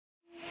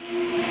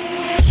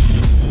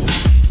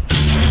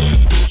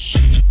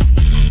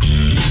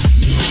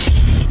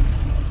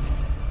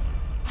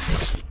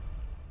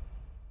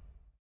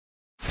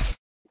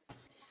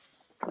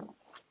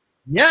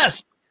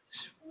Yes,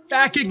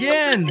 back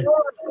again.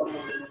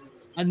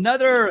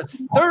 Another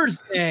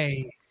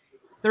Thursday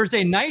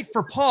night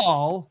for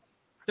Paul.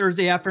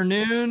 Thursday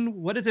afternoon.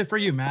 What is it for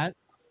you, Matt?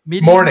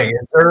 Morning.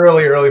 It's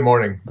early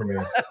morning for me.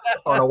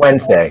 On a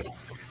Wednesday.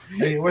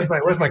 Hey, where's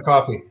my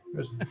coffee?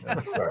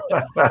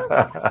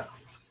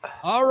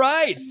 All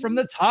right, from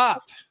the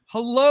top.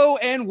 Hello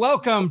and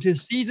welcome to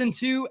Season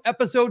 2,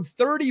 Episode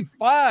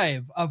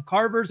 35 of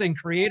Carvers and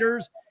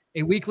Creators,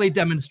 a weekly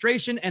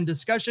demonstration and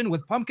discussion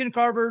with pumpkin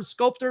carvers,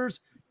 sculptors,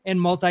 and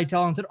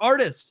multi-talented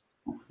artists.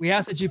 We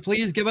ask that you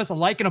please give us a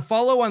like and a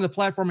follow on the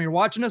platform you're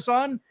watching us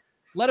on.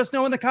 Let us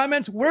know in the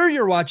comments where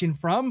you're watching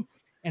from,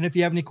 and if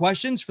you have any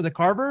questions for the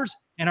carvers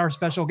and our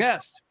special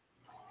guest.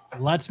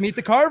 Let's meet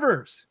the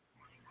carvers.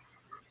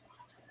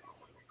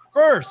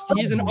 First,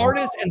 he's an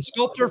artist and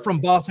sculptor from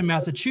Boston,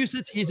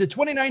 Massachusetts. He's a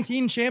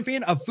 2019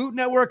 champion of Food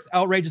Network's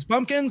Outrageous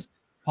Pumpkins.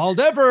 Paul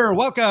Dever,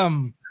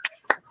 welcome.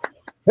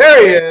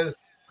 There he is.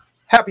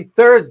 Happy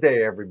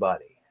Thursday,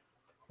 everybody.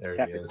 There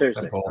Happy he is.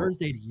 Thursday.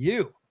 Thursday to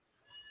you.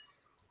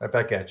 Right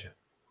back at you.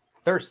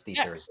 Thirsty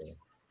Next. Thursday.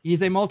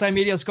 He's a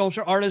multimedia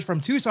sculpture artist from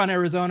Tucson,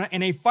 Arizona,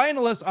 and a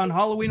finalist on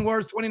Halloween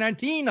Wars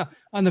 2019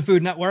 on the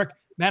Food Network.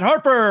 Matt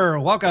Harper,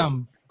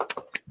 welcome.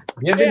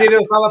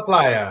 Bienvenidos a la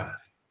playa.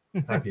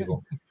 Hi,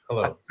 people.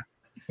 Hello.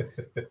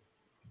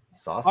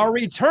 Saucy. Our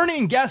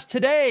returning guest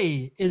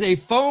today is a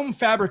foam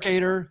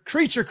fabricator,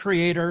 creature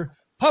creator,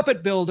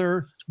 puppet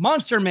builder,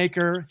 monster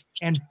maker,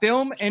 and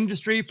film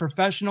industry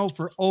professional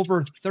for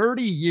over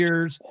 30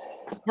 years,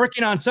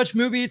 working on such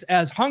movies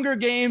as Hunger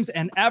Games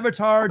and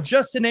Avatar,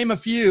 just to name a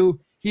few.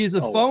 He's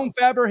a foam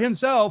fabber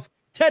himself.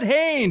 Ted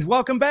Haines,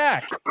 welcome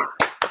back.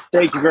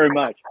 Thank you very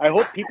much. I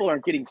hope people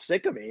aren't getting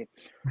sick of me.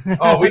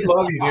 Oh, we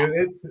love you,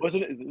 dude.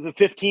 Wasn't it the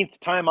 15th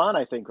time on,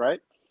 I think,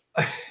 right?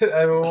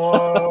 Yeah,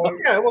 well,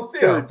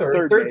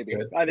 third maybe.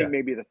 good. I think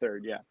maybe the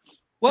third, yeah.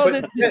 Well,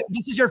 But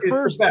this is your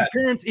first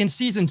appearance in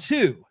season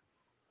 2.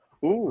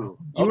 Ooh.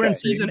 You were in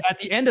at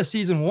the end of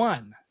season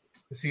 1.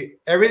 See,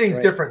 everything's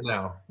Right. different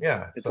now.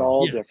 Yeah. It's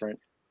all Yes. different.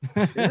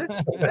 Is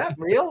that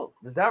real?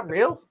 Is that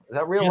real? Is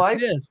that real Yes,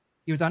 life? it is.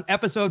 He was on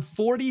episode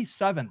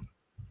 47.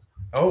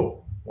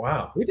 Oh,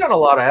 wow. We've done a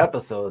lot of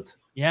episodes.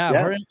 Yeah,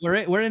 Yeah.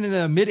 we're in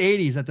the mid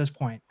 80s at this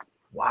point.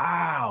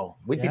 Wow.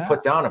 We'd Yeah. be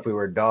put down if we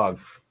were a dog.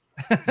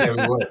 Yeah,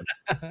 we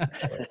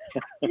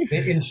would.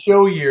 In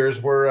show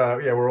years,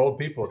 we're old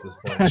people at this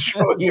point.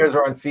 Show years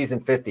are on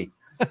season 50.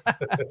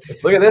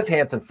 Look at this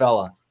handsome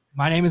fella.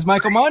 My name is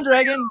Michael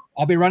Mondragon.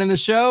 I'll be running the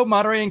show,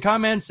 moderating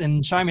comments,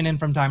 and chiming in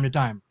from time to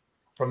time.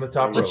 From the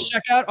top row. Let's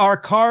check out our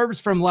carves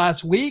from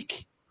last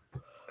week.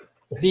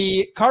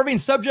 The carving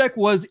subject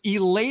was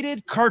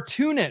elated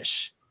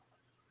cartoonish.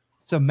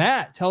 So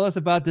Matt, tell us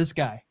about this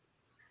guy.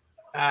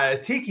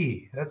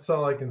 Tiki. That's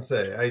all I can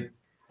say.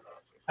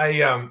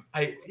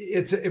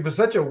 It was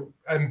such a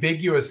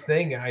ambiguous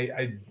thing.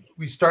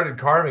 We started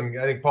carving.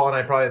 I think Paul and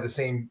I probably had the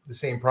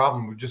same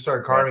problem. We just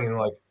started carving and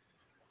like,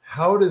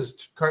 how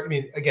does I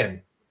mean,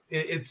 again,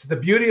 it's the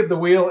beauty of the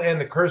wheel and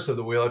the curse of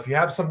the wheel. If you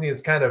have something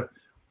that's kind of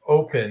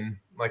open,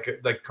 like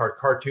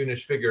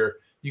cartoonish figure,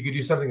 you could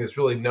do something that's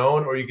really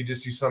known, or you could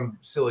just do some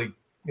silly,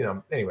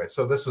 anyway.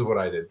 So this is what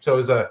I did. So it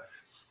was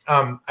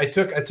I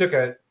took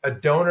a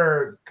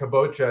donor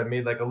kabocha and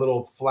made like a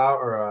little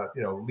flower,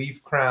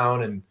 leaf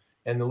crown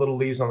and the little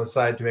leaves on the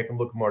side to make him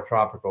look more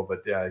tropical. But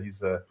yeah,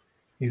 he's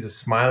a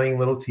smiling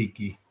little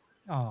tiki.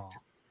 Oh,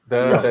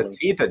 The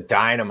teeth are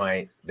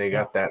dynamite. They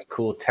got that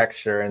cool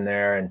texture in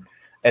there,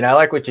 and I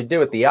like what you do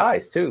with the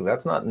eyes too.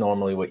 That's not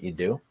normally what you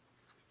do.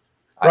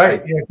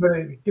 Right. Yeah, but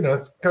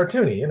it's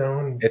cartoony,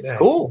 and It's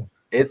cool.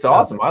 It's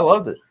awesome. I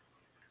loved it.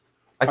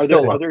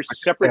 Are there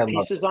separate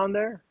pieces on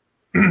there?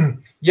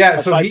 Yeah.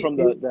 Aside from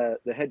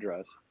the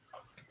headdress.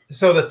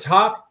 So the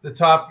top,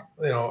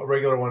 a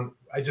regular one,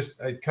 I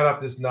cut off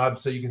this knob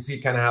so you can see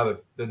kind of how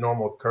the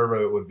normal curve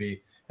of it would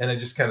be. And I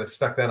just kind of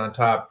stuck that on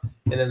top.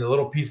 And then the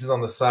little pieces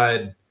on the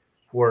side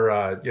were,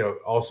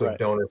 also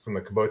donuts from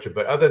the kabocha.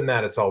 But other than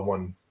that, it's all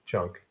one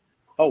chunk.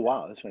 Oh,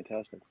 wow. That's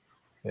fantastic.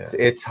 Yeah.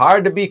 It's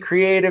hard to be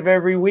creative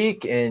every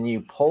week, and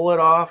you pull it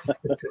off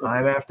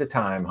time after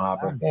time,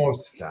 Hopper. Oh,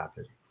 stop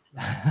it.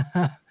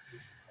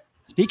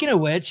 Speaking of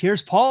which,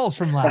 here's Paul's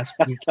from last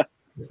week.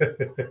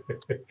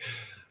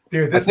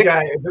 Dude, this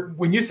guy,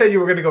 when you said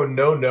you were going to go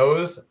no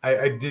nose,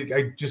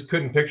 I just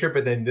couldn't picture it.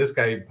 But then this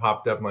guy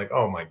popped up. I'm like,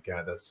 oh my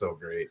God, that's so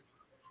great.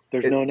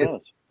 There's no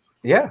nose.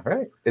 Yeah,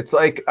 right. It's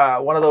like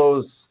one of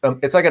those,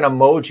 it's like an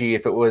emoji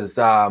if it was,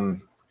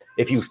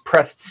 if you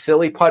pressed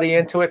silly putty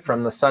into it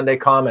from the Sunday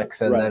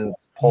comics and then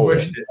pulled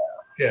it.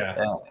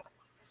 Yeah.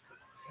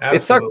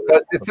 It sucks.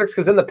 It sucks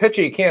because in the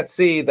picture you can't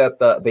see that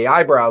the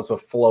eyebrows were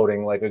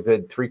floating like a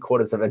good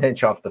 3/4 of an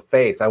inch off the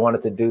face. I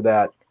wanted to do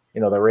that,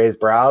 the raised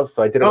brows,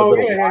 so I did it a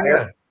little wider.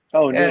 Yeah.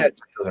 Oh, no. It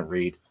just doesn't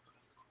read.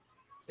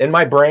 In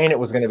my brain, it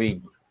was going to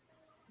be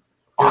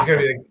awesome. It's going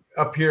to be like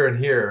up here and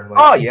here. Like,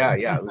 oh yeah.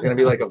 It was going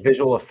to be like a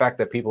visual effect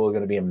that people are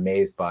going to be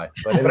amazed by.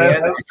 But in the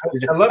end,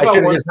 I love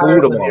how one's higher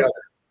than the other. all.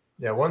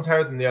 Yeah, one's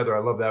higher than the other. I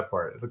love that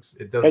part.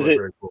 It does look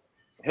very cool.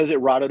 Has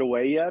it rotted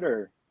away yet,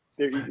 or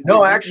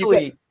No,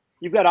 actually,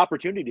 You've got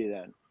opportunity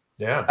then.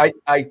 Yeah.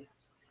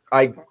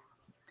 I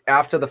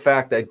after the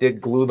fact, I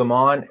did glue them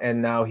on,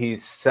 and now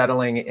he's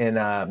settling in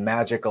a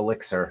magic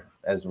elixir,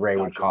 as Ray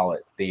would call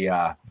it,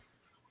 the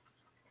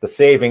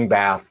saving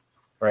bath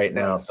right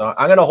now. So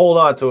I'm gonna hold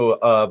on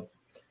to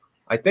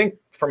I think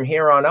from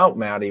here on out,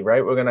 Maddie,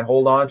 right? We're gonna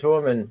hold on to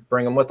him and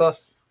bring him with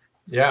us.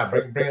 Yeah,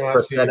 bring him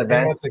out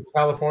to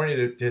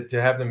California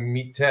to have them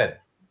meet Ted.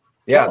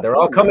 Yeah, they're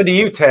all coming to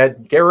you,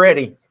 Ted. Get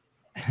ready.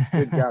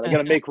 Good God, I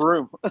gotta make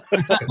room.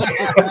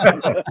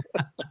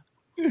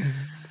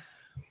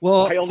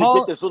 Well, I only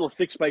get this little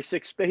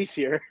 6x6 space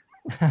here.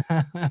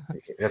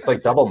 It's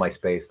like double my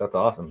space. That's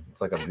awesome. It's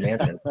like a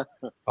mansion.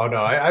 Oh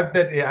no,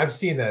 I've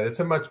seen that.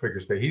 It's a much bigger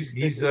space.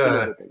 He's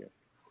a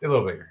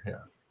little bigger. Yeah.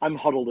 I'm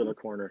huddled in a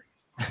corner.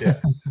 Yeah.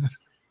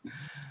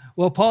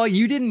 Well, Paul,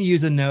 you didn't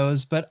use a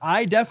nose, but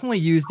I definitely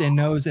used a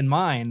nose in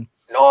mine.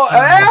 No,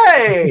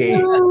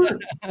 hey, look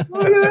at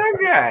that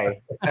guy.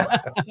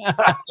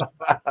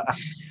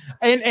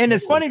 And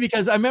it's funny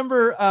because I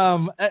remember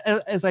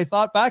as I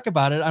thought back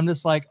about it, I'm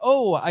just like,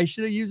 oh, I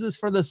should have used this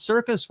for the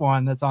circus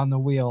one that's on the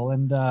wheel,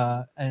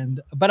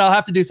 but I'll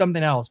have to do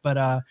something else. But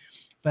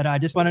I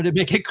just wanted to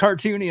make it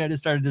cartoony. I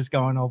just started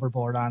going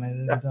overboard on it.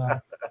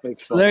 And,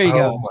 so there you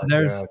go. So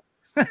there's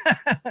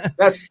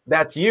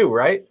that's you,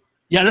 right?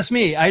 Yeah, that's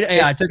me.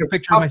 I took a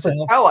picture of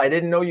myself. I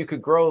didn't know you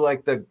could grow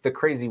like the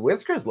crazy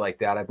whiskers like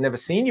that. I've never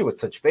seen you with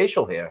such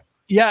facial hair.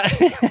 Yeah,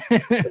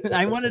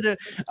 I wanted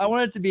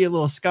it to be a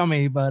little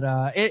scummy, but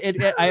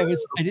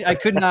I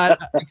could not.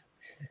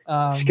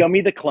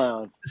 Scummy the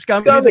Clown.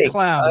 Scummy the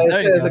Clown.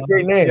 That's a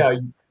great name.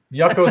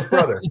 Yeah, Yucko's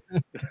brother.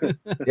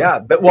 Yeah,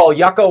 but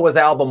Yucko was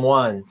album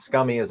 1.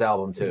 Scummy is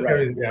album 2.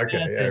 Right. Yeah,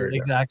 okay.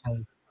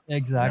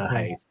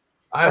 Exactly. Nice.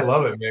 I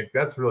love it, Mick.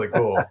 That's really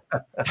cool.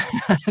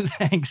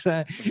 Thanks.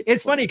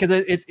 It's funny because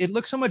it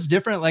looks so much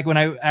different. Like when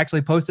I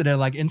actually posted it,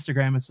 like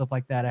Instagram and stuff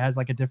like that, it has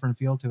like a different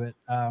feel to it.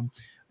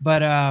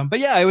 But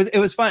yeah, it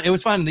was fun. It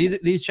was fun.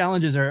 These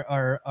challenges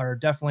are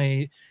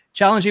definitely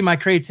challenging my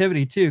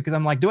creativity too. Because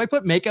I'm like, do I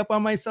put makeup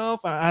on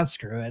myself?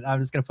 Screw it. I'm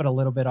just gonna put a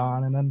little bit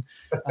on, and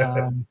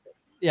then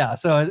yeah.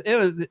 So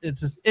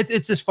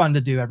it's just fun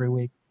to do every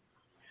week.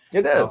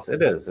 It is.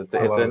 It is. It's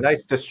a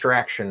nice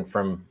distraction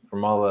from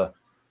all the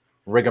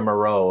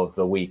rigmarole of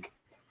the week.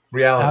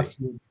 Reality.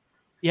 Absolutely.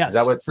 Yes. Is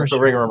that what for the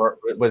sure. rigmarole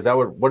was? That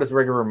what is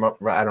rigmarole?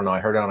 I don't know. I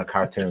heard it on a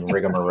cartoon,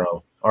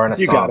 rigmarole, or in a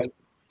You song. got it.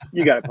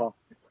 You got it, Paul.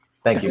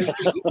 Thank you.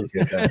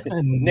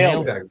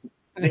 Nailed it.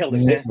 Nailed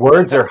it.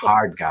 Words are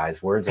hard,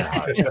 guys. Words are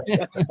hard.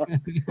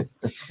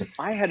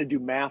 I had to do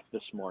math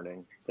this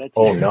morning. That's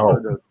Oh no.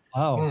 harder.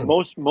 Oh.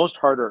 Most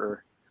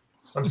harder.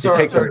 I'm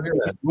sorry.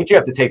 Would you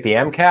have to take the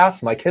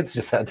MCAS? My kids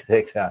just had to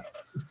take that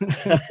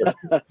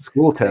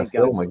school test.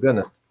 Oh my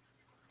goodness.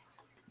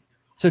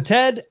 So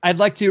Ted, I'd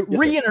like to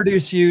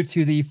reintroduce you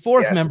to the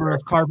fourth member of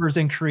Carvers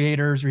and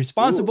Creators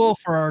responsible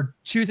for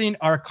choosing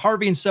our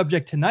carving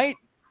subject tonight.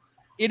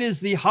 It is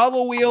the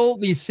Hollow Wheel,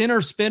 the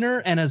Center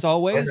Spinner, and as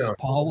always,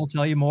 Paul will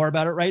tell you more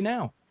about it right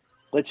now.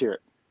 Let's hear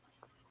it.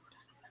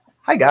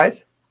 Hi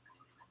guys.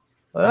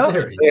 Well,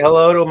 say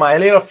hello to my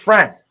little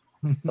friend,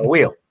 the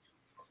wheel.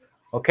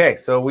 Okay,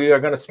 so we are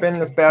going to spin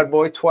this bad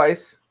boy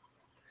twice.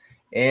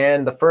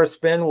 And the first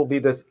spin will be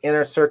this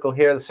inner circle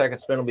here. The second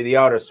spin will be the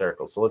outer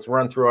circle. So let's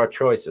run through our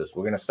choices.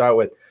 We're going to start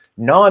with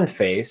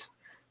non-face,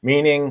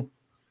 meaning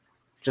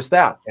just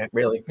that,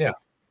 really. Yeah.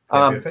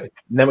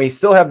 Then we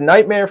still have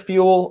Nightmare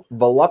Fuel,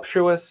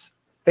 Voluptuous,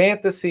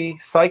 Fantasy,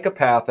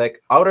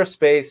 Psychopathic, Outer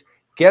Space,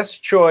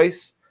 Guest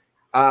Choice.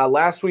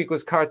 Last week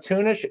was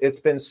Cartoonish. It's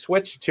been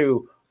switched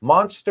to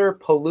Monster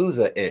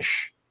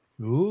Palooza-ish.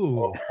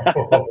 Ooh.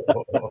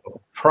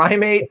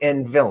 Primate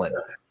and Villain.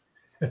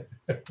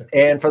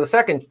 And for the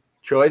second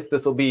choice,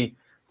 this will be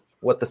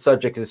what the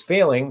subject is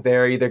feeling.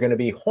 They're either going to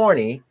be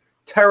horny,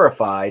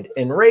 terrified,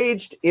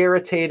 enraged,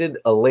 irritated,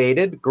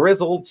 elated,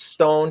 grizzled,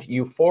 stoned,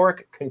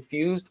 euphoric,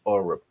 confused,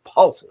 or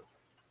repulsive.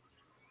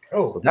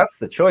 Oh, so that's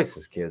the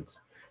choices, kids.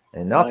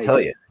 And I'll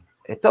tell you,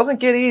 it doesn't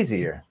get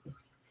easier.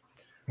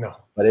 No.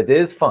 But it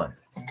is fun.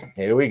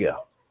 Here we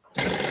go.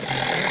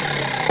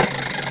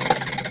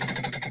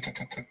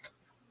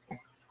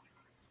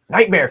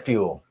 Nightmare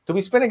Fuel. Do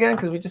we spin again?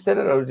 Because we just did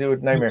it, or do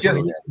it Nightmare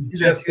Fuel?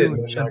 Just did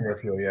Nightmare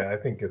Fuel. Yeah, I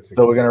think it's.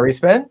 So we're gonna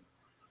respin.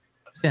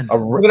 A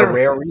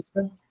rare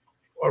respin.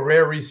 A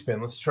rare respin.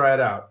 Let's try it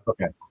out.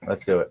 Okay,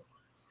 let's do it.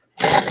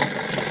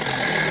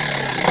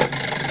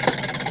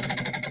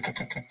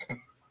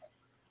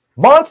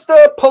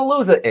 Monster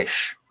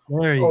Palooza-ish.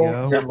 There you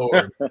go. Good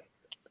Lord.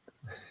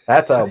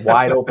 That's a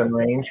wide open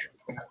range.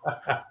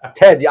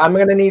 Ted, I'm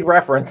gonna need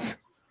reference.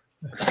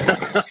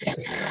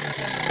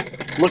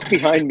 Look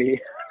behind me.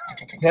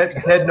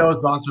 Ted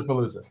knows Monster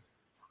Palooza.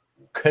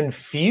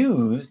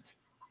 Confused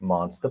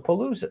Monster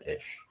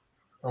Palooza-ish.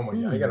 Oh my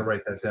God, I gotta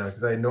write that down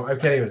because I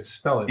can't even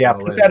spell it. Yeah,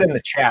 put that in the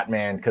chat,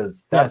 man,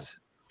 because that's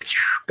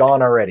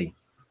gone already.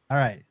 All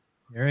right,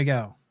 here we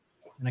go.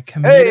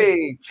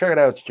 Hey, check it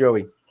out, it's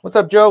Joey. What's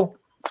up, Joe?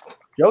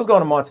 Joe's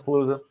going to Monster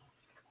Palooza.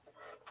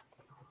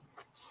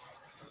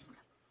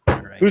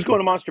 Right. Who's going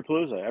to Monster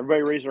Palooza?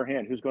 Everybody raise their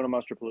hand. Who's going to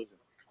Monster Palooza?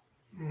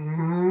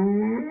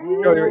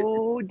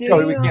 Oh,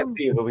 Joey, we can't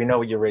see you, but we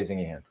know you're raising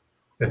your hand.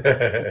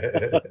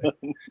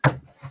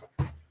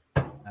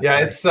 Yeah,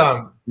 it's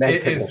something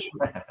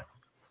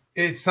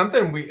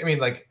I mean,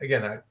 like,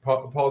 again,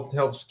 Paul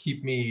helps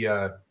keep me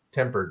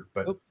tempered,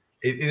 but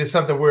it is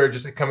something we're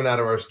just coming out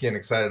of our skin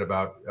excited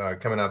about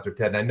coming out there,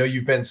 Ted. And I know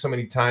you've been so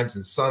many times,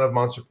 and son of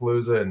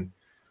Monsterpalooza and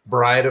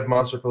bride of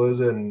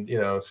Monsterpalooza, and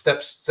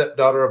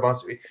stepdaughter of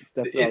Monster.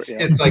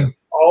 It's like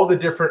all the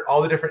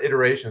different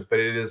iterations, but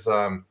it is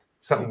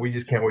something we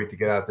just can't wait to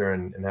get out there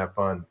and have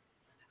fun.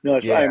 No,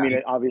 I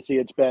mean, obviously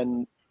it's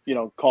been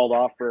called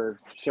off for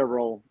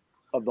several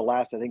of the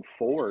last, I think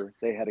 4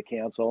 they had to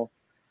cancel,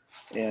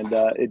 and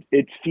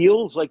it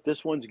feels like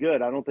this one's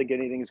good. I don't think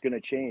anything's going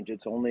to change.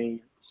 It's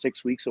only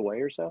 6 weeks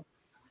away or so.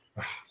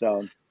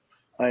 So,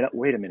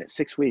 wait a minute,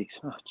 6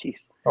 weeks? Oh,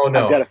 jeez. Oh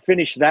no, I've got to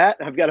finish that.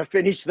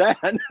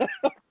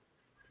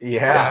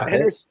 Yeah.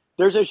 And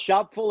there's a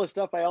shop full of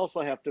stuff I also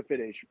have to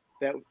finish.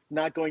 That's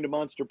not going to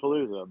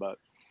Monsterpalooza, but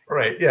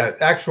right, yeah,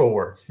 actual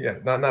work, yeah,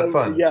 not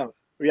fun. Yeah,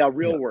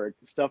 real work,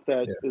 stuff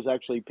that is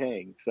actually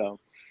paying. So.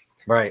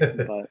 Right.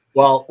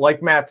 Well,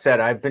 like Matt said,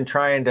 I've been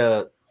trying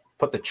to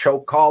put the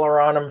choke collar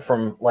on him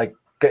from like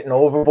getting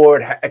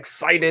overboard,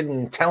 excited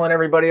and telling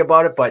everybody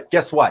about it. But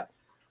guess what?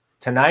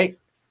 Tonight,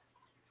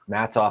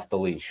 Matt's off the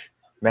leash.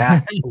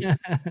 Matt,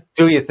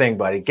 do your thing,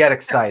 buddy. Get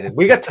excited.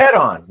 We got Ted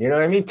on. You know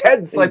what I mean?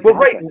 Ted's like, we're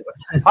right.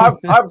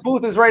 Our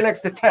booth is right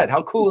next to Ted.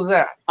 How cool is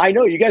that? I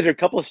know. You guys are a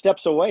couple of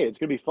steps away. It's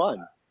going to be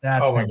fun.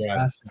 That's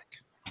fantastic.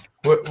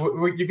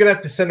 You're gonna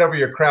have to send over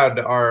your crowd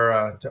to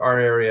our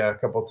area a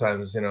couple of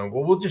times.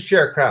 We'll just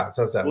share crowds.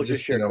 How's that? We'll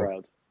just share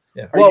crowds.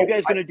 Yeah. Are you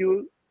guys gonna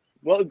do?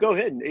 Well, go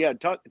ahead. Yeah,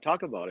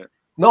 talk about it.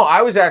 No,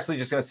 I was actually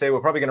just gonna say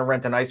we're probably gonna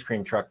rent an ice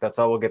cream truck. That's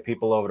how we'll get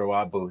people over to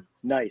our booth.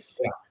 Nice.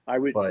 Yeah.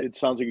 It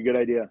sounds like a good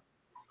idea.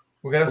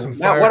 We're gonna have some.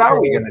 Now, what are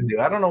we gonna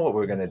do? I don't know what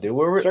we're gonna do.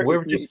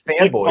 We're just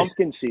fanboys.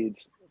 Pumpkin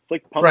seeds.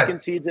 Flick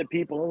pumpkin seeds at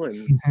people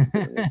and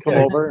come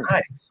over.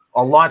 Nice.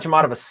 I'll launch them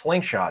out of a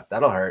slingshot.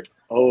 That'll hurt.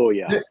 Oh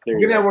yeah, we're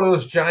gonna have one of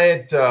those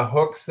giant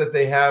hooks that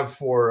they have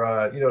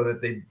for that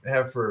they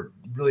have for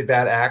really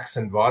bad acts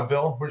in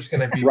vaudeville. We're just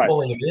gonna be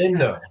pulling them in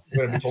though.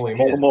 We're gonna be pulling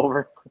them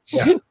over.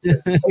 Yeah.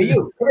 Hey,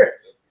 you come here.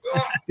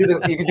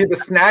 You can do the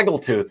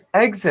snaggletooth.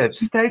 Exit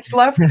stage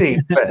left,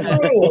 deep.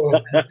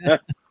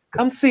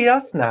 Come see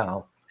us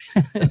now.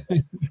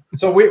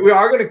 So we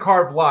are going to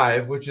carve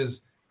live, which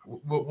is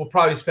we'll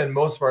probably spend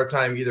most of our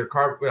time either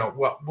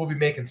we'll be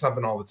making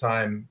something all the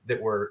time that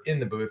we're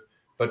in the booth.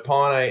 But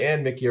Paul and I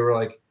and Mickey were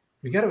like,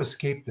 we got to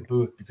escape the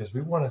booth because we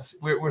want to.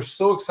 We're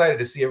so excited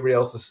to see everybody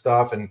else's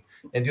stuff and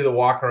do the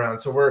walk around.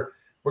 So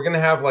we're gonna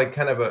have like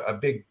kind of a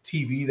big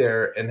TV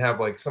there and have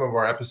like some of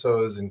our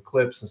episodes and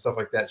clips and stuff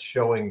like that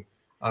showing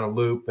on a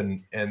loop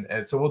and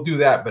so we'll do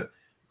that. But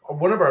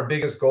one of our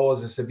biggest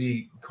goals is to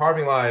be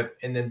carving live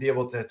and then be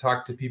able to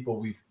talk to people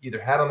we've either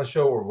had on the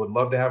show or would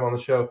love to have on the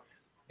show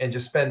and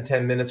just spend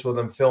 10 minutes with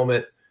them, film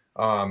it,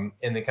 and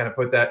then kind of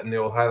put that in the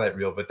old highlight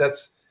reel. But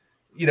that's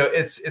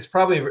it's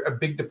probably a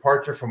big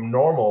departure from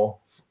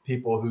normal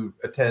people who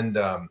attend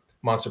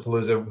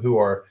Monsterpalooza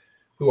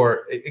who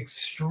are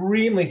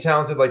extremely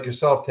talented like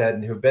yourself, Ted,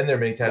 and who've been there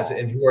many times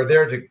and who are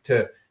there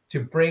to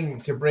bring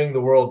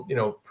the world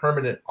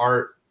permanent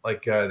art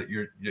like that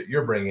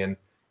you're bringing.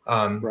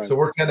 So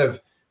we're kind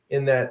of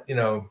in that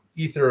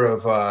ether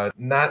of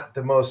not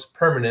the most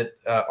permanent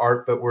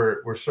art, but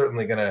we're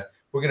certainly gonna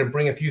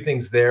bring a few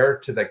things there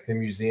to the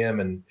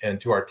museum and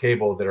to our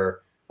table that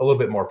are a little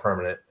bit more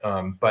permanent.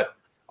 But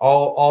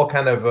all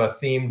kind of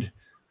themed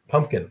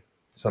pumpkin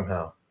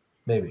somehow,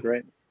 maybe.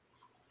 Great.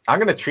 I'm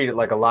going to treat it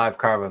like a live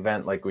carve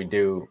event like we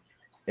do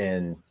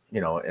in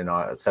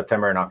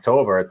September and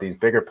October at these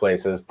bigger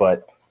places,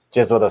 but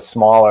just with a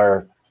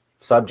smaller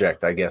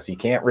subject, I guess. You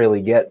can't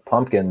really get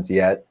pumpkins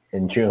yet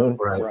in June.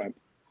 Right.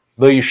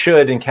 Though you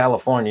should in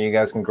California. You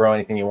guys can grow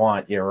anything you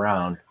want year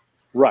round.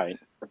 Right.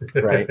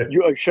 Right.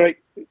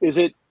 Is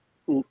it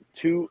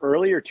too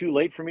early or too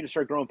late for me to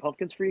start growing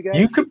pumpkins for you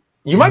guys?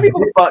 You might be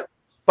able to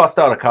bust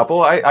out a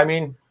couple. I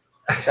mean,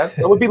 that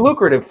would be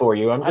lucrative for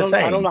you. I'm just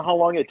saying. I don't know how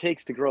long it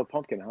takes to grow a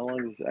pumpkin. How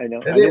long is I know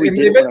we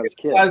did it when I was a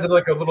kid. The size of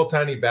like a little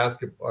tiny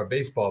basketball or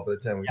baseball by the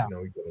time we get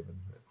them.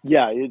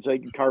 Yeah, it's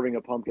like carving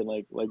a pumpkin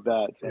like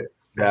that. So.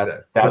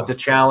 That's a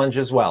challenge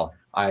as well.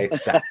 I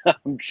accept.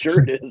 I'm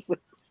sure it is.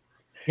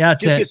 Yeah,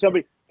 just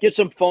get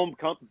some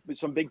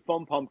some big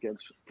foam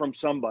pumpkins from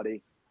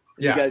somebody.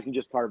 You guys can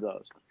just carve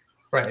those.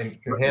 Right, and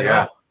hand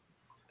out.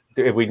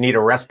 If we need a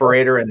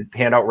respirator and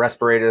hand out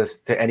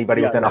respirators to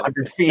anybody within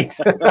 100 feet.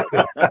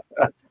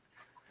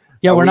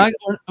 Yeah, we're not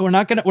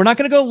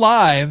gonna go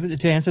live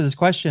to answer this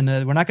question.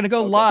 We're not gonna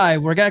go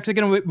live. We're actually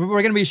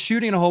gonna be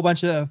shooting a whole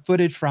bunch of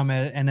footage from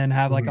it and then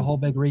have like a whole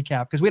big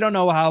recap because we don't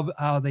know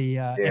how the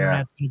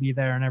internet's gonna be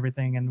there and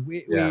everything. And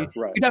we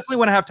definitely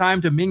want to have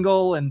time to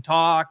mingle and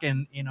talk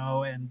and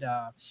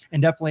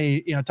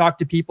definitely talk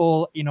to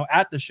people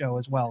at the show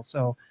as well.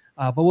 So,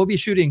 but we'll be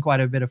shooting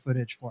quite a bit of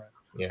footage for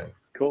it. Yeah,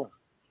 cool.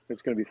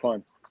 It's gonna be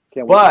fun.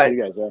 Can't wait to see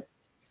you guys there.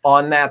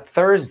 On that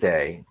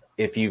Thursday.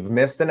 If you've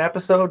missed an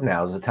episode,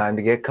 now's the time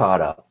to get caught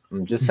up.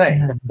 I'm just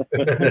saying.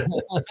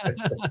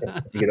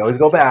 You can always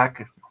go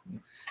back.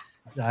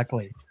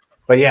 Exactly.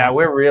 But yeah,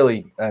 we're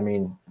really, I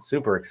mean,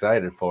 super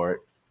excited for it.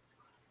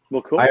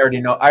 Well, cool. I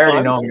already know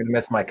I'm going to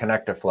miss my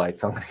connector flight,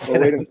 so I'm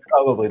going to get it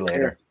probably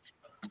later.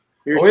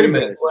 Wait a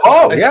minute.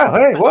 Oh, yeah.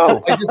 Hey,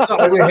 whoa. I just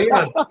saw. Wait, hang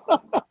on.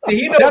 See,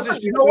 he knows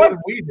this shit more than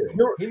we do.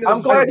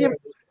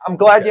 I'm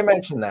glad you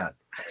mentioned that.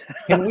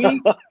 Can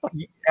we,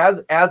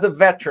 as a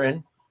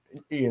veteran,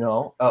 you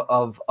know,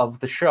 of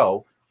the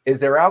show, is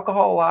there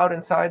alcohol allowed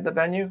inside the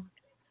venue?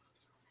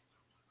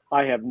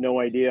 I have no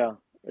idea.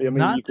 I mean,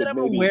 not that I'm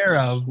aware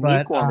of,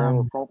 but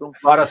a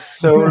lot of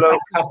solo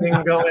cupping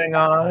going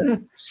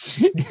on.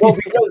 Well,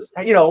 because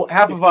you know,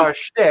 half of our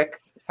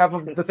shtick, half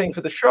of the thing for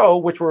the show,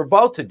 which we're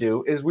about to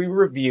do, is we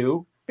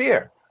review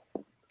beer.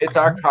 It's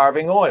our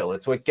carving oil.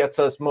 It's what gets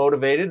us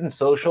motivated and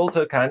social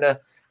to kind of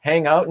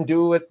hang out and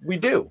do what we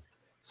do.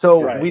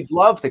 So we'd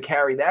love to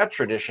carry that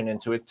tradition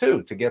into it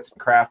too, to get some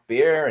craft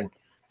beer and,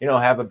 you know,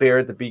 have a beer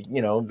at the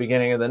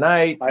beginning of the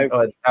night.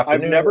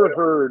 I've never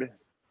heard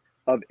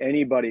of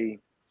anybody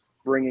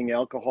bringing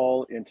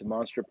alcohol into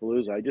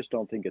Monsterpalooza. I just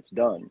don't think it's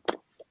done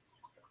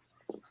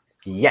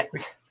yet.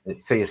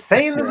 So you're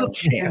saying there's a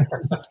chance?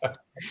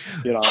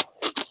 You know,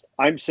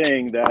 I'm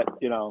saying that,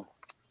 you know,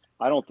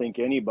 I don't think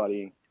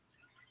anybody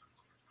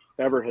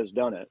ever has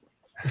done it.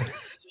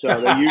 So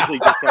they usually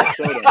just have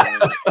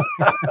soda.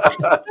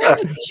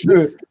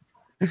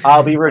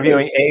 I'll be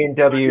reviewing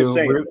A&W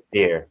root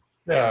beer.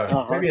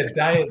 Yeah, maybe a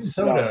diet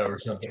soda or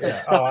something.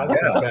 Yeah. Oh, that's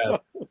the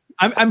best.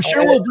 I'm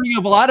sure we'll bring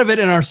up a lot of it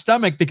in our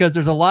stomach because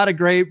there's a lot of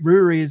great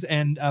breweries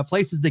and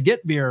places to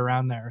get beer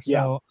around there.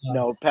 So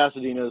no,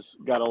 Pasadena's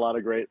got a lot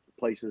of great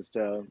places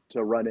to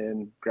run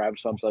in, grab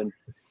something.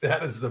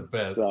 That is the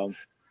best.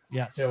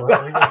 Yes. Yeah,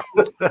 well,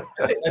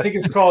 I think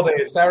it's called a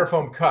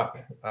styrofoam cup.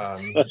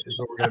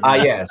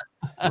 Yes,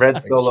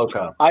 red solo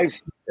cup.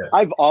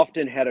 I've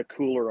often had a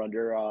cooler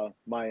under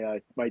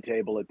my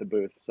table at the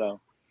booth. So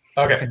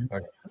okay.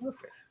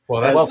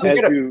 Well, that's as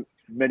do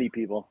many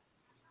people.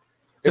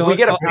 So if we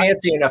get a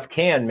fancy enough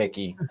can,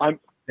 Mickey, I'm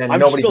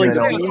nobody's going to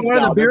know. Wear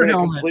the beer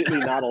helmet. Completely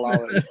not allow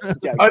it.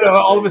 Yeah, I know.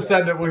 All of a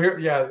sudden, we're here.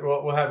 Yeah,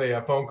 we'll have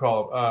a phone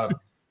call.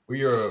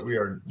 We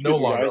are no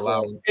longer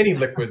allowing any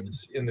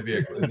liquids in the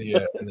vehicle.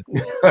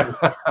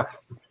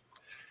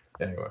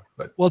 Anyway,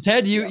 but well,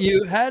 Ted,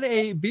 you had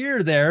a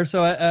beer there.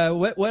 So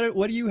what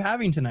are you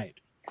having tonight?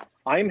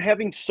 I'm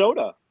having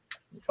soda.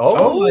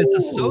 Oh, it's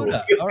a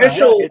soda. The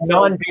official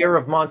non-beer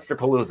of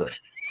Monsterpalooza.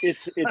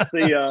 It's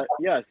the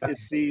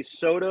it's the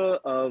soda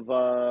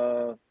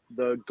of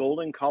the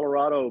Golden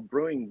Colorado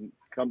Brewing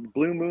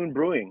Blue Moon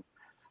Brewing.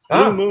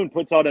 Blue Moon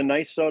puts out a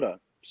nice soda.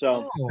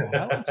 So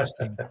how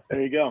interesting.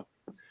 There you go.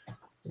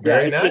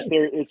 Very nice. Just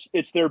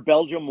it's their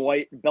Belgium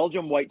white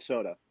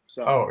soda.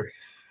 So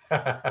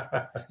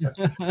I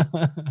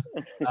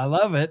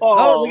love it.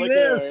 Oh, look at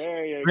this.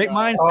 Great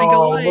minds think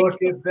alike.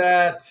 Look at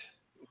that.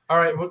 All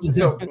right.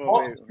 So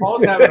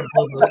Paul's having a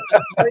blue.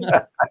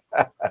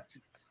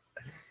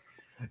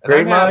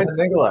 Great minds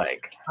think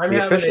alike. I'm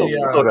the official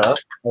soda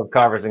of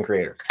Carvers and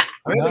Creators.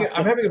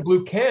 I'm having a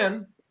blue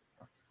can.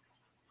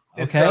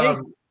 It's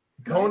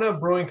Kona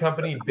Brewing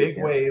Company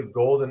Big Wave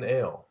Golden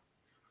Ale.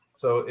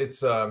 So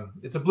it's a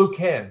blue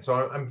can.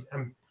 So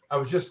I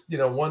was just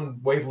one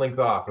wavelength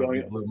off of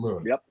the Blue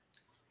Moon. Yep.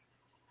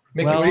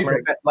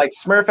 Like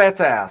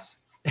Smurfette's ass.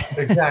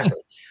 Exactly.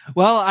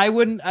 Well, I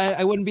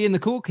wouldn't be in the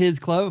cool kids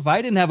club if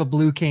I didn't have a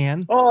blue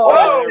can.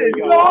 What is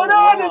going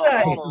on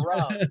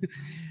tonight?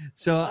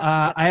 So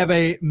I have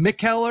a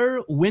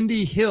Mikkeller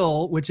Windy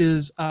Hill, which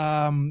is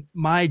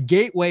my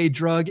gateway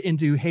drug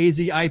into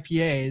hazy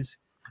IPAs.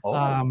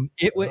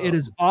 It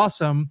is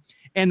awesome.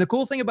 And the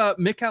cool thing about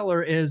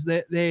Mikkeller is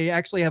that they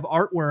actually have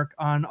artwork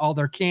on all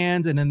their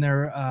cans and in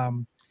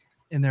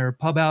their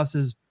pub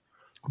houses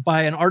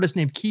by an artist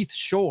named Keith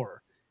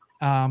Shore.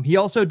 He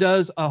also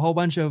does a whole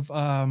bunch of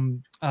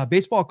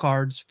baseball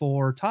cards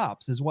for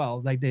Topps as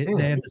well. Like they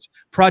have this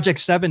Project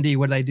 70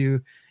 where they do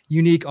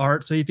unique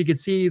art. So if you could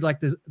see like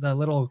the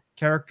little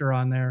character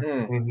on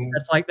there,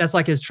 that's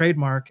like his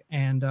trademark.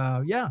 And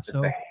is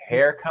the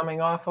hair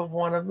coming off of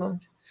one of them?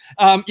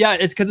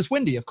 It's because it's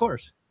windy, of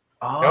course.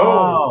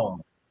 Oh,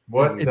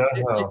 what the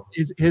hell?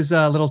 His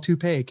little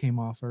toupee came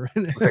off her.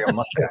 Like a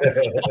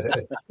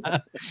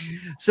mustache.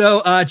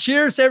 So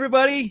cheers to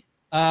everybody.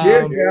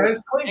 Cheers,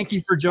 guys. Thank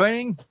you for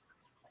joining.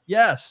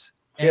 Yes.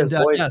 And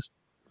yes,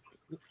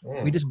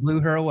 we just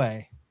blew her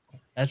away.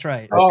 That's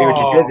right. I see what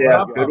you did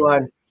there. Good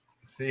one.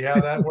 See how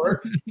that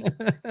worked?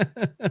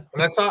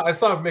 And I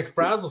saw Mick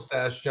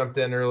Frazzlestash jumped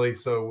in early,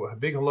 so a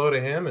big hello to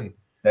him. And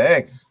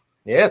thanks.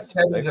 Yes,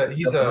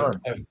 he's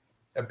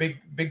a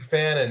big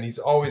fan, and he's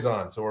always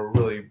on. So we're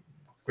really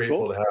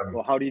grateful to have him.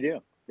 Well, how do you do?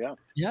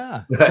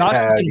 Yeah. Josh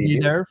is going to be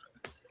there,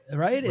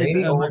 right?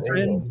 Rainy old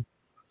England.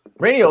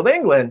 Rainy old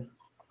England.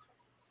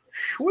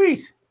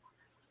 Sweet.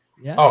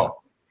 Yeah.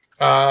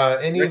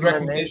 Any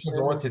recommendations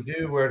on what to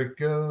do, where to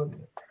go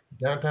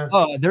downtown?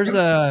 There's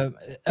a.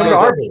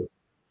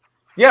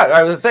 Yeah,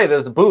 I was gonna say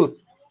there's a booth.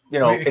 You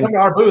come to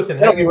our booth and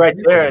hang right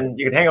there, and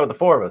you can hang out with the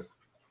four of us.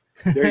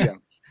 There you go.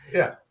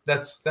 Yeah,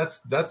 that's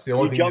the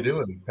only thing to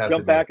do.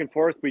 Jump back and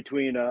forth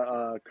between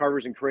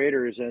Carvers and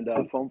Creators and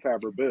Foam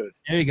Fabric booth.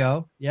 There you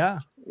go. Yeah.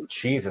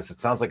 Jesus, it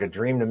sounds like a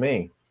dream to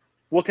me.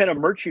 What kind of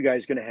merch you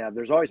guys going to have?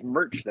 There's always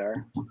merch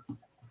there.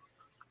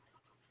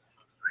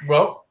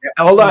 Well,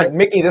 hold on,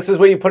 Mickey. This is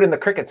where you put in the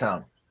cricket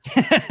sound.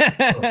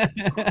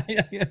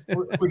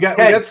 we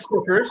got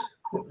stickers.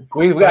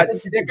 We've got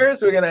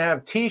stickers. We're gonna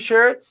have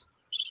T-shirts.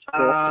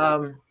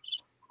 What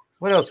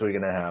else are we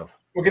gonna have?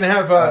 We're gonna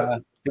have.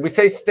 Did we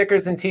say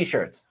stickers and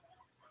T-shirts?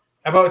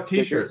 How about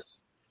T-shirts?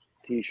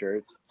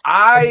 T-shirts.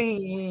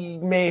 I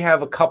may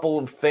have a couple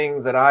of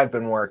things that I've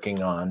been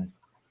working on.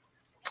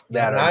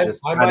 That are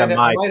just I might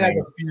have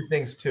a few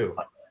things too.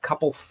 A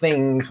couple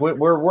things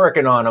we're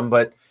working on them,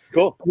 but.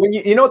 Cool. When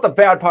you know what the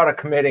bad part of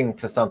committing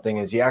to something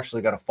is, you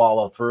actually got to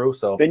follow through.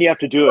 So then you have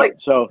to do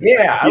it. So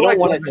yeah, you don't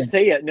want to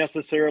say it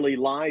necessarily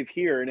live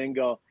here and then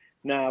go,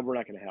 nah, we're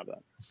not going to have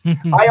that.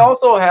 I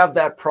also have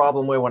that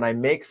problem where when I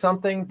make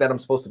something that I'm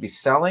supposed to be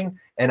selling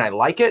and I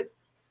like it,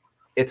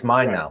 it's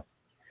mine now.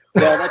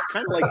 Well, that's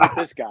kind of like with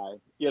this guy.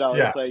 You know,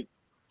 it's like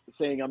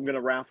saying I'm going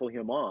to raffle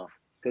him off.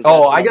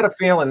 Oh, I got a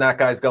feeling that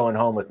guy's going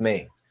home with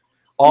me.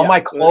 All my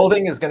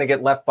clothing is going to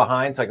get left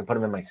behind, so I can put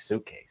them in my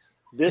suitcase.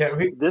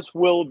 This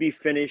will be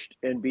finished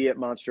and be at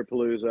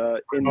Monsterpalooza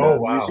in the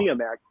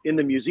museum. In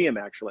the museum,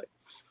 actually.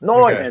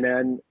 Nice. And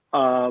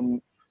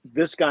then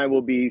this guy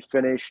will be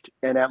finished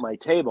and at my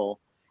table,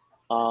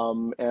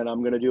 and I'm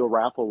going to do a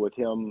raffle with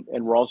him,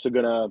 and we're also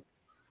going to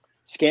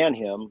scan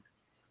him,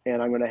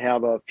 and I'm going to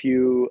have a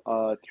few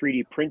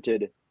 3D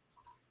printed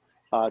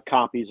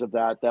copies of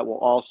that will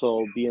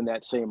also be in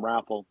that same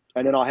raffle,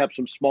 and then I'll have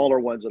some smaller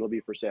ones that'll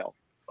be for sale.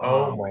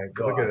 Oh my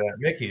God! Look at that,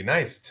 Mickey!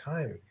 Nice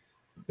timing.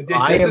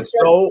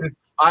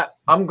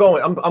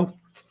 I'm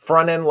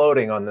front end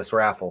loading on this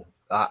raffle.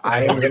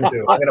 I'm going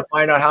to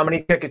find out how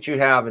many tickets you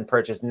have and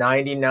purchase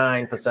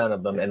 99%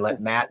 of them, and let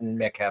Matt and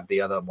Mick have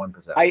the other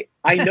 1%.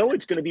 I know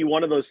it's going to be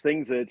one of those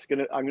things that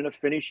I'm going to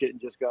finish it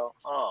and just go,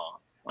 oh,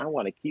 I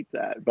want to keep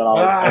that, but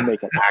I'll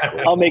make it.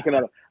 I'll make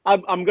another.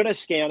 I'm going to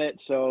scan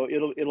it, so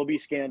it'll be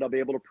scanned. I'll be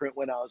able to print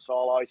one out, so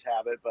I'll always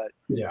have it. But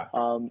yeah,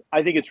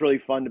 I think it's really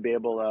fun to be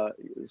able to.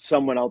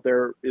 Someone out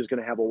there is going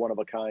to have a one of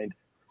a kind.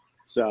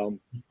 So,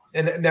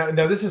 and now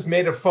this is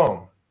made of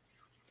foam.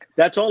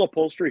 That's all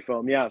upholstery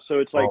foam, yeah. So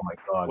it's like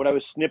what I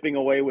was snipping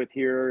away with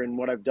here, and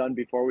what I've done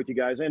before with you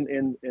guys,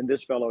 and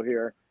this fellow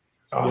here,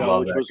 which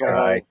was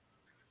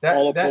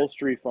all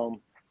upholstery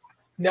foam.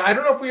 Now I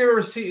don't know if we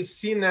ever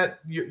seen that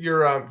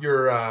your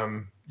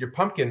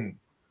pumpkin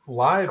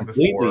live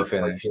before.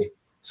 Finished.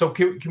 So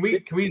can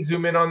we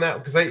zoom in on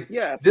that, because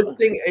this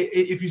thing,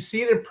 if you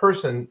see it in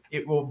person,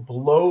 it will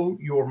blow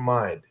your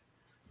mind.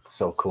 It's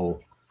so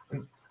cool.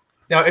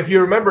 Now, if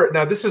you remember,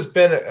 this has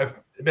been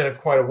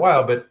quite a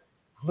while, but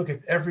look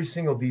at every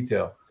single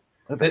detail.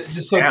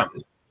 This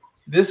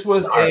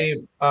was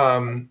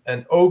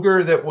an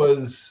ogre that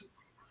was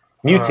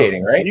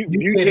mutating, right?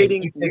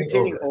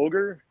 Mutating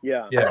ogre.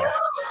 Yeah.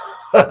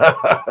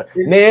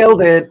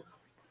 Nailed it.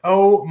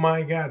 Oh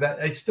my God!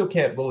 I still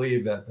can't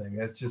believe that thing.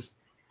 That's just.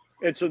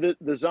 And so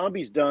the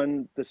zombie's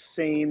done the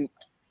same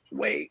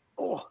way.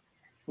 Oh,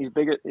 he's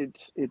bigger.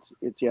 It's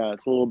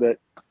a little bit.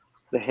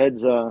 The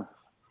head's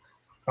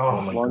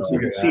Oh my God, so you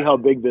can see how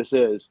big this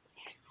is.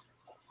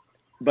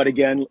 But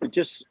again,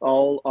 just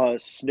all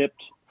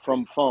snipped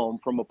from foam,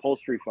 from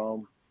upholstery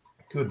foam.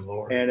 Good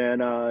Lord. And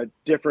then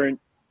different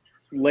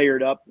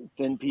layered up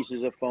thin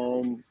pieces of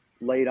foam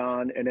laid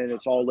on, and then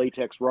it's all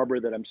latex rubber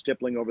that I'm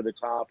stippling over the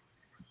top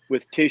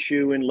with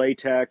tissue and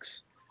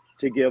latex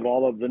to give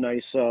all of the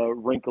nice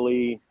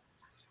wrinkly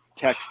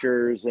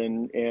textures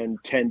and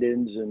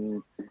tendons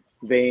and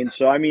veins.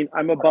 So I mean,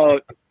 I'm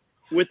about,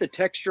 with the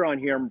texture on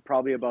here, I'm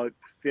probably about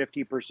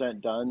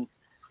 50% done,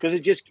 because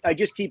I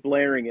just keep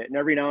layering it, and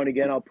every now and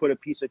again I'll put a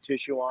piece of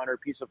tissue on or a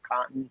piece of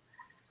cotton,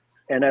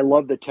 and I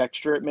love the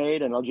texture it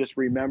made, and I'll just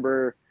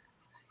remember,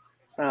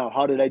 oh,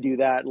 how did I do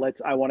that?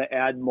 I want to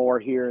add more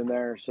here and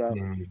there. So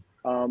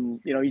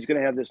he's going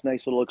to have this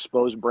nice little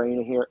exposed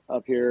brain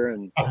up here,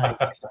 and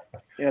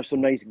have some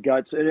nice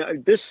guts.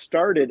 And this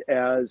started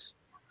as,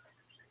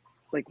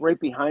 like, right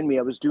behind me,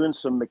 I was doing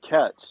some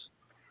maquettes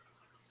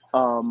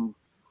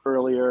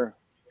earlier.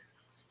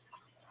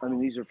 I mean,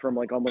 these are from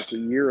like almost a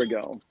year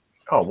ago.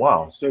 Oh,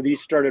 wow. So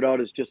these started out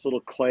as just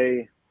little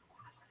clay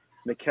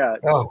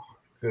maquettes. Oh,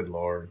 good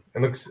Lord.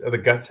 It looks, the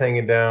guts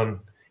hanging down.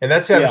 And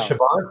that's out of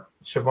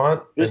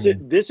Chavant? This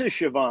is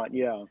Chavant,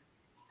 yeah.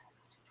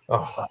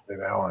 Oh, look at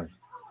that one.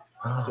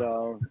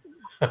 So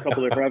a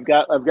couple different.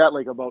 I've got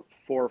like about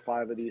 4 or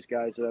 5 of these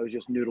guys that I was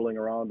just noodling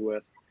around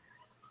with.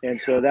 And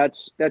so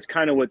that's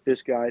kind of what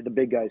this guy, the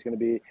big guy, is going to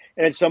be.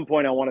 And at some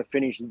point I want to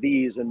finish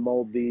these and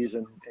mold these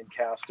and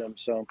cast them.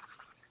 So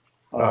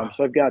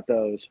so I've got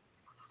those.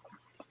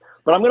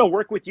 But I'm going to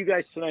work with you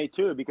guys tonight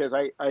too, because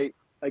again,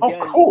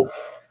 cool.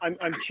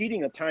 I'm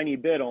cheating a tiny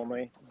bit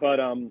only, but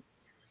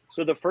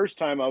so the first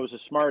time I was a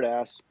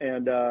smartass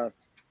and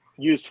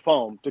used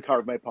foam to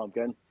carve my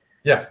pumpkin.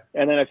 Yeah.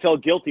 And then I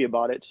felt guilty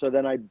about it, so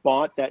then I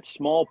bought that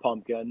small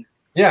pumpkin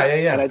Yeah, yeah,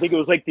 yeah. And I think it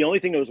was like the only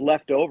thing that was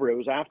left over. It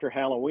was after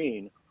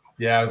Halloween.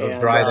 Yeah, it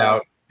was dried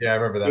out. Yeah, I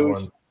remember that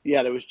one.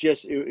 Yeah, there was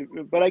just,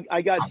 but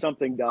I got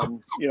something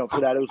done, you know,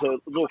 for that. It was a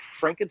little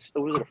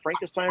Frankenstein. Was it a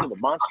Frankenstein or the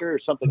monster or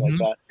something like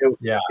that?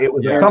 It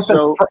was something.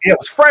 So, it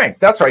was Frank.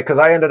 That's right. Because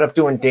I ended up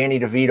doing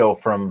Danny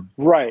DeVito from.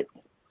 Right.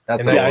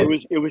 That's yeah. It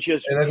was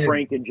just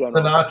Frank in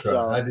general. Sinatra.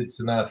 So, I did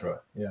Sinatra.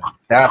 Yeah.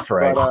 That's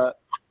right. But,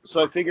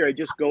 so I figure I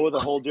just go with a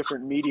whole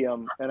different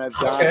medium, and I've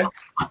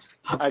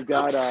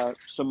got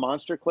some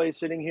monster clay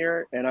sitting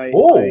here, and I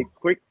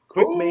quick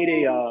made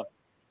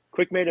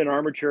an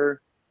armature.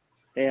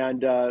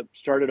 And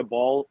started a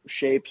ball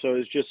shape, so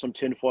it's just some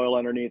tin foil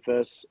underneath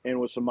this, and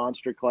with some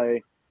monster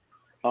clay.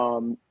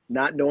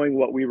 Not knowing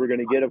what we were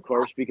going to get, of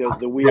course, because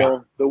the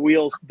wheel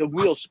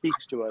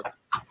speaks to us.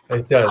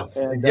 It does.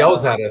 And, it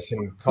yells at us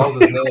and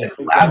calls us names.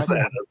 Exactly.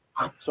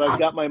 So I've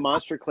got my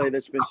monster clay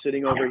that's been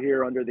sitting over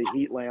here under the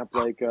heat lamp,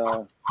 like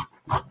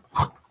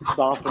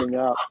softening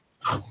up.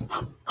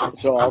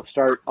 So I'll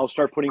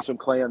start putting some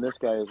clay on this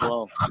guy as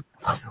well.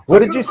 What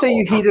did you say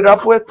you heated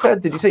up with,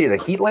 Ted? Did you say you had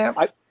a heat lamp?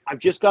 I've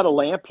just got a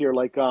lamp here,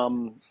 like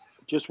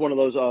just one of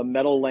those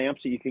metal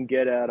lamps that you can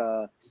get at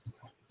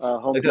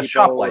Home Depot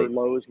shop light. or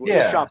Lowe's.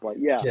 Yeah. Shop light,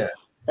 yeah.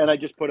 And I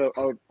just put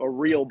a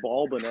real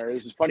bulb in there.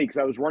 This is funny because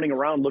I was running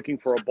around looking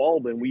for a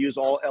bulb, and we use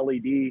all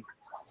LED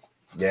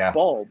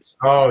bulbs.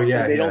 Oh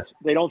yeah,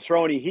 they don't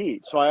throw any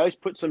heat. So I always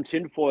put some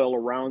tin foil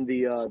around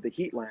the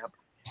heat lamp,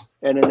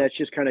 and then that's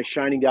just kind of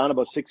shining down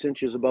about 6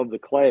 inches above the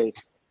clay,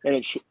 and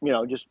it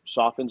just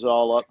softens it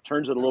all up,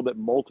 turns it a little bit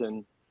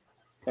molten.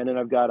 And then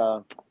I've got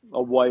a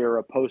wire,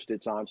 a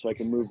Post-its on, so I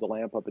can move the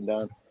lamp up and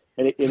down.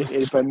 And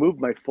if I move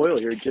my foil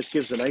here, it just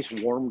gives a nice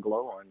warm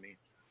glow on me.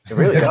 It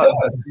really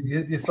does.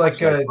 It's like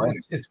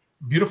it's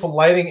beautiful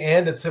lighting,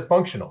 and it's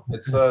functional.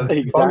 It's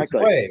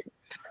exactly.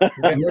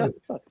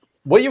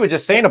 What you were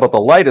just saying about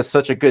the light is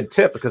such a good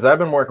tip, because I've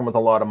been working with a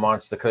lot of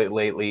monster clay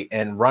lately,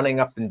 and running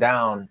up and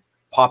down,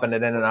 popping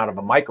it in and out of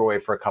a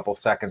microwave for a couple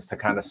seconds to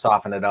kind of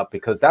soften it up,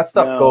 because that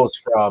stuff goes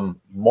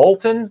from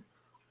molten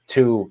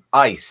to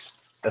ice.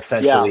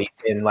 Essentially,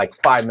 in like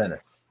 5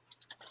 minutes.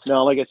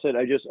 No, like I said,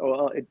 I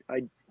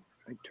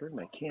turned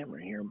my camera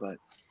here, but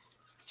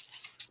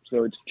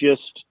so it's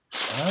just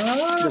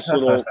this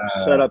little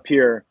setup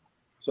here.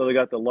 So they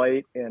got the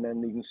light, and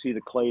then you can see the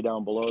clay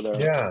down below there.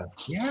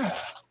 Yeah.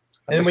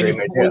 And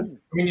when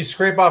you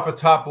scrape off a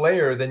top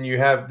layer, then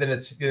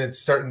it's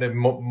starting to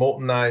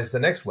moltenize the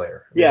next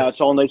layer.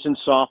 It's all nice and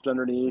soft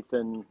underneath,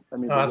 and I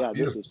mean,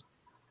 this is.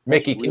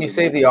 Mickey, can you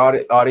save the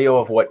audio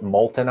of what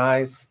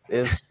moltenize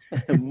is?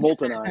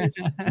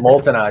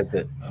 Moltenized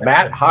it.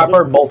 Matt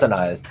Harper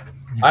moltenized.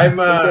 I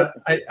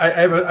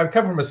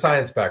come from a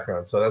science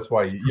background, so that's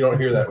why you don't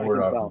hear that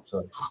word often.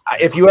 So.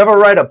 If you ever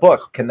write a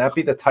book, can that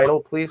be the title,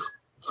 please?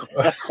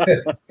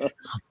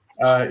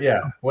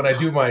 Yeah, when I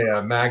do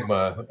my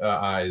magma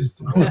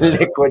eyes.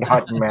 Liquid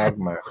hot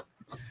magma.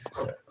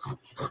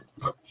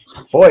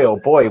 Boy, oh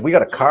boy, we got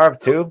to carve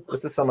too.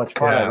 This is so much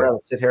fun. I'd rather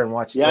sit here and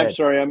watch. Yeah, I'm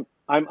sorry.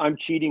 I'm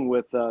cheating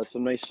with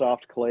some nice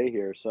soft clay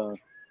here. So,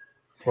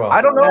 well,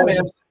 I don't know,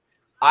 man.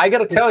 I got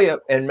to tell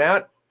you, and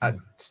Matt,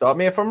 stop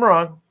me if I'm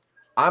wrong.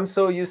 I'm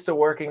so used to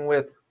working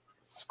with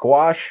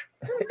squash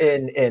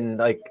and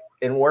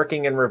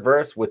working in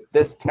reverse with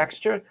this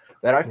texture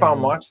that I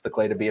found monster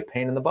clay to be a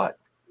pain in the butt.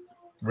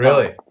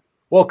 Really?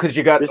 Well, because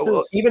you got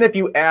even if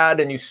you add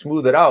and you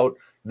smooth it out,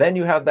 then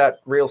you have that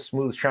real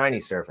smooth,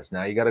 shiny surface.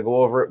 Now you got to go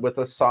over it with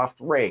a soft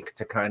rake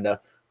to kind of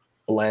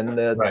blend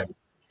the. Right.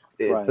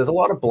 There's a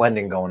lot of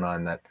blending going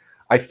on that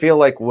I feel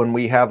like when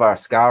we have our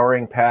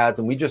scouring pads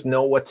and we just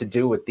know what to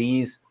do with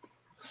these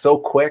so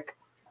quick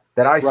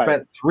that I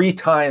spent three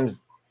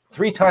times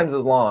as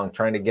long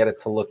trying to get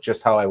it to look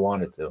just how I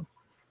wanted to.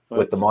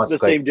 With the monster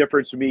clay. Same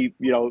difference to me,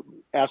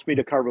 ask me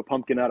to carve a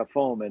pumpkin out of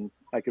foam and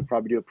I could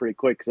probably do it pretty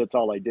quick because that's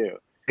all I do.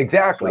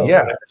 Exactly. So,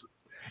 yeah.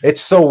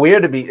 It's so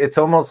weird to be, it's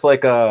almost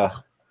like I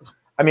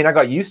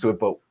got used to it,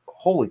 but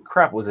holy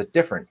crap, was it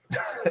different?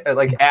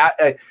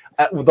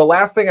 The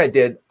last thing I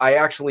did, I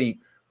actually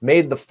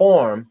made the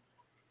form,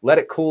 let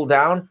it cool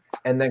down,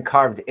 and then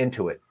carved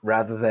into it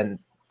rather than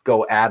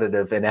go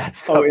additive and add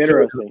stuff. Oh,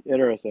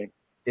 interesting.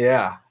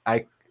 Yeah,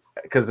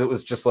 because it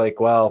was just like,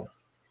 well,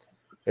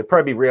 it'd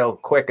probably be real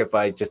quick if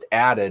I just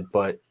added,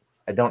 but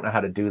I don't know how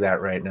to do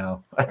that right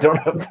now. I don't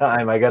have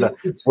time. I gotta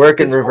work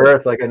in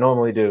reverse like I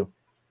normally do.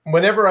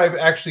 Whenever I've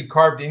actually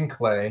carved in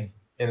clay,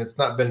 and it's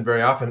not been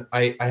very often,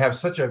 I have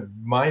such a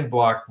mind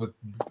block with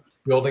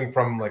building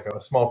from like a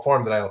small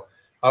form that I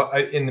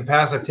in the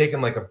past I've taken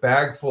like a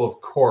bag full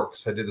of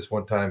corks. I did this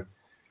one time,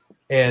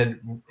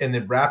 and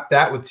then wrapped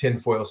that with tin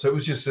foil, so it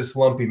was just this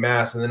lumpy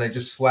mass, and then I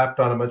just slapped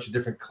on a bunch of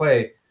different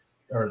clay,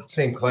 or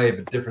same clay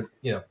but different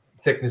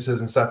thicknesses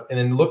and stuff, and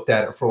then looked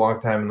at it for a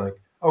long time and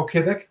like, okay,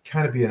 that could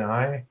kind of be an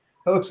eye.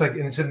 That looks like,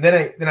 and so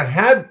then I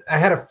had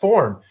a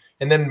form,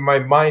 and then my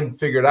mind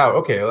figured out,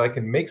 okay, well, I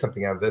can make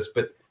something out of this,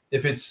 but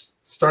if it's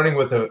starting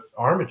with an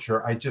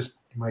armature, I'm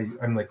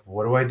like,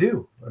 what do I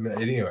do? I mean,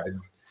 anyway,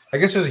 I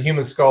guess there's a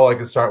human skull I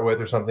could start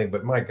with or something,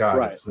 but my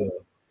God,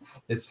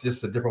 it's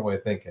just a different way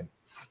of thinking.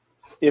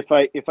 if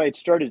I had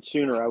started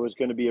sooner, I was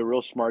going to be a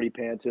real smarty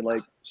pants and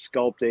like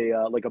sculpt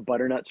a like a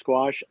butternut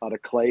squash out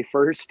of clay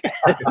first,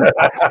 and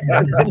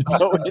then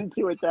go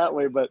into it that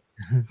way. But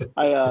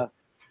I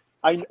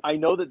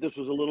know that this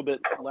was a little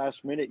bit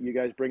last minute. You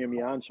guys bringing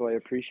me on, so I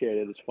appreciate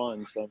it. It's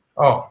fun. So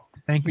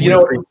Thank you. You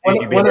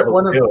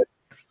know,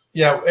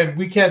 yeah, and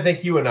we can't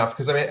thank you enough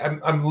because I mean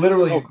I'm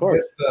literally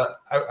with,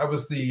 I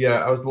was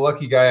the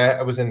lucky guy.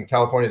 I was in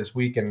California this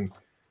week and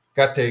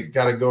got to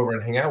go over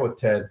and hang out with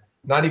Ted,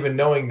 not even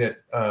knowing that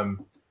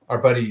our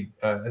buddy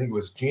I think it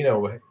was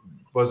Gino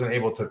wasn't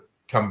able to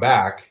come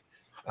back.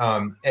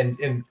 And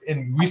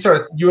we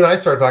started, you and I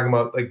started talking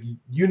about like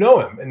you know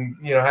him and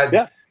you know had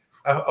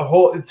a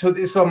whole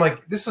so I'm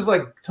like this is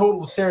like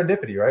total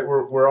serendipity, right?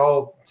 We're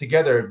all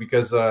together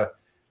because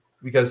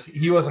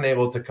he wasn't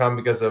able to come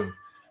because of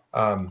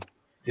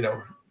you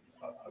know,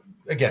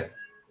 again,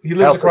 he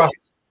lives across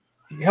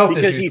health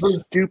because issues.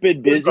 He's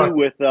stupid busy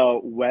with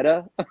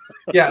Weta.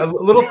 Yeah, a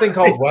little thing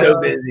called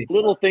Weta.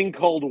 Little thing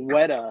called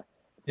Weta.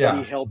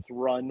 Yeah, he helps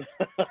run.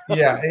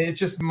 Yeah, and it's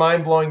just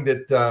mind blowing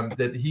that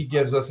that he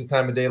gives us the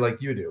time of day like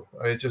you do.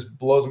 It just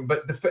blows me.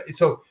 But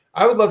so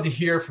I would love to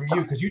hear from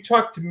you because you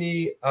talked to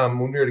me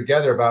when we were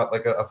together about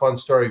like a fun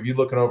story of you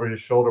looking over his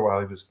shoulder while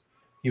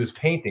he was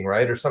painting,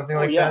 right, or something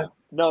like that.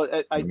 No,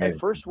 I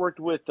first worked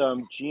with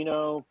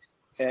Gino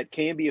at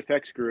K&B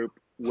Effects Group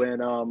when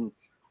what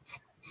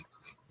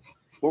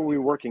were we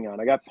working on?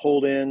 I got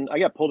pulled in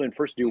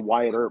first to do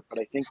Wyatt Earp, but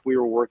I think we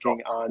were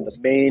working on the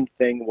main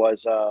thing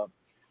was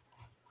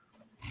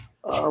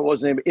what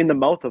was the name? In the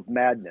Mouth of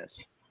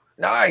Madness.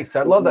 Nice.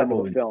 I love that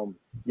movie. Film.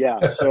 Yeah.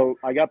 So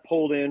I got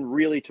pulled in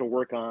really to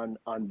work on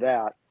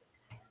that,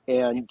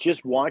 and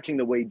just watching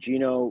the way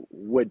Gino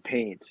would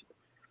paint,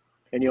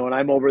 and and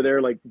I'm over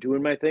there like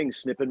doing my thing,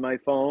 snipping my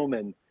foam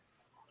and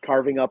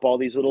carving up all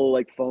these little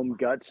like foam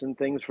guts and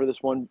things for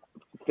this one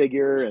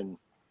figure, and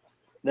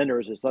then there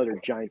was this other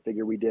giant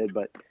figure we did.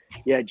 But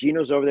yeah,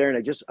 Gino's over there,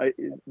 and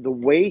the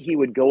way he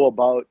would go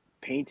about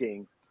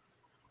painting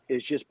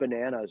is just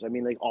bananas. I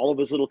mean, like all of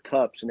his little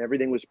cups and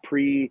everything was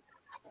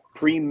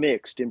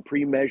pre-mixed and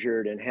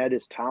pre-measured, and had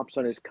his tops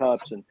on his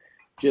cups, and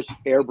just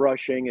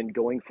airbrushing and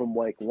going from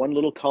like one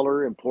little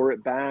color and pour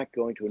it back,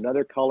 going to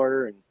another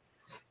color, and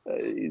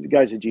the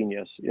guy's a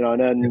genius,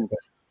 and then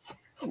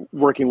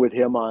working with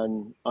him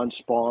on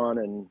Spawn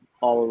and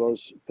all of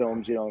those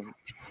films,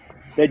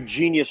 that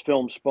genius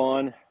film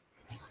Spawn.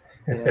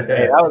 And,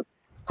 that was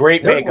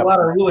great. There's a lot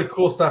of really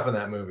cool stuff in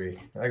that movie.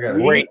 I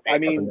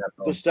mean,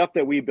 the stuff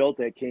that we built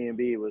at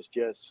K&B was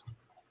just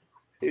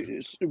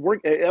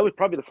that was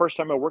probably the first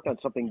time I worked on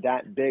something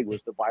that big.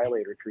 Was the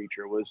Violator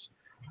creature. It was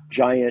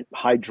giant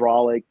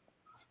hydraulic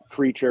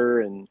creature,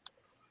 and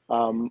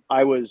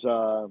I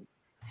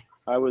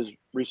was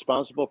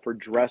responsible for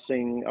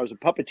dressing. I was a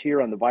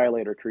puppeteer on the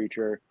Violator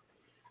creature,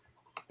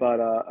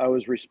 but I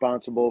was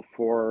responsible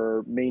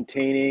for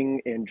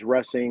maintaining and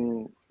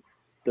dressing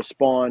the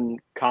Spawn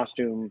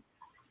costume,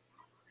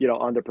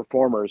 on the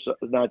performers,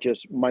 not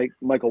just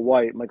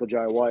Michael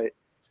Jai White,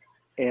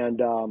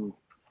 and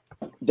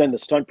then the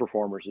stunt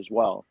performers as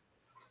well.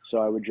 So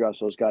I would dress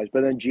those guys.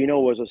 But then Gino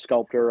was a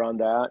sculptor on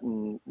that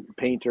and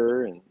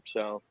painter, and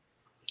so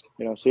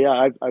so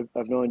yeah,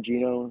 I've known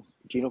Gino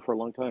for a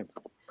long time.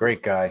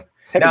 Great guy.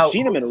 Haven't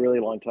seen him in a really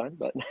long time,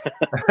 but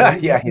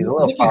yeah, he's a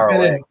little far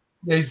away.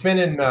 He's been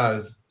in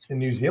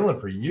New Zealand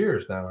for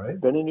years now, right?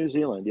 Been in New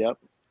Zealand, yep.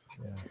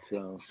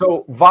 Yeah.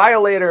 So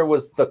Violator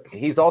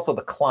he's also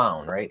the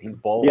clown, right? He's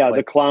both. Yeah,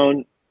 the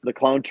clown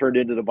turned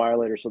into the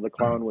Violator. So the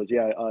clown was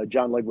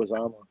John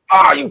Leguizamo.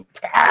 Oh,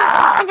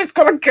 I was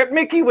gonna get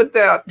Mickey with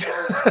that.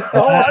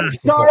 Oh, I'm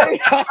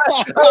sorry. I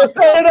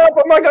set it up.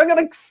 I'm like, I'm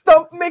gonna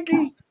stump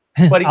Mickey.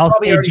 But I'll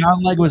say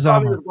John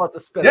Leguizamo.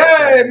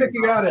 Yay, Mickey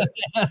got it.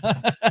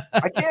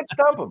 I can't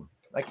stump him.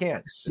 I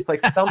can't. It's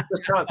like Stump the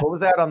Trunk. What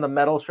was that on the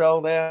metal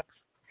show there?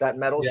 That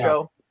metal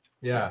show?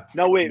 Yeah.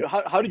 No, wait.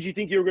 How did you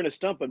think you were going to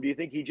stump him? Do you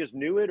think he just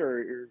knew it,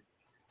 or?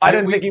 I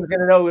didn't think he was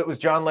going to know it was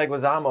John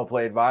Leguizamo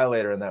played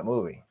Violator in that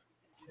movie.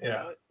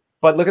 Yeah.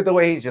 But look at the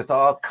way he's just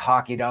all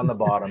cocky down the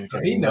bottom.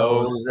 He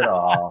knows it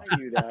all. I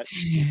knew that.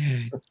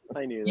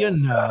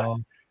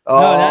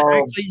 No,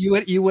 actually,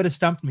 you would have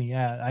stumped me.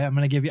 Yeah, I'm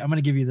gonna give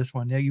you this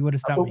one. Yeah, you would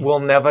have stumped me. We'll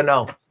never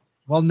know.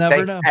 We'll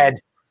never know. Ed.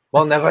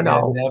 We'll never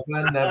know.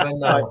 Never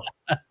know.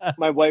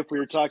 My wife, we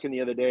were talking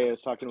the other day. I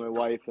was talking to my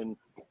wife, and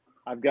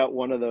I've got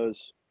one of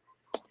those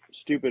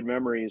stupid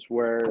memories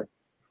where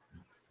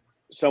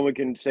someone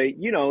can say,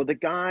 the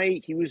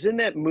guy, he was in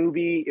that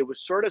movie. It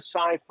was sort of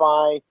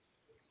sci-fi,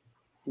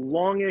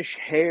 longish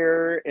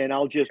hair, and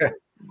I'll just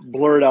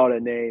blurt out a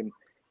name.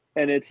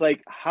 And it's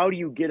like, how do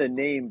you get a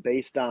name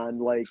based on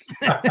like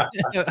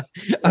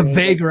a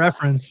vague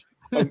reference?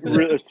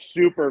 A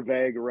super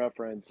vague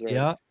reference.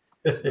 Yeah.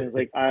 It's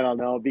like, I don't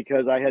know,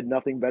 because I had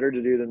nothing better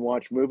to do than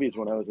watch movies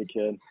when I was a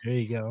kid. There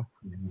you go.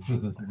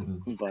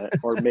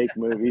 Or make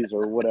movies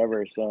or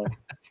whatever. So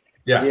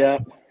yeah.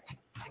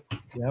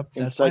 Yep.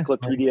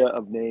 Encyclopedia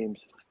of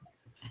names.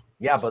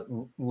 Yeah, but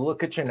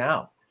look at you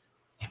now.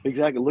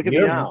 Exactly. Look at me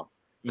now.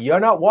 You're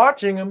not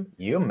watching them.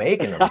 You're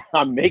making them.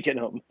 I'm making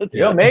them.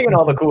 You're making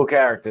all the cool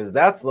characters.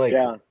 That's like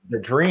the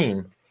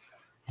dream.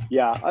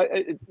 Yeah.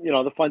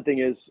 The fun thing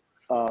is,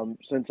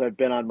 since I've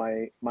been on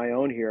my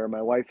own here,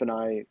 my wife and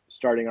I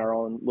starting our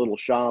own little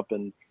shop,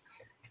 and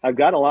I've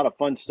got a lot of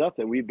fun stuff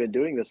that we've been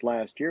doing this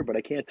last year, but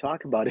I can't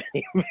talk about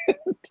any of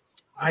it.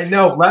 I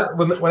know.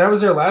 When I was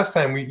there last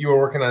time, you were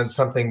working on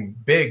something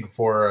big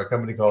for a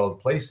company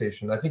called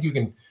PlayStation. I think you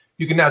can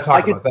now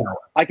talk about that one.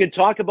 I can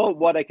talk about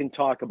what I can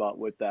talk about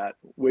with that,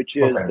 which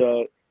is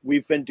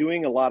we've been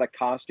doing a lot of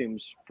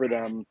costumes for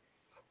them.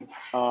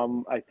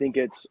 I think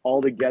it's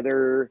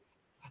altogether,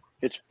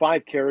 it's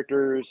 5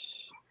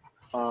 characters,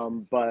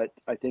 but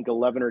I think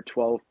 11 or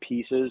 12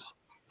 pieces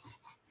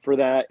for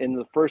that. And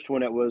the first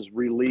one, it was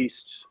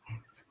released,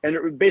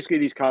 and basically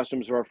these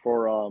costumes are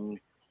for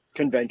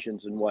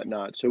conventions and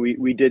whatnot. So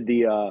we did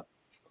the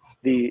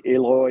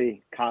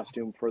Aloy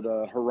costume for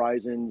the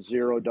Horizon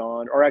Zero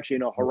Dawn, or actually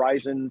no,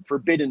 Horizon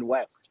Forbidden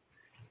West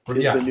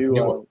is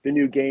the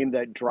new game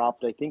that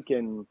dropped, I think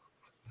in,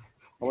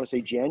 I want to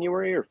say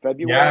January or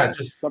February. Yeah,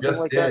 something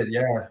like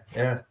that.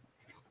 Yeah.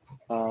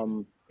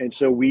 And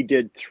so we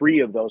did 3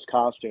 of those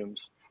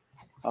costumes,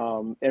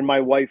 and my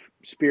wife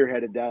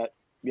spearheaded that,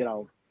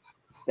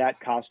 that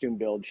costume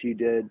build. She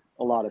did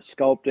a lot of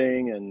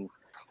sculpting and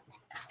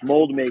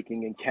mold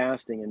making and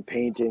casting and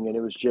painting, and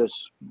it was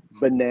just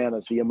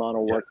bananas the amount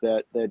of work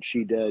that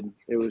she did.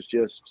 It was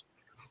just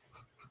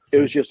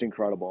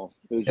incredible.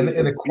 And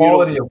the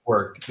quality of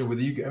work with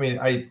you. I mean,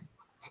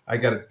 I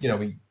got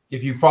to,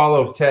 if you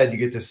follow Ted, you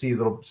get to see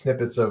little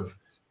snippets of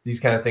these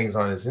kind of things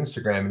on his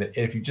Instagram, and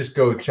if you just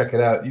go check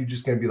it out, you're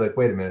just going to be like,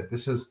 wait a minute,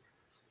 this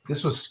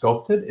was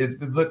sculpted.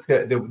 It look,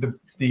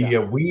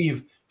 the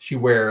weave she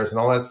wears and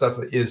all that stuff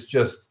is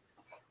just.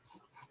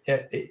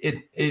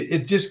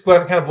 It just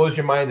kind of blows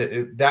your mind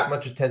that that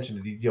much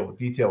attention to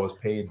detail was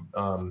paid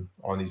on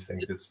these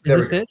things.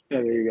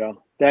 There you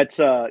go. That's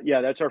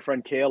our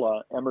friend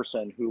Kayla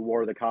Emerson, who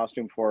wore the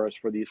costume for us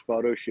for these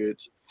photo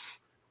shoots.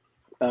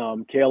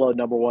 Kayla,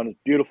 number one, is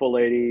beautiful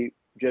lady,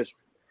 just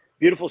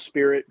beautiful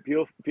spirit,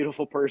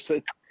 beautiful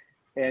person,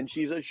 and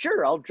she's like,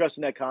 sure, I'll dress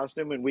in that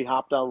costume. And we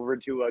hopped over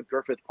to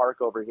Griffith Park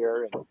over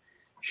here and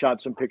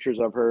shot some pictures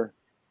of her.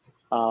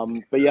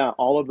 But yeah,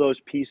 all of those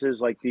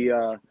pieces, like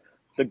the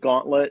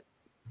gauntlet,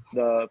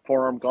 the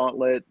forearm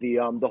gauntlet, the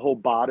whole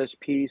bodice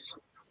piece.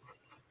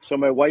 So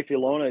my wife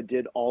Ilona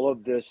did all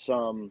of this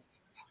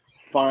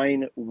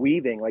fine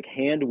weaving, like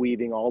hand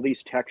weaving all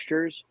these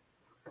textures.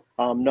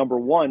 Number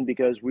one,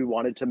 because we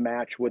wanted to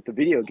match what the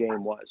video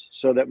game was.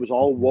 So that was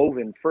all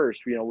woven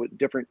first, with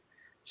different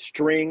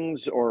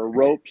strings or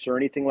ropes or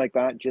anything like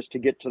that, just to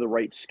get to the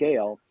right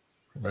scale.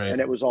 Right. And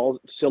it was all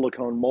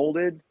silicone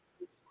molded.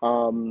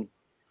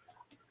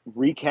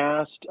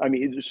 Recast. I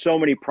mean, there's so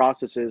many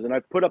processes, and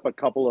I've put up a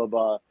couple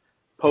of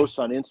posts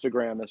on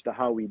Instagram as to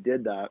how we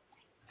did that.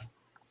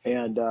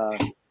 And a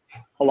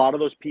lot of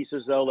those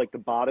pieces, though, like the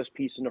bodice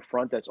piece in the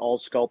front, that's all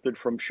sculpted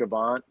from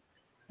Chavant.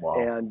 Wow.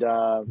 And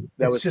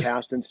that was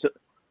cast in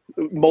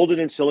molded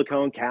in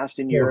silicone, cast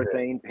in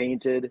urethane,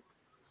 painted.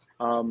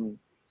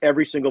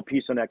 Every single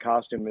piece on that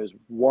costume is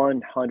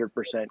 100%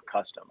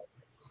 custom.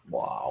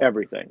 Wow.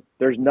 Everything.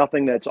 There's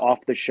nothing that's off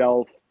the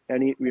shelf.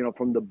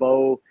 From the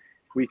bow.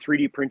 We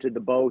 3D printed the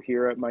bow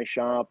here at my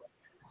shop,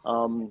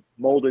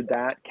 molded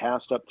that,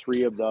 cast up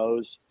 3 of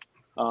those.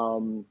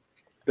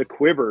 The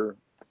quiver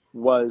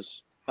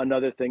was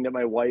another thing that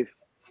my wife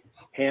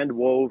hand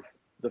wove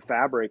the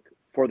fabric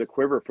for the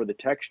quiver for the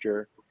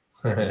texture.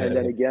 And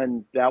then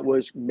again, that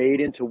was made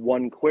into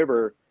one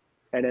quiver.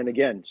 And then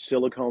again,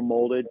 silicone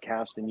molded,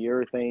 cast in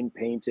urethane,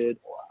 painted.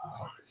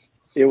 Wow.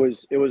 It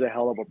was a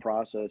hell of a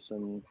process.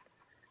 And,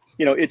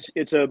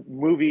 it's a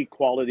movie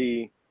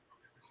quality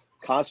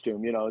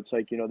costume. It's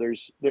like,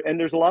 there's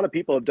a lot of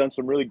people have done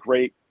some really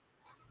great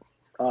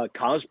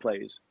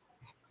cosplays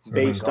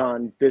based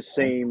on this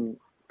same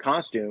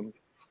costume,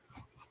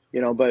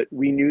 but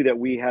we knew that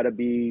we had to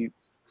be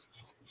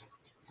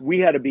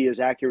as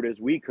accurate as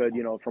we could,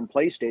 from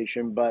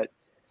PlayStation. But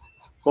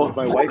both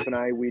my wife and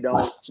I, we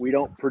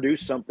don't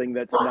produce something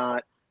that's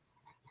not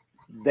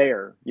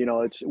there.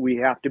 We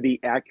have to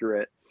be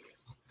accurate.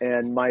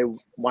 And my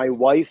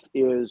wife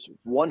is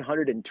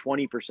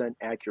 120%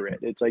 accurate.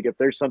 It's like, if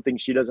there's something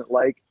she doesn't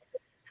like,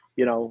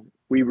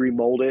 we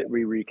remold it,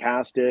 we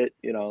recast it,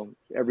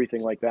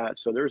 everything like that.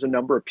 So there's a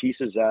number of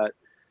pieces that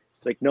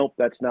it's like, nope,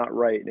 that's not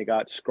right. And it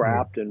got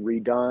scrapped and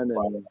redone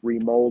and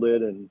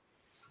remolded. And,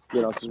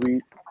 because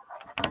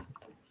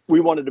we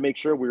wanted to make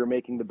sure we were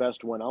making the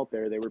best one out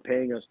there. They were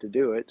paying us to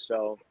do it.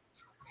 So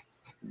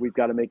we've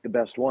got to make the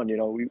best one.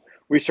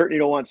 We certainly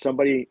don't want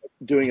somebody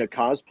doing a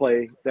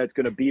cosplay that's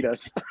going to beat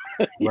us.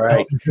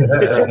 Right.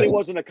 It certainly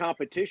wasn't a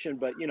competition,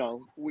 but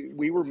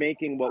we were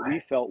making what we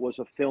felt was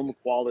a film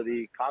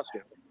quality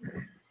costume.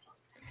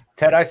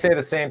 Ted, I say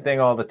the same thing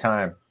all the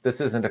time.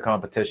 This isn't a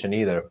competition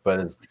either, but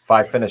if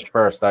I finish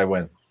first, I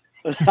win.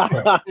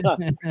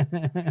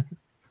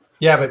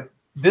 Yeah, but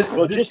this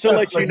just to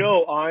let you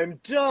know, I'm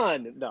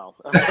done. No.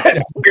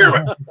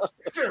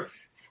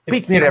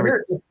 Beats me at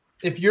everything.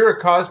 if you're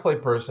a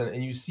cosplay person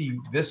and you see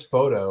this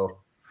photo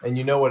and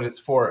you know what it's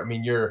for, I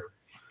mean,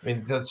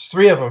 that's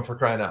 3 of them for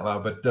crying out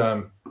loud. But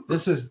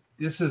this is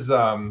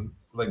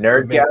like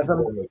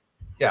nerdgasm.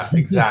 Yeah,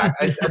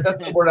 exactly.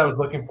 That's the word I was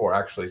looking for,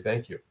 actually.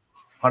 Thank you.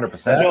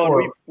 100%. No,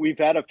 and we've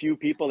had a few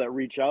people that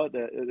reach out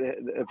that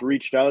have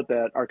reached out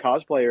that are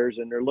cosplayers,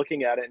 and they're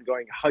looking at it and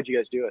going, "How'd you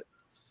guys do it?"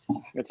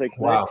 It's like,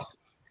 wow.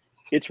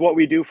 It's what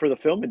we do for the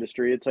film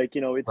industry. It's like,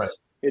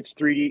 it's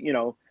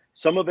 3D.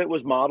 Some of it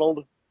was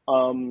modeled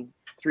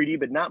 3D,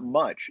 but not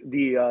much.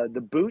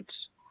 The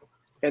boots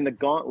and the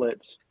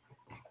gauntlets,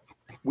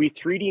 we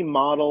 3D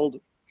modeled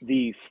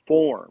the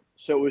form,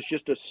 so it was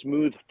just a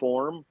smooth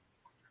form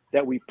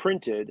that we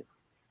printed.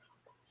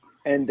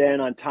 And then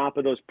on top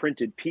of those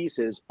printed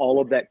pieces, all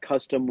of that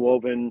custom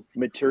woven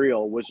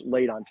material was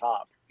laid on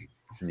top.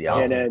 Yeah.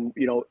 And then,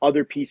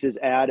 other pieces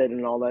added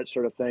and all that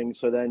sort of thing.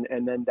 So then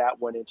that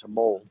went into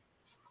mold.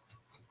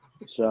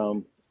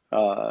 So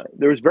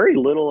there was very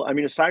little, I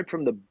mean, aside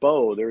from the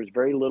bow, there was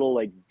very little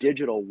like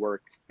digital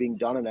work being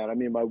done on that. I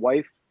mean, my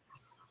wife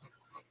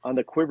on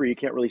the quiver, you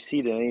can't really see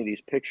it in any of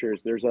these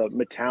pictures. There's a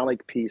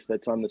metallic piece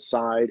that's on the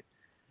side.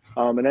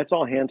 And that's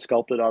all hand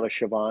sculpted out of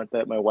Chavant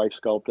that my wife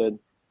sculpted.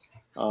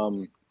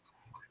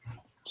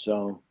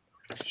 So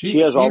she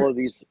has all of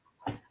these.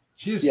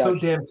 She's so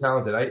damn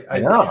talented. I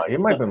know. You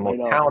might be the most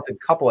talented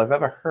couple I've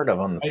ever heard of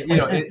on the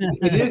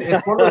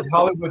it's one of those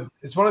Hollywood.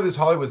 It's one of those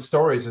Hollywood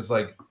stories. It's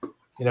like,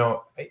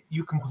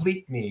 you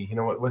complete me.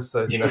 What's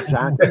the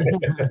exactly.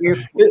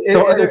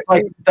 So are there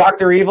like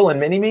Dr. Evil and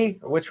Mini-Me?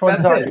 Which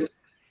one's are you?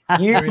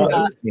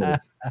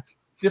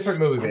 Different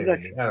movie,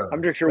 maybe.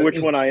 I'm not sure which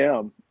one I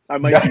am. I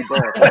might be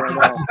both. I don't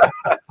know.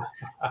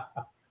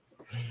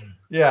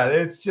 Yeah,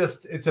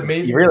 it's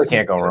amazing. You really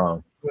can't go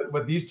wrong.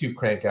 What these two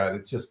crank out,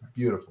 it's just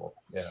beautiful.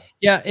 Yeah.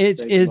 Yeah.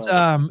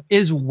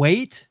 Is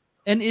weight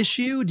an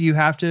issue? Do you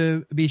have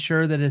to be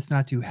sure that it's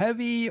not too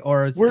heavy,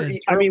 or that's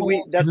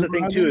the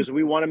thing too, is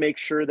we want to make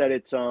sure that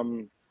it's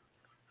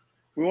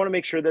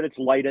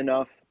light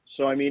enough.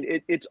 So I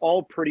mean, it's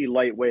all pretty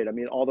lightweight. I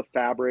mean, all the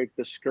fabric,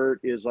 the skirt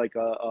is like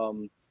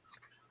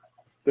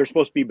there's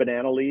supposed to be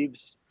banana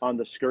leaves on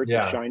the skirt,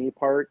 the shiny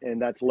part,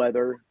 and that's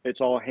leather. It's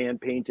all hand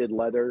painted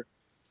leather,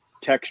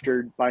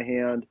 textured by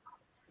hand.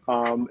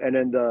 And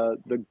then the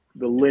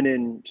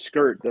linen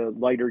skirt, the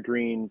lighter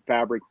green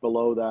fabric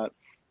below that.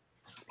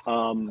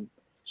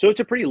 So it's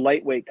a pretty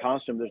lightweight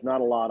costume. There's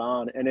not a lot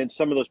on. And then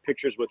some of those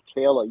pictures with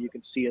Kayla, you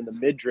can see in the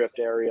midriff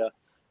area,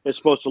 it's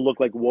supposed to look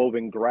like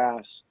woven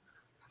grass.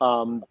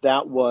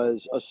 That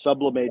was a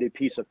sublimated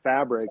piece of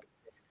fabric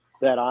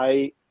that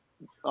I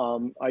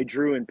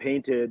drew and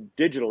painted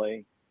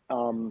digitally.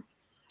 And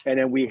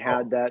then we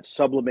had that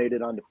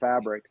sublimated onto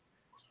fabric.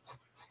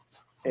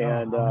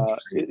 And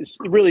it's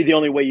really the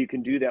only way you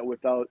can do that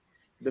without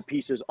the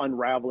pieces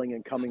unraveling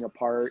and coming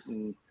apart.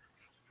 And,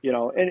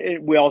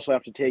 and we also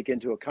have to take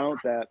into account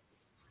that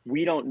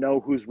we don't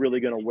know who's really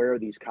going to wear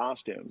these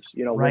costumes,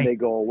 when they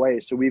go away.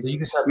 So we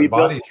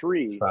built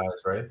 3. Size,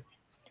 right?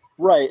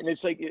 Right. And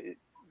it's like,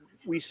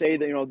 we say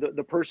that,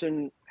 the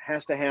person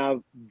has to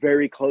have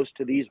very close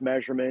to these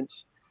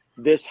measurements,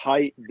 this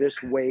height,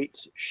 this weight,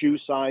 shoe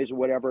size,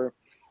 whatever.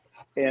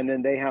 And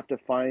then they have to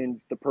find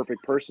the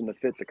perfect person to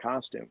fit the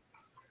costume.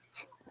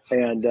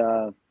 And,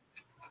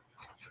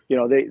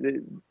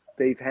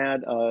 they've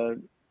had,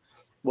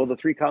 the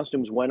 3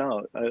 costumes went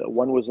out.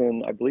 One was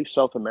in, I believe,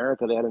 South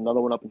America. They had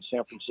another one up in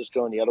San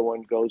Francisco, and the other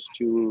one goes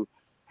to,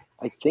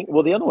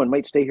 the other one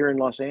might stay here in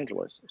Los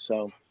Angeles.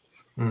 So,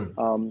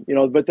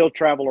 but they'll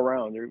travel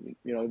around. They're,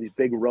 these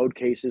big road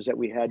cases that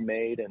we had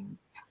made, and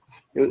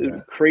it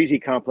was a crazy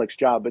complex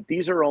job. But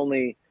this is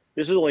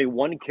only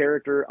one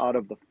character out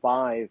of the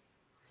 5,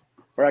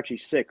 or actually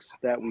 6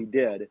 that we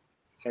did.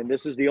 And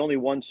this is the only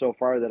one so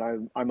far that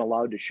I'm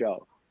allowed to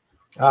show.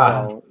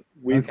 So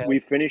we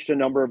finished a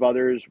number of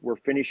others. We're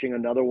finishing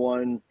another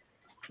one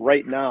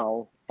right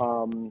now.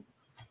 My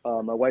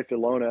wife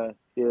Ilona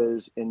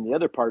is in the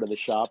other part of the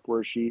shop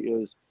where she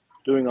is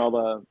doing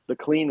all the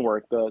clean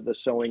work, the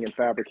sewing and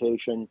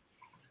fabrication,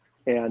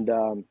 and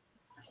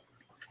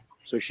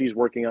so she's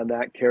working on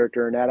that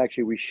character. And that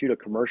actually, we shoot a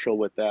commercial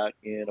with that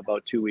in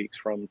about 2 weeks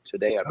from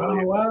today, I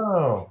believe. Oh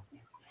wow!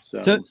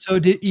 So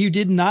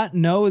did not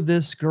know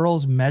this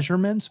girl's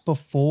measurements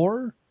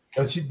before?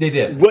 Oh, they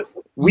did.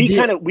 We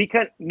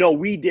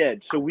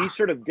did. So we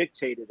sort of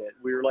dictated it.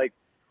 We were like,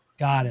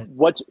 got it.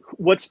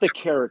 What's the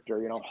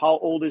character? How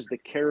old is the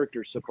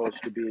character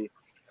supposed to be?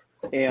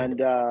 And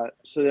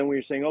so then we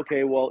were saying,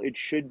 okay, well, it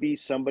should be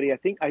somebody.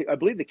 I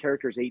believe the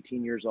character is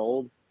 18 years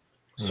old,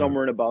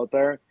 somewhere in about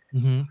there.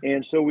 Mm-hmm.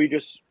 And so we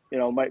just,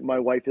 my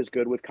wife is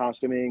good with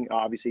costuming,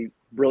 obviously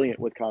brilliant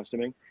with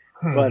costuming.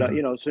 But,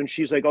 so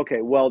she's like,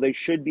 okay, well, they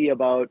should be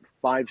about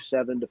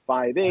 5'7" to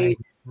 5'8",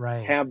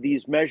 right. Have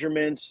these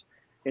measurements.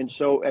 And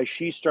so as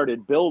she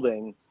started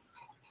building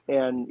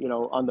and,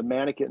 on the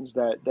mannequins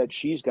that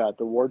she's got,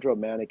 the wardrobe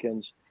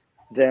mannequins,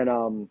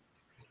 then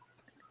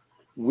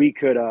we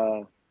could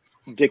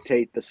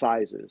dictate the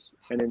sizes.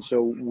 And then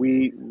so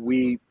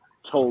we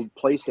told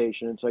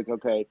PlayStation, it's like,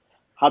 okay,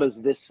 how does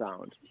this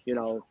sound? You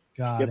know,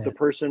 if the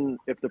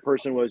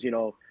person was, you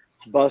know,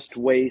 bust,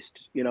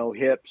 waist, you know,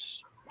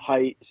 hips,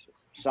 height,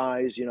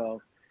 size, you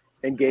know,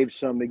 and gave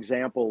some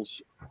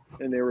examples,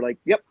 and they were like,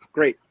 yep,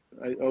 great.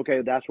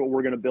 Okay, that's what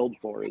we're going to build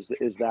for is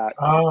that.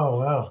 Oh,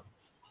 wow.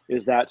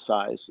 Is that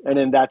size. And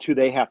then that's who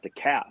they have to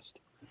cast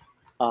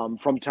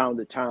from town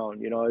to town,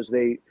 you know,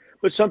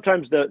 but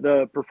sometimes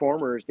the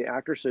performers, the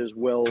actresses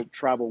will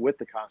travel with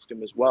the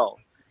costume as well.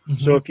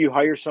 Mm-hmm. So if you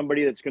hire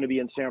somebody that's going to be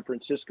in San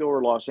Francisco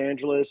or Los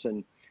Angeles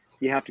and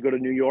you have to go to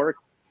New York,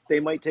 they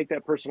might take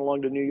that person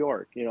along to New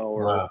York, you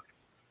know,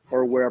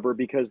 or wherever,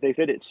 because they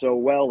fit it so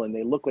well and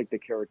they look like the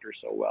character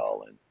so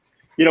well. And,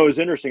 you know, it was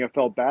interesting. I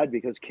felt bad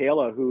because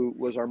Kayla, who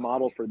was our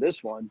model for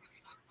this one,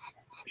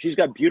 she's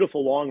got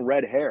beautiful long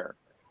red hair,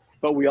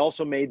 but we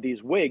also made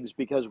these wigs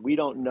because we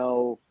don't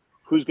know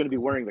who's going to be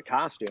wearing the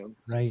costume.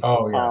 Right.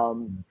 Oh, yeah.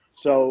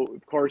 So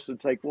of course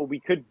it's like, well, we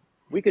could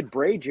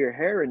braid your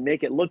hair and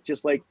make it look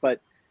just like, but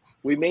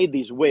we made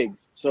these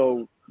wigs.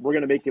 So we're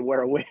going to make you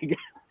wear a wig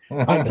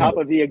on top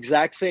of the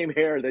exact same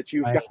hair that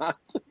you've got.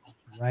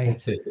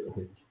 Right.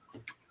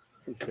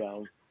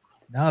 So.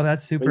 No,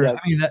 that's super. Yeah.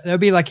 I mean, that'd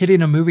be like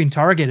hitting a moving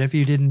target if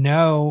you didn't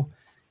know,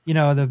 you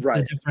know, the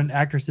different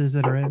actresses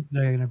that are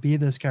going to be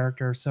this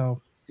character. So,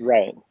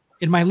 right.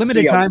 In my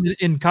limited time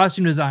in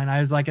costume design, I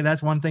was like,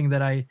 that's one thing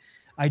that I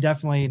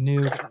definitely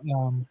knew,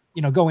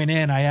 you know, going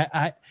in,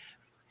 I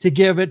to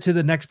give it to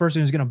the next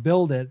person who's going to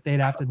build it, they'd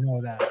have to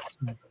know that.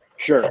 So.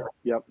 Sure.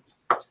 Yep.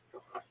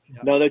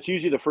 No, that's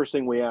usually the first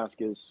thing we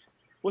ask is,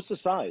 what's the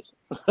size?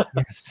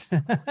 Yes.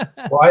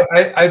 Well,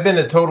 I've been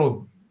a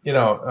total, you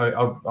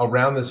know, I'll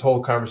round this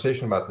whole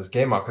conversation about this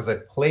game out because I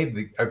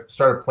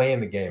started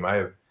playing the game. I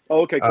have.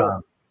 Oh, okay,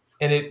 cool.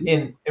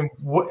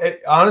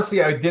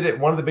 Honestly, I did it.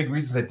 One of the big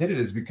reasons I did it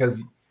is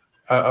because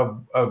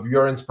of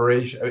your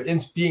inspiration,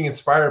 being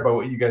inspired by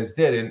what you guys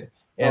did,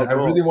 and cool. I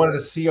really wanted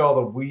to see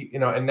all the you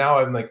know. And now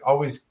I'm like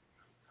always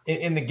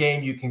in the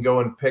game. You can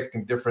go and pick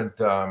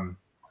different.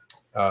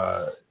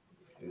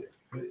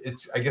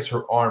 It's I guess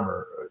her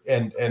armor,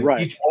 and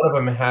right. Each one of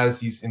them has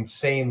these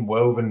insane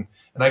woven,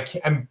 and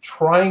I'm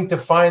trying to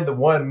find the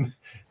one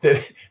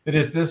that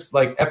is this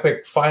like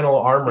epic final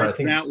armor. That's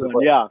I think that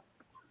one, yeah.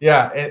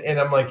 Yeah, and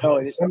I'm like,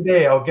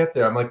 someday I'll get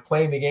there. I'm like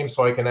playing the game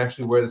so I can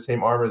actually wear the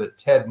same armor that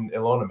Ted and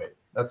Ilona made.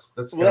 That's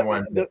kind of why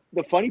I'm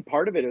the funny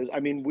part of it is, I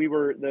mean, we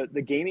were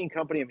the gaming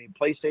company, I mean,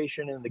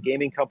 PlayStation and the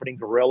gaming company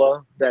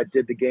Gorilla that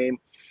did the game.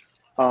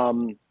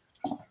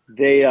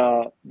 They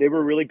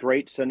were really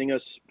great sending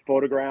us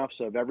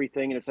photographs of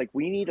everything, and it's like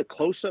we need a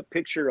close-up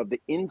picture of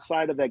the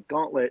inside of that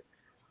gauntlet,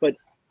 but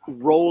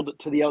rolled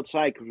to the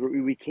outside because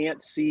we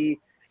can't see.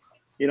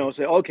 You know,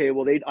 say, okay,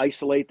 well, they'd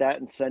isolate that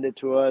and send it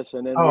to us.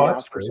 And then we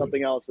ask for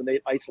something else and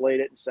they'd isolate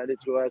it and send it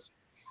to us.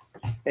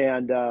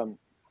 And,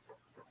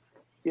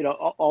 you know,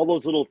 all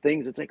those little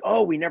things. It's like,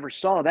 oh, we never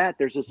saw that.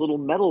 There's this little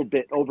metal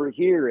bit over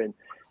here. And,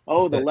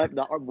 oh, the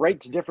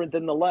right's different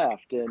than the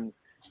left. And,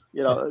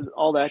 you know,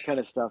 all that kind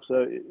of stuff.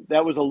 So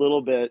that was a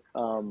little bit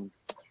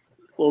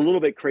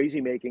crazy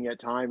making at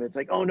time. It's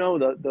like, oh, no,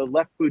 the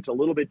left boot's a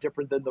little bit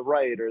different than the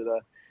right.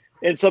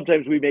 And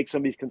sometimes we make some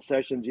of these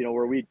concessions, you know,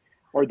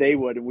 where they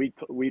would, and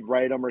we'd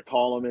write them or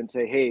call them and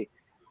say, hey,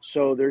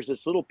 so there's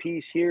this little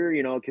piece here,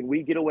 you know, can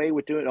we get away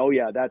with doing it? Oh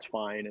yeah, that's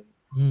fine.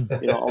 And,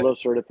 you know, all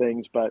those sort of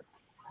things. But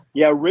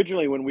yeah,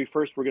 originally when we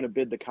first were going to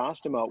bid the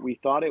costume out, we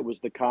thought it was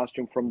the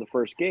costume from the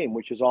first game,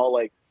 which is all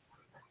like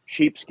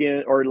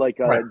sheepskin or like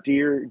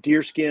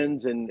deer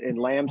skins and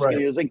lamb skin.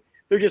 Right. It was like,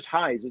 they're just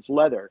hides. It's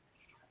leather.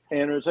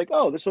 And it was like,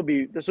 oh, this will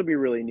be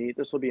really neat.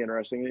 This will be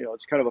interesting. You know,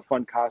 it's kind of a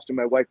fun costume.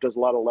 My wife does a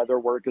lot of leather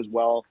work as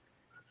well.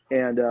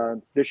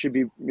 And this should be,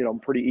 you know,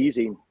 pretty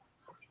easy.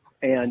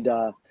 And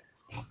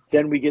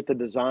then we get the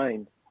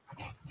design,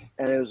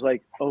 and it was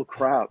like, oh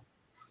crap,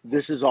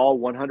 this is all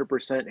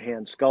 100%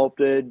 hand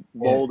sculpted,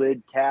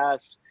 molded,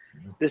 cast.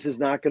 This is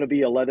not going to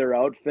be a leather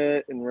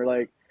outfit. And we're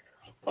like,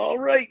 all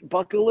right,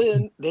 buckle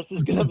in. This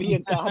is going to be a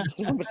ton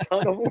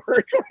of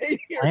work right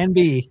here. Plan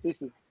B.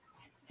 It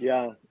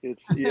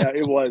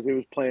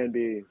was Plan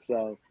B.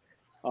 So,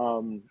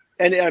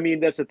 and I mean,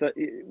 that's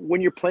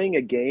when you're playing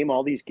a game,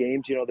 all these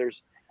games, you know,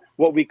 there's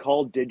what we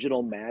call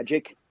digital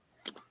magic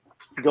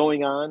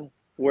going on,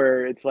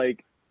 where it's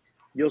like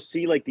you'll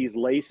see like these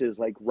laces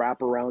like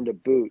wrap around a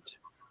boot,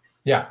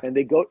 and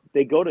they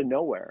go to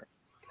nowhere,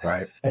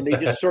 right? And they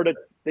just sort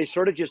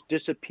of just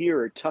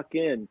disappear or tuck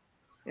in,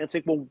 and it's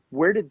like, well,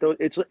 where did those?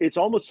 It's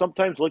almost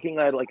sometimes looking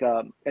at like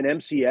an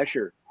MC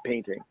Escher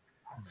painting,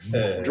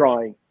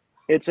 drawing.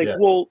 It's like,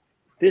 well,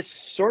 this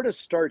sort of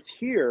starts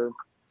here,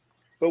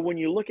 but when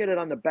you look at it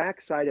on the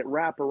backside, it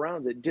wrap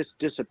around, it just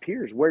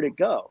disappears. Where'd it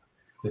go?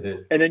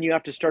 And then you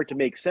have to start to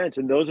make sense.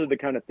 And those are the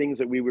kind of things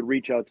that we would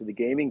reach out to the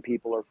gaming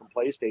people or from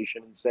PlayStation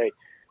and say,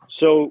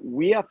 so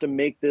we have to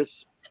make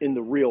this in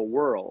the real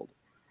world.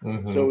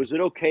 Mm-hmm. So is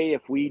it okay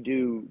if we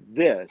do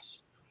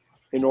this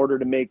in order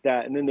to make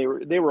that? And then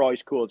they were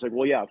always cool. It's like,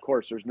 well, yeah, of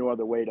course, there's no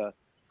other way to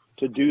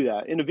do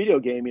that. In a video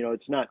game, you know,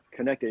 it's not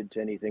connected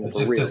to anything. It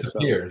just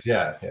disappears.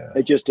 So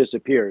it just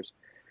disappears.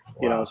 Wow.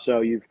 You know,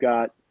 so you've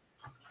got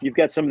you've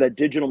got some of that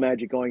digital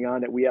magic going on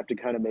that we have to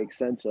kind of make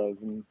sense of.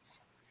 And,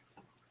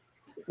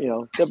 you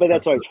know, but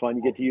that's always fun.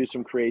 You get to use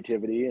some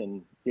creativity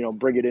and, you know,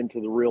 bring it into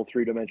the real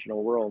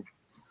 3-dimensional world.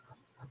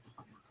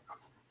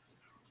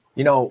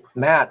 You know,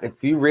 Matt,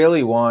 if you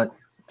really want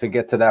to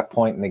get to that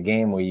point in the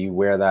game where you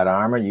wear that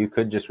armor, you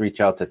could just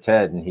reach out to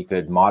Ted and he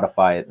could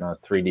modify it in a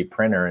 3D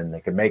printer and they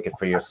could make it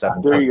for your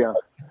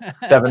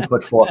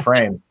 7'4"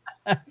 frame.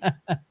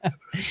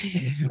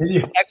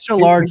 Extra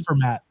large for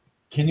Matt.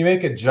 Can you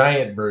make a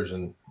giant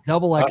version?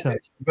 Double XL.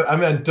 But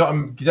I'm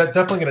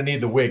definitely going to need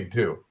the wig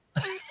too.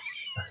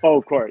 Oh,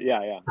 of course.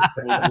 Yeah.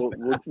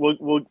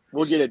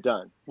 We'll get it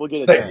done. We'll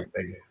get it done.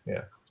 Thank you.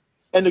 Yeah.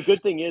 And the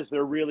good thing is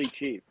they're really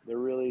cheap. They're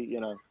really,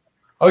 you know.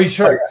 Oh, you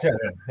sure?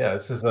 Yeah.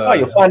 This is.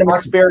 You'll find them at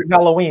Spirit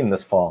Halloween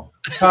this fall.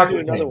 Do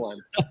another one.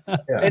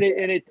 Yeah. And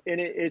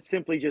it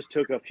simply just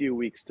took a few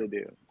weeks to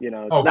do. You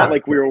know, it's not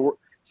like we were.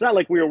 It's not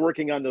like we were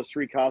working on those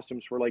 3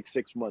 costumes for like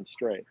 6 months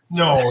straight.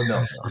 No.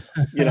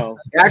 You know,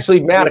 actually,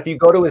 Matt, if you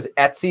go to his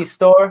Etsy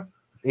store,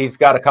 he's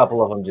got a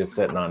couple of them just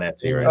sitting on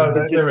Etsy right now.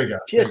 There we go.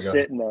 Just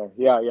sitting there.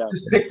 Yeah.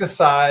 Just pick the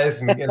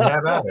size and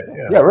have at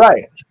it. Yeah,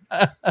 right.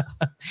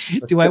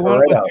 Do I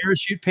want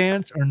parachute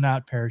pants or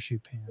not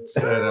parachute pants?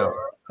 I know.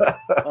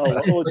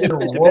 It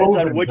depends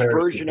on which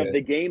version of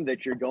the game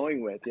that you're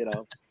going with, you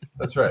know.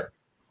 That's right.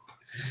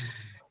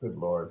 Good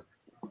Lord.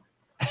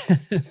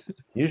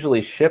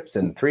 Usually ships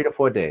in 3 to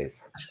 4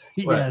 days.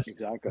 Right. Yes,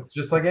 exactly. It's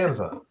just like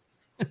Amazon.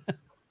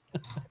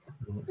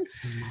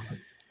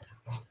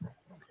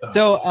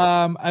 So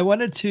I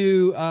wanted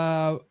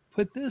to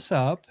put this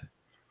up.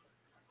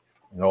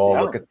 Oh,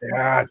 look at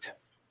that.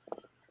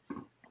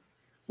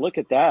 Look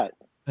at that.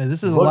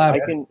 This is a lot.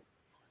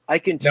 I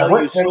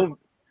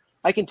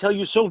can tell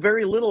you so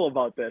very little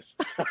about this.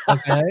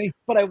 Okay.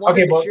 But I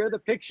wanted to share the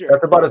picture.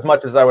 That's about as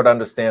much as I would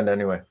understand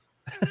anyway.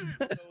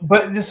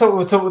 But so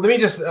let me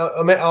just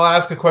I'll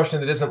ask a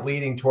question that isn't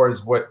leading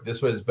towards what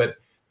this was, but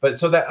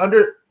so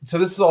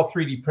this is all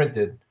 3D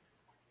printed.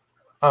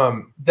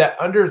 That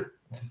under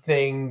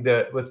thing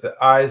with the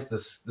eyes, the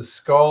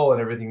skull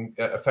and everything,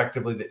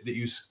 effectively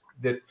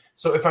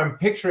so if I'm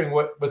picturing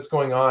what's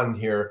going on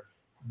here,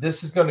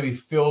 this is going to be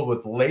filled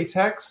with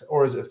latex,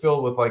 or is it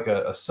filled with like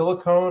a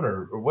silicone,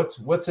 or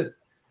what's it?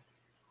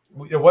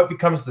 What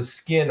becomes the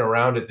skin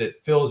around it that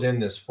fills in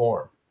this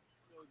form?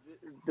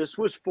 This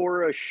was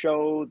for a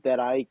show that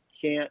I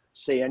can't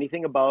say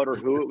anything about, or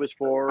who it was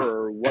for,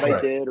 or what I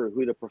did, or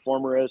who the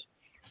performer is.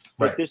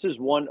 But this is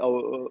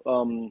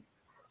a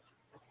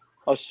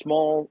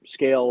small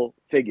scale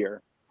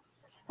figure,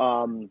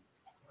 and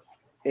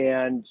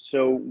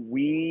so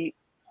we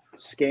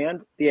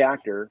scanned the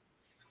actor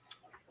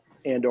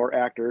and or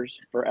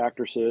actors or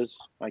actresses.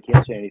 I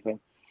can't say anything.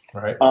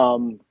 Right.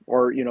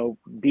 Or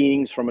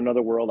beings from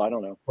another world. I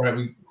don't know.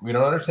 Right. We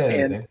don't understand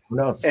anything. Who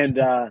knows? And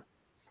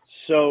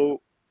so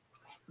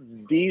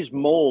these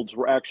molds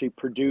were actually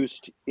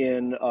produced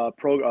in a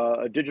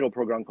digital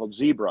program called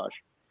ZBrush.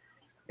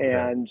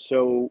 And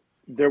so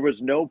there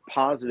was no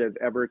positive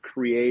ever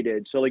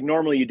created. So like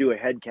normally you do a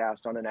head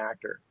cast on an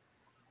actor.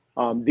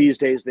 These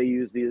days they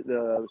use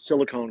the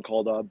silicone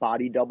called a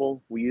body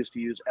double. We used to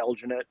use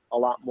alginate a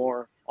lot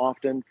more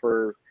often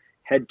for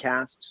head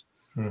casts.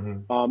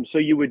 Mm-hmm. So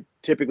you would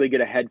typically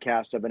get a head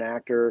cast of an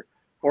actor,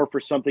 or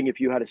for something, if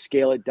you had to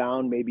scale it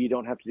down, maybe you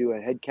don't have to do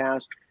a head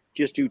cast,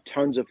 just do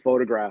tons of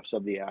photographs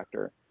of the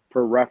actor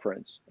for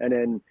reference. And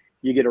then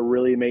you get a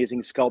really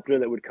amazing sculptor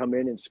that would come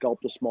in and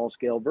sculpt a small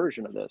scale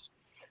version of this.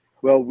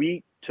 Well,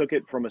 we took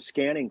it from a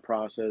scanning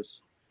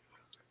process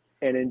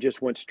and then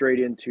just went straight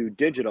into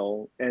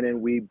digital. And then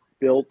we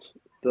built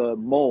the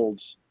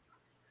molds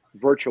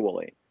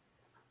virtually.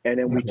 And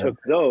then we took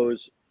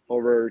those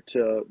over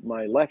to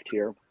my left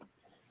here,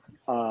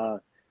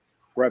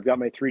 where I've got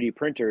my 3D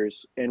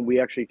printers, and we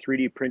actually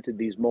 3D printed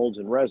these molds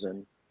in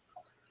resin.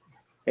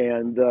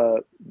 And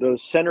the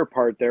center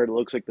part there that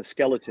looks like the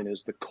skeleton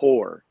is the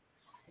core.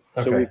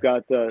 So we've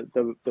got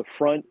the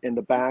front and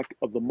the back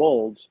of the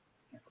molds,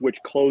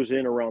 which close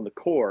in around the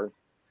core,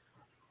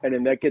 and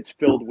then that gets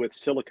filled with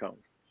silicone.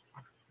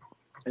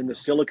 And the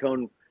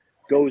silicone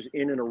goes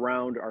in and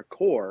around our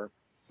core,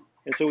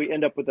 and so we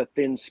end up with a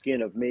thin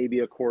skin of maybe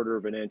 1/4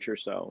 of an inch or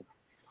so.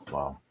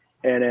 Wow.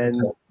 And then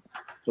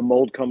the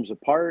mold comes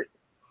apart.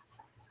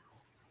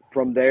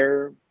 From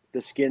there,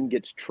 the skin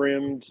gets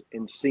trimmed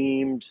and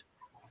seamed,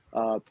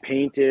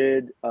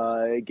 painted,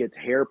 it gets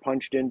hair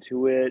punched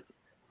into it,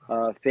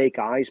 fake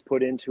eyes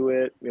put into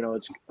it.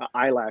 It's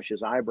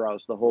eyelashes,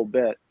 eyebrows, the whole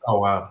bit. Oh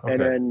wow! Okay.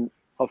 And then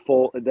a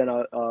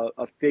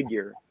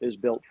figure is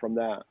built from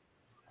that.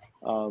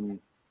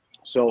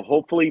 So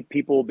hopefully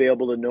people will be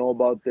able to know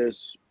about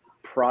this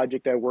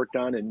project I worked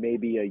on in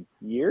maybe a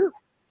year.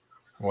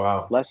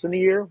 Wow! Less than a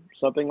year,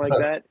 something like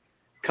that,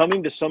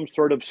 coming to some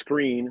sort of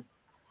screen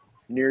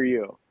near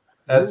you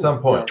at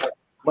some point.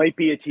 Might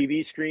be a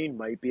TV screen,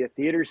 might be a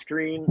theater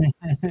screen,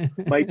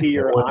 might be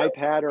your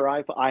iPad or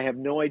iPhone. I have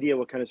no idea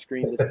what kind of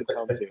screen this could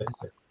come to.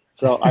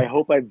 So I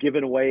hope I've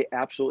given away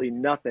absolutely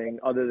nothing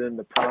other than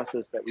the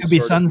process that we could be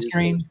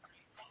sunscreen.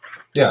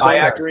 Yeah,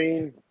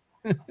 sunscreen.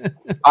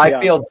 I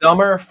feel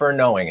dumber for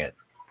knowing it.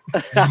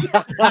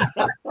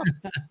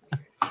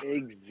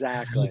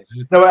 Exactly.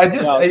 No,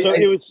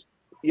 it was.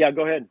 Yeah,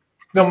 go ahead.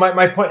 No,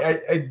 my point.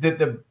 I did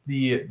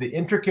the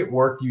intricate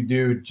work you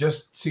do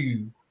just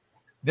to.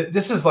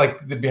 This is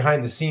like the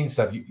behind the scenes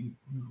stuff.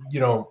 You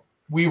know,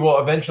 we will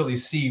eventually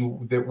see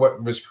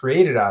what was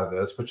created out of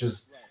this, which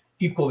is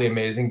equally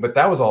amazing. But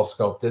that was all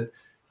sculpted.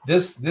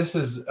 This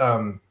is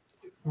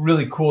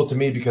really cool to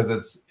me because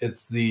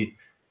it's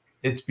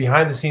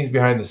behind the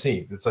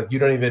scenes. It's like you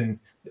don't even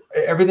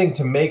everything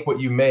to make what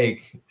you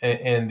make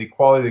and the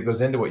quality that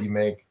goes into what you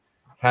make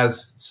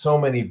has so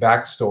many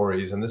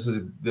backstories, and this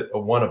is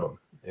one of them.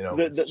 You know,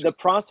 the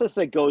process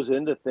that goes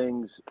into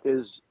things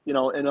is, you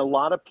know, and a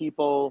lot of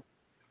people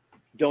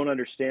don't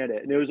understand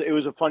it. And it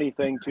was a funny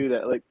thing too,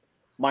 that like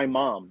my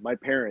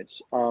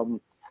parents,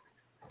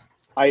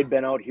 I had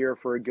been out here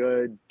for a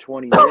good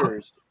 20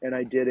 years and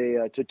I did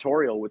a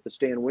tutorial with the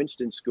Stan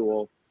Winston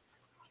School,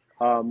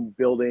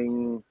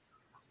 building,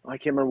 I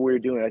can't remember what we were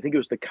doing. I think it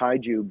was the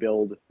kaiju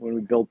build when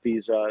we built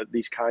these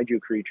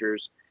kaiju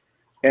creatures.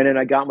 And then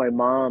I got my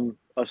mom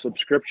a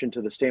subscription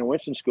to the Stan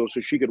Winston School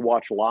so she could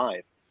watch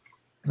live.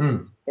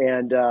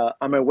 And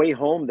on my way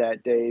home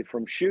that day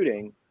from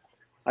shooting,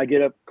 I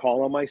get a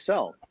call on my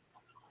cell.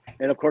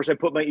 And of course I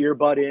put my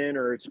earbud in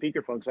or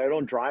speakerphone because I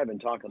don't drive and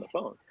talk on the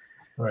phone.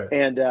 Right.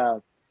 And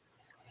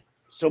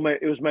so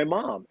it was my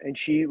mom, and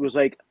she was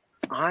like,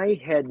 I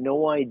had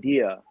no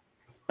idea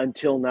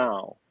until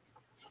now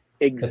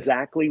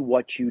exactly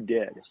what you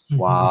did.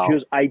 Wow. She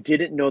goes, I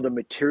didn't know the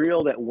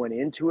material that went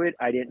into it.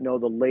 I didn't know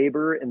the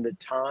labor and the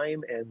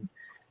time and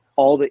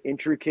all the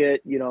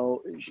intricate, you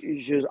know,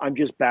 she goes, I'm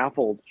just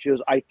baffled. She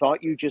goes, I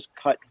thought you just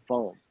cut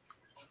foam.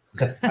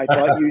 I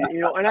thought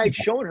you know, and I'd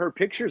shown her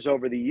pictures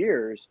over the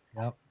years.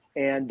 Yep.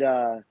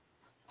 And,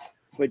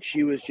 but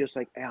she was just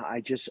like, yeah,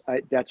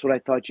 that's what I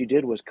thought you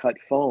did was cut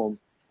foam.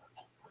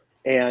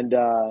 And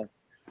I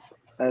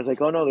was like,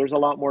 oh no, there's a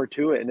lot more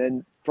to it. And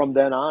then from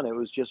then on, it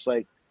was just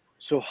like,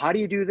 so how do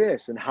you do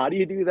this? And how do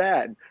you do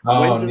that? And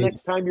when's the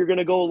next time you're going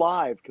to go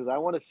live? Because I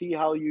want to see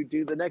how you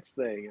do the next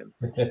thing.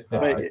 And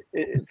but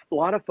a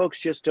lot of folks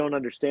just don't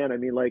understand. I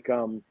mean, like,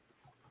 you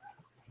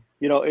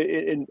know,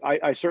 and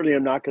I certainly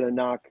am not going to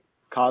knock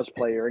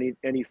cosplay or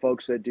any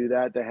folks that do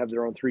that have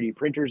their own 3D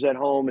printers at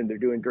home and they're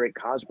doing great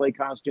cosplay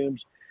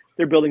costumes.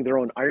 They're building their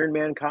own Iron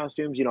Man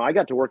costumes. You know, I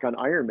got to work on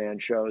Iron Man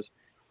shows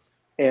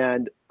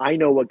and I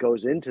know what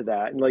goes into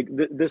that. And like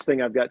this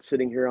thing I've got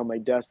sitting here on my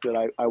desk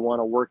that I want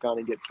to work on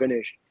and get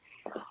finished.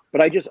 But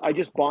I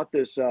just bought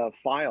this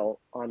file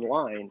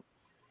online,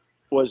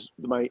 was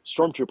my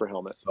Stormtrooper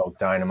helmet. So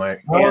dynamite.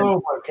 Oh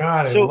my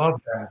God, I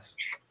love that.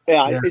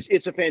 Yeah.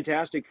 It's a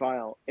fantastic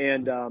file.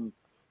 And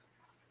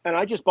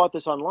I just bought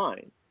this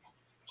online.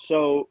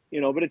 So, you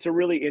know, but it's a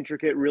really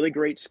intricate, really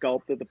great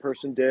sculpt that the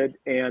person did.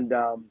 And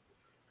a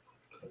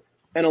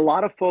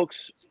lot of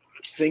folks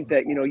think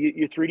that, you know,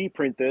 you 3D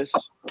print this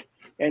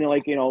and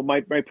like, you know,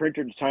 my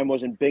printer at the time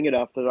wasn't big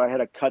enough that I had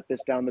to cut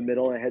this down the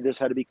middle. This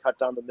had to be cut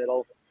down the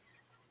middle.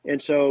 And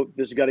so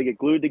this has got to get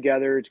glued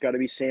together. It's got to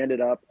be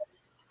sanded up.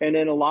 And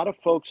then a lot of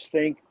folks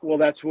think, well,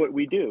 that's what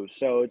we do.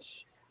 So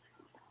it's,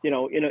 you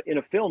know, in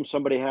a film,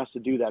 somebody has to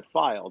do that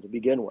file to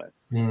begin with.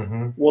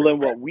 Mm-hmm. Well, then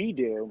what we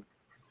do,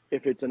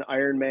 if it's an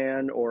Iron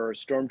Man or a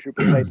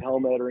Stormtrooper type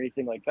helmet or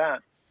anything like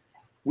that,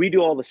 we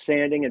do all the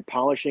sanding and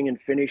polishing and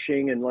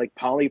finishing and like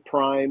poly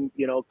prime,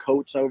 you know,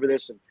 coats over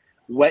this and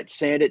wet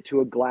sand it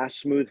to a glass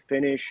smooth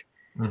finish.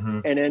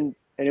 Mm-hmm. And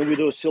then we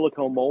do a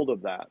silicone mold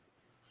of that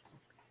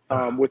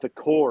with a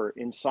core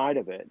inside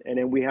of it. And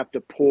then we have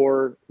to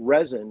pour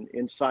resin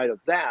inside of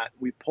that.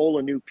 We pull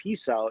a new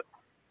piece out.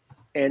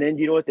 And then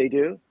you know what they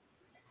do?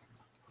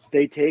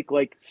 They take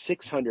like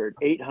 600,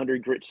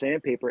 800 grit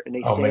sandpaper and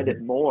they sand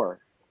it more.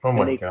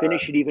 And they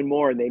finish it even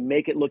more and they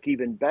make it look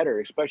even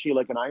better, especially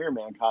like an Iron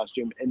Man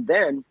costume. And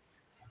then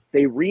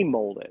they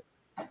remold it.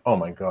 Oh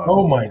my God.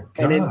 Oh my God.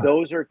 And then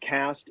those are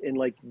cast in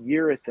like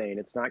urethane.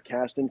 It's not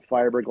cast in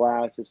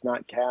fiberglass. It's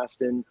not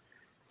cast in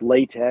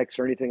latex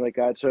or anything like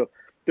that. So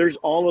there's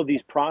all of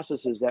these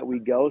processes that we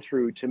go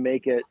through to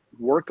make it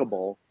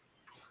workable.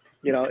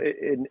 You know,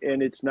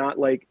 and it's not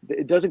like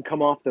it doesn't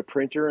come off the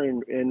printer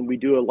and we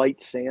do a light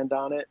sand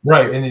on it.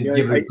 Right. And you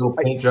give it a little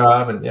paint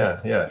job and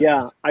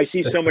yeah. I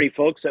see so many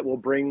folks that will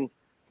bring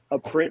a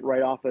print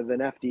right off of an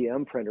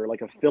FDM printer,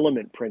 like a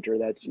filament printer.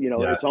 That's, you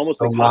know, it's almost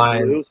like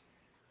hot glue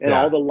and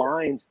all the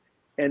lines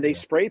and they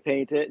spray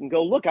paint it and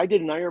go, look, I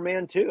did an Iron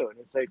Man too. And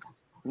it's like,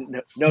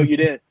 no, you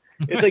didn't.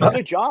 It's like,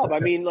 good job. I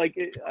mean, like,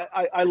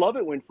 I love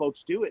it when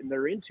folks do it and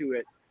they're into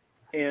it.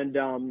 And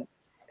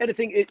I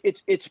think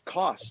it's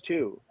cost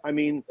too. I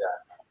mean,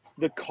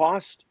 the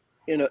cost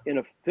in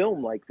a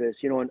film like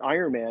this, you know, an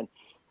Iron Man,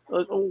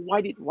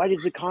 why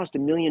does it cost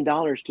 $1 million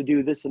to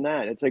do this and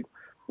that? It's like,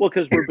 well,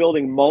 because we're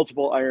building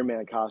multiple Iron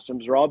Man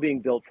costumes. They're all being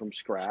built from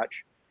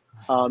scratch.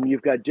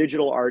 You've got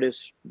digital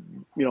artists,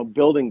 you know,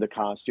 building the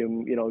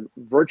costume, you know,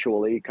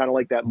 virtually, kind of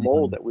like that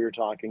mold that we were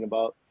talking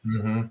about.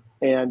 Mm-hmm.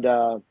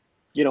 And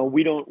you know,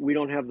 we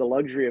don't have the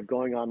luxury of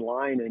going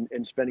online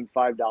and spending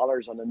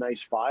 $5 on a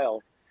nice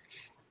file.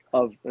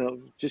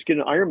 just get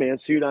an Iron Man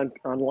suit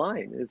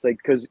online. It's like,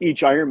 because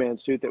each Iron Man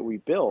suit that we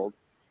build,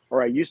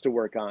 or I used to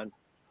work on,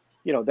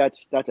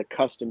 that's a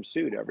custom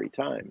suit every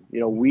time.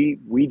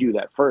 We do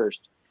that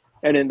first,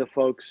 and then the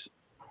folks,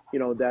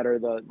 that are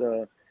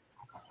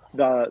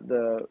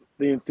the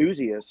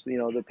enthusiasts,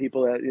 the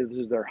people that this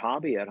is their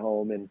hobby at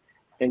home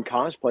and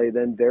cosplay,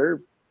 then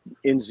they're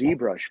in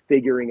ZBrush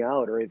figuring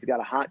out, or they've got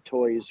a Hot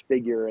Toys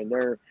figure and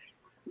they're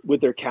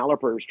with their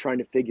calipers trying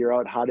to figure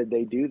out how did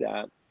they do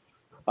that.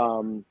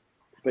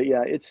 But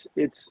yeah, it's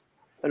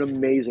an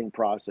amazing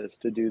process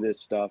to do this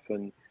stuff,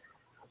 and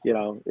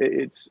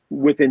it's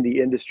within the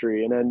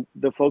industry. And then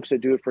the folks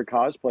that do it for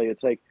cosplay,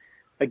 it's like,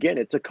 again,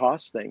 it's a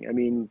cost thing. I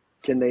mean,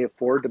 can they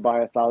afford to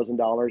buy $1,000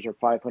 or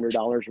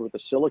 $500 worth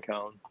of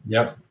silicone?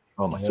 Yep.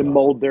 To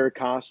mold their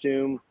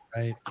costume,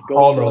 right?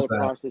 Go through all the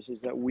processes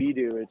that we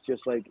do. It's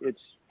just like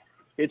it's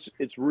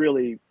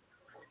really,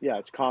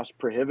 it's cost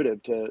prohibitive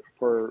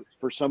for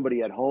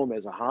somebody at home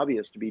as a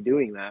hobbyist to be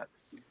doing that,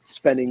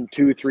 spending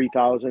 $2,000,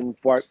 $3,000,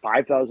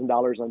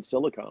 $5,000 on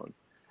silicone.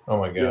 Oh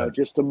my God!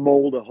 Just to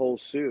mold a whole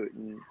suit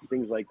and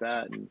things like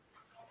that. And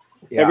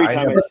every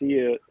time I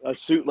see a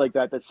suit like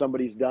that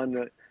somebody's done, I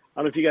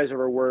don't know if you guys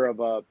ever were of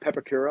a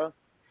Pepakura.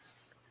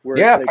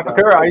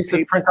 Pepakura. I used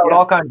to print out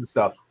all kinds of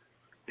stuff.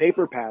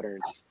 Paper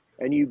patterns,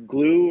 and you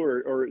glue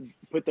or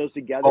put those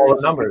together. All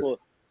the numbers.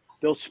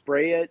 They'll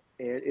spray it,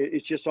 and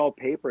it's just all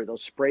paper. They'll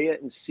spray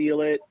it and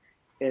seal it,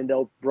 and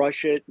they'll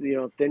brush it,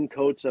 thin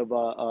coats of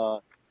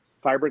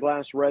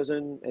fiberglass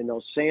resin, and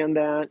they'll sand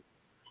that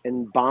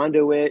and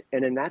Bondo it,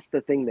 and then that's the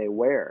thing they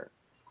wear.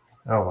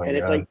 Oh my God. And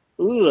it's like,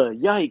 ugh,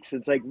 yikes.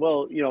 It's like,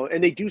 well,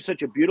 and they do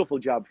such a beautiful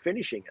job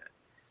finishing it.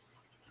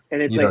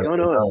 And it's like, oh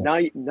no, now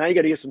you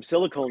got to get some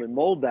silicone and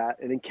mold that,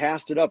 and then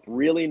cast it up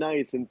really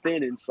nice and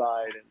thin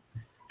inside. And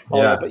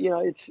all that. But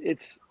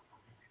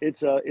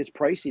it's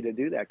pricey to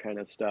do that kind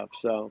of stuff.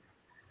 So,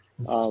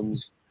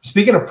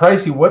 speaking of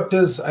pricey, what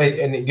does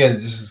and again,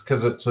 this is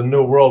because it's a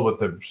new world with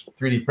the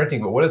 3D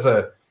printing. But what is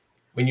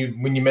when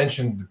you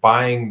mentioned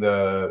buying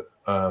the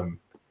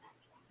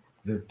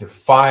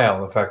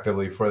file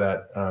effectively for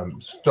that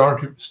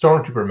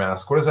stormtrooper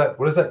mask? What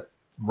does that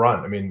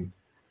run? I mean,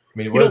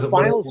 what is it?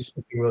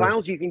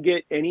 Files you can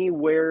get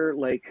anywhere.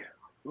 Like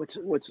what's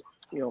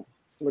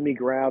let me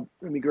grab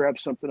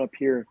something up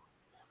here.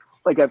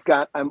 Like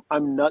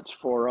I'm nuts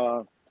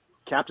for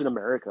Captain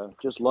America.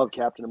 Just love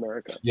Captain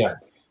America. Yeah.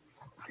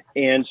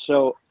 And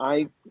so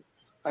I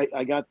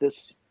got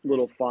this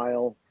little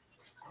file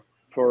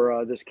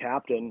for this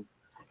Captain.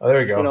 Oh,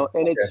 there you go.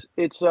 And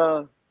it's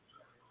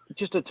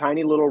just a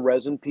tiny little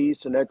resin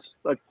piece, and that's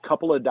a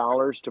couple of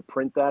dollars to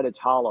print that. It's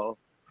hollow.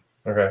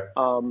 Okay.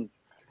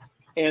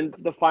 And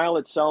the file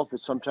itself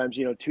is sometimes,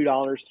 $2,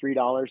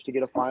 $3 to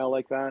get a file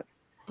like that.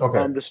 Okay.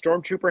 The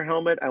Stormtrooper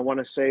helmet, I want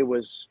to say,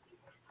 was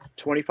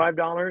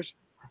 $25.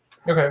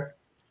 Okay.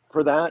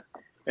 For that.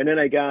 And then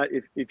I got,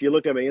 if you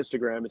look at my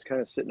Instagram, it's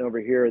kind of sitting over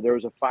here. There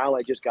was a file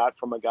I just got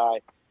from a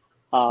guy.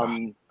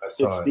 It's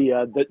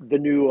the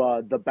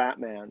new the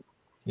Batman.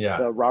 Yeah.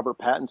 The Robert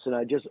Pattinson.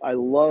 I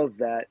love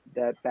that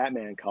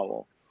Batman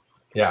cowl.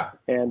 Yeah.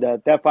 And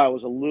that file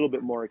was a little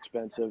bit more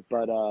expensive,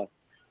 but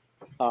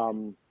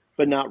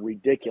not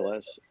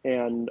ridiculous.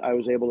 And I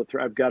was able to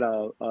I've got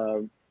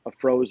a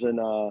frozen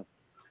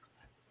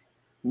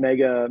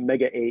Mega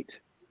 8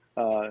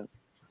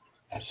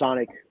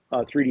 Sonic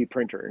 3D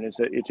printer, and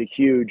it's a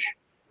huge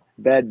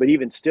bed, but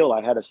even still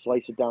I had to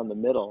slice it down the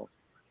middle,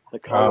 the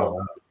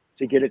cowl,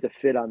 to get it to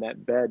fit on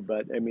that bed.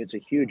 But I mean, it's a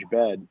huge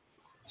bed.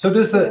 So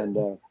does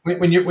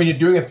when you're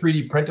doing a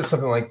 3D print of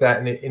something like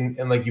that,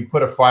 and like you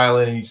put a file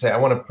in and you say, I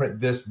want to print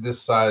this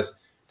size,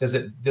 does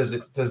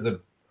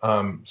the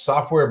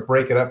software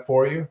break it up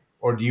for you,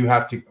 or do you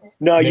have to?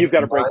 No, you've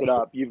got to break it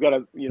up. You've got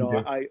to,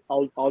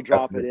 I'll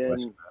drop it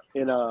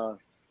in a.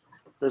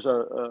 There's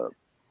a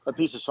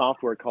piece of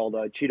software called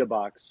Cheetah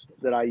Box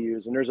that I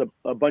use, and there's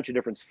a bunch of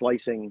different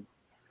slicing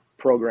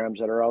programs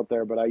that are out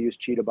there, but I use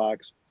Cheetah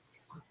Box,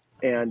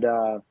 and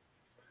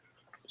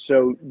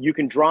so you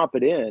can drop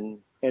it in,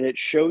 and it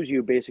shows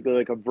you basically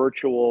like a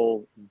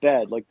virtual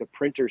bed, like the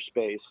printer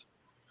space,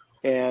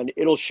 and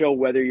it'll show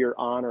whether you're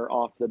on or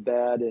off the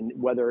bed and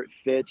whether it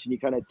fits, and you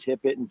kind of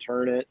tip it and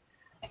turn it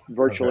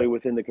virtually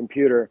within the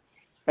computer.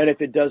 And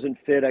if it doesn't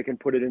fit, I can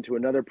put it into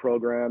another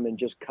program and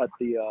just cut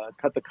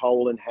the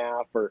cowl in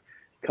half or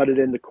cut it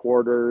into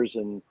quarters.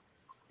 And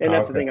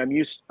that's the thing. I'm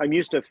used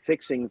to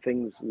fixing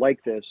things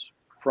like this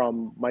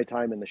from my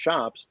time in the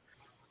shops,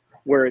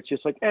 where it's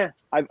just like,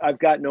 I've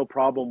got no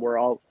problem where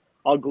I'll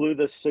glue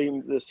the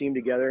seam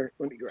together.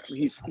 Let me grab.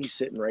 He's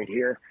sitting right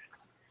here,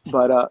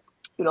 but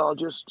I'll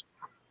just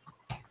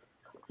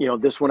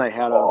this one I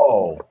had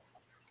one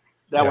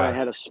I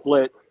had a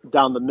split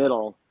down the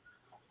middle.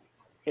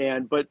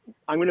 But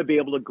I'm going to be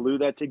able to glue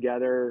that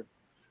together,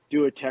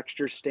 do a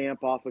texture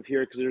stamp off of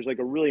here, because there's like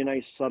a really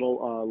nice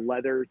subtle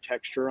leather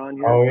texture on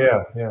here. Oh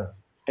yeah.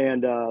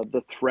 And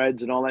the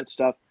threads and all that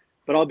stuff.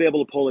 But I'll be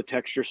able to pull a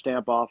texture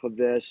stamp off of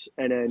this,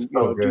 and then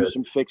do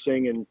some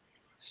fixing and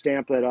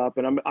stamp that up.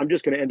 And I'm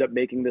just going to end up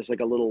making this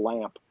like a little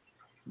lamp.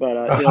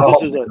 But you know,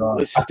 this is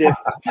a stiff,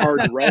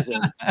 hard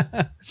resin.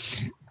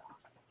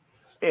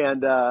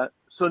 And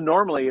so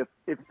normally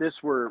if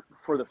this were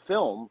for the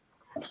film,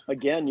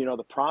 again, you know,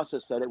 the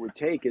process that it would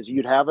take is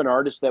you'd have an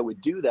artist that would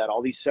do that,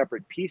 all these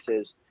separate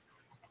pieces,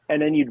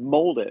 and then you'd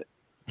mold it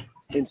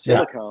in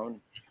silicone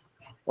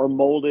or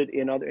mold it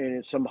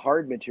in some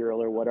hard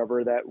material or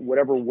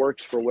whatever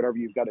works for whatever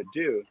you've got to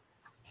do.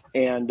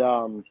 And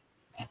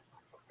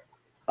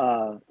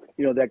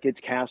you know, that gets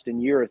cast in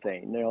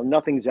urethane. You know,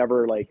 nothing's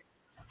ever like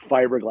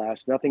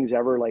fiberglass, nothing's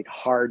ever like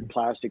hard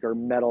plastic or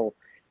metal.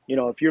 You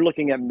know, if you're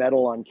looking at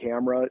metal on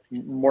camera,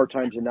 more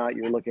times than not,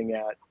 you're looking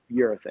at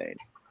urethane.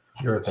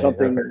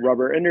 Something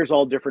rubber. And there's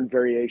all different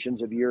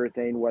variations of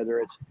urethane, whether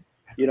it's,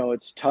 you know,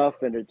 it's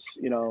tough and it's,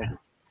 you know,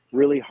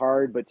 really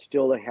hard, but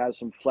still it has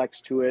some flex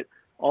to it,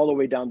 all the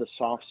way down to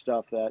soft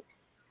stuff that,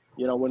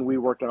 you know, when we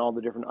worked on all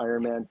the different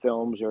Iron Man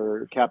films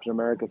or Captain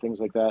America, things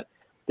like that,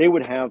 they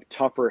would have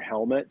tougher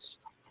helmets,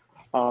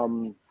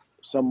 some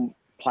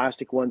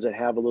plastic ones that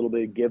have a little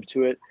bit of give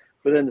to it.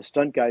 But then the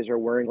stunt guys are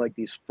wearing like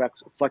these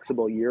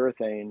flexible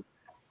urethane,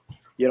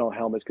 you know,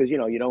 helmets, because, you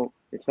know,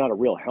 it's not a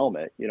real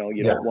helmet. You know,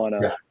 you don't want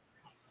to.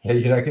 Yeah,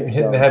 you're not getting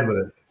hit in the head with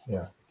it.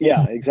 Yeah.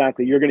 Yeah,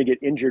 exactly. You're going to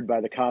get injured by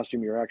the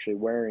costume you're actually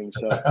wearing.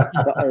 So,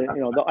 you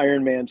know, the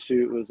Iron Man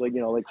suit was like, you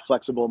know, like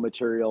flexible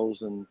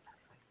materials and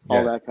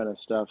all that kind of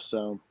stuff.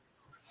 So,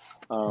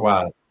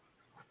 wow.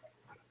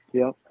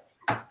 Yeah.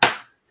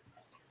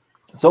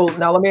 So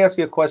now let me ask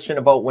you a question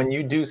about when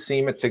you do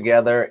seam it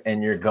together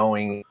and you're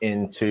going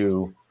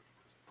into,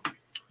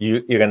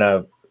 you're going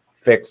to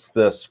fix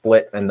the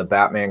split and the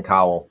Batman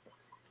cowl.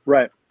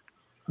 Right.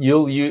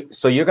 So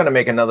you're going to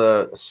make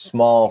another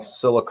small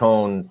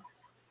silicone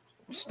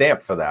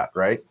stamp for that,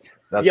 right?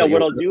 That's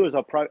what I'll do is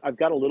I've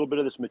got a little bit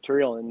of this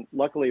material, and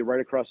luckily right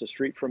across the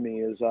street from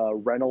me is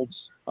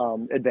Reynolds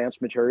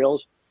Advanced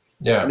Materials.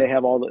 Yeah. And they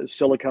have all the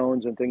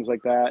silicones and things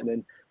like that. And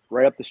then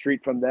right up the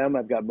street from them,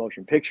 I've got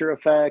Motion Picture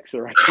Effects,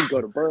 or I can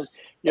go to Burn.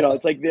 You know,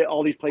 it's like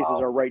all these places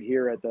are right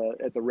here at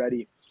the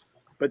ready.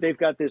 But they've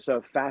got this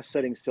fast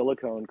setting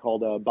silicone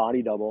called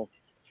Body Double.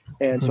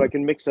 And so I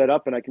can mix that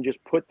up, and I can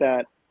just put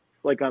that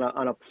like on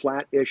a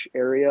flat-ish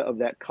area of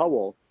that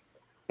cowl,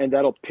 and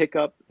that'll pick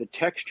up the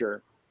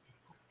texture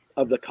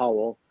of the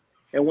cowl.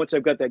 And once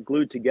I've got that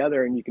glued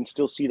together and you can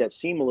still see that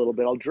seam a little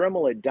bit, I'll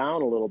Dremel it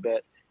down a little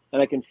bit,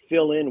 and I can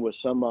fill in with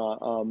some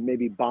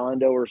maybe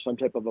Bondo or some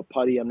type of a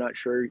putty. I'm not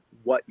sure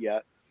what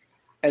yet.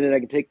 And then I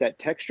can take that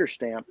texture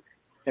stamp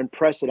and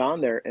press it on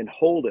there and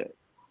hold it.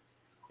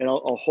 And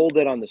I'll hold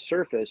it on the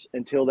surface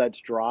until that's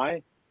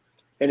dry.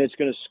 And it's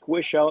going to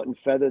squish out and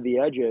feather the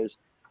edges,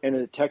 and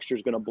the texture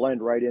is going to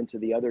blend right into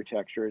the other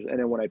textures. And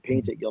then when I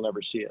paint it, you'll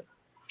never see it.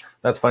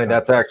 That's funny.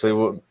 That's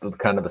actually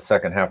kind of the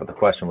second half of the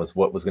question was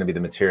what was going to be the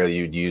material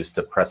you'd use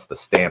to press the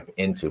stamp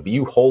into. But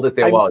you hold it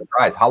there while it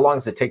dries. How long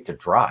does it take to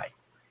dry?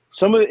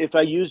 Some of it, if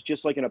I use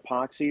just like an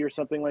epoxy or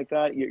something like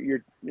that,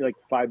 you're like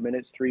 5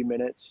 minutes, 3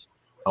 minutes.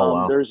 Oh,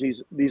 wow. There's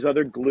these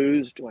other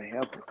glues. Do I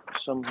have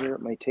some here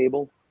at my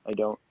table? I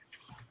don't.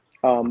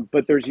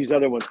 But there's these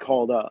other ones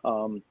called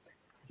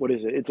what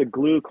is it? It's a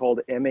glue called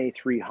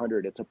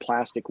MA300. It's a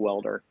plastic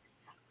welder,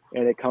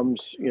 and it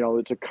comes, you know,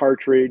 it's a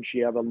cartridge.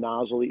 You have a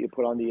nozzle that you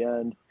put on the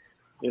end,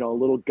 you know, a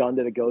little gun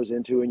that it goes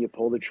into, and you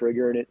pull the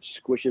trigger, and it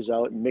squishes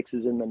out and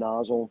mixes in the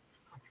nozzle,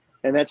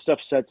 and that stuff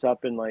sets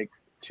up in like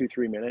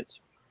 2-3 minutes.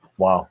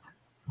 Wow.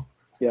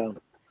 Yeah.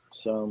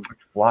 So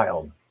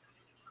wild.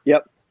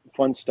 Yep.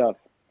 Fun stuff.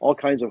 All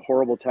kinds of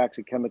horrible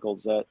toxic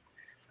chemicals that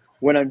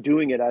when I'm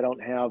doing it, I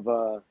don't have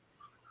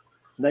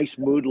nice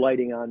mood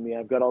lighting on me.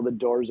 I've got all the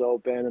doors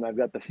open and I've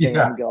got the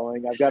fan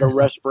going. I've got a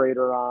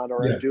respirator on,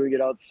 or I'm doing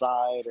it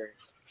outside. Or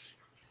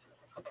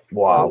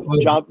wow.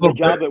 The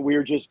job that we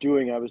were just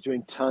doing, I was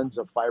doing tons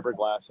of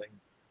fiberglassing,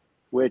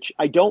 which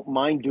I don't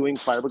mind doing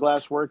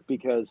fiberglass work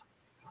because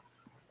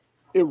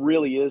it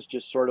really is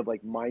just sort of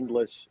like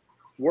mindless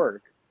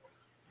work.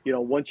 You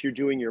know, once you're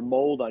doing your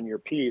mold on your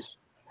piece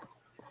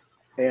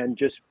and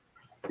just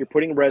you're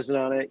putting resin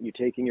on it, you're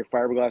taking your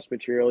fiberglass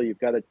material, you've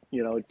got a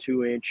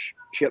 2-inch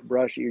chip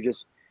brush, you're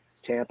just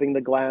tamping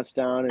the glass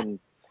down, and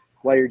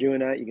while you're doing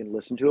that, you can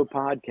listen to a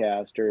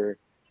podcast or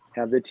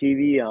have the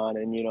TV on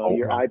and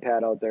your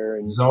iPad out there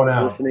and zone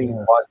out, listening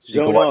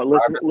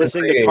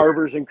to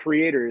Carvers and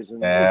Creators and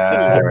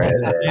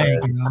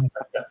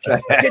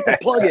get the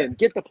plug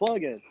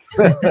in.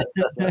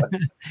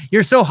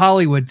 You're so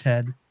Hollywood,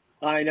 Ted.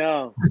 I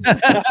know.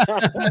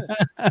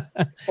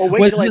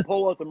 Wait till I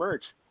pull out the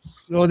merch.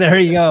 Oh, there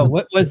you go.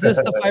 What was this,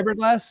 the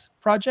fiberglass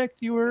project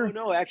you were?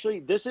 No,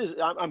 actually, this is.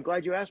 I'm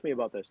glad you asked me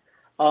about this.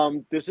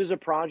 This is a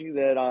project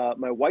that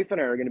my wife and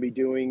I are going to be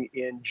doing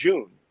in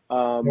June.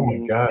 Oh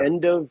my God.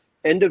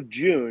 End of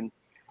June,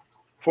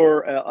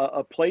 for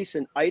a place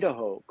in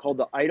Idaho called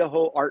the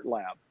Idaho Art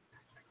Lab,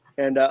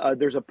 and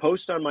there's a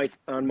post on my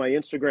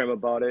Instagram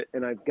about it.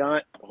 And I've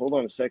got, hold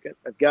on a second,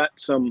 I've got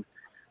some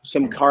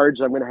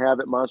cards I'm going to have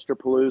at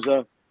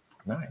Monsterpalooza.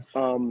 Nice.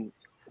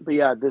 But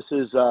yeah, this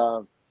is.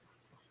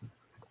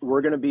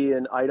 We're going to be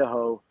in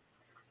Idaho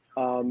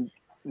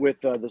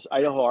with this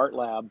Idaho Art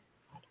Lab,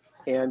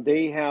 and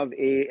they have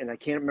and I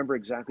can't remember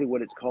exactly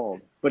what it's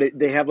called, but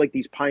they have like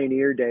these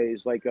pioneer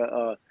days, like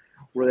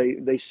where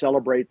they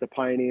celebrate the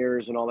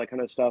pioneers and all that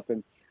kind of stuff.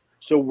 And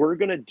so we're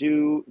going to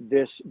do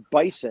this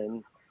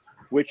bison,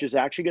 which is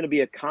actually going to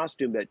be a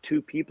costume that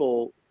 2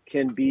 people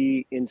can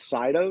be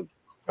inside of.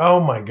 Oh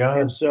my God.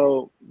 And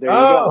so there you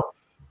go.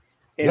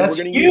 And that's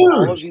we're going to huge. use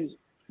all of these.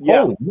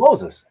 Yeah. Holy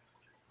Moses.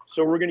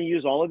 So we're going to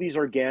use all of these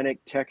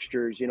organic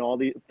textures, you know, all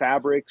the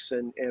fabrics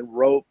and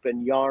rope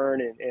and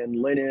yarn and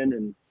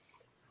linen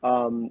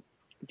and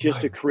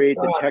just to create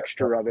the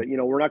texture of it. You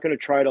know, we're not going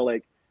to try to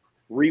like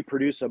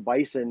reproduce a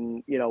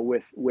bison, you know,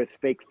 with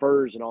fake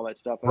furs and all that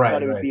stuff. I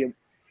thought it would be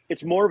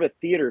it's more of a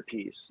theater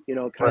piece, you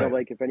know, kind of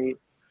like if any,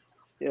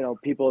 you know,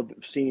 people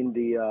have seen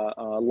the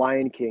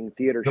Lion King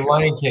theater show. The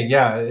Lion King,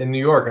 yeah, in New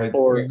York.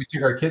 We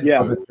took our kids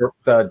to it.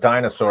 The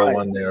dinosaur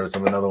one there is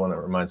another one that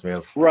reminds me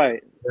of.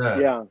 Right.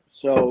 Yeah.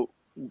 So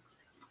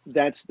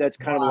that's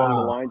kind of along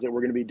the lines that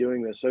we're going to be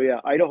doing this. So yeah,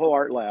 Idaho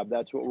Art Lab.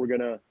 That's what we're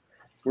going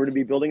to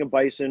be building a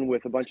bison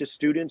with a bunch of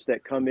students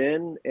that come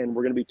in, and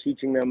we're going to be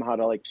teaching them how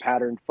to like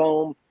pattern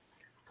foam,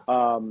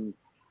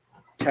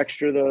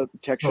 texture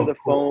the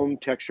foam,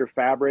 texture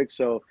fabric.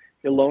 So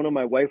Ilona,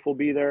 my wife, will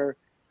be there,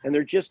 and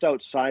they're just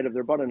outside of.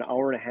 They're about an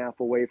hour and a half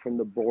away from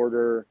the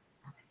border,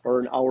 or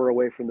an hour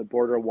away from the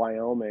border of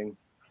Wyoming,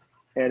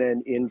 and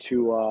then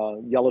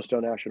into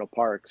Yellowstone National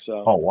Park.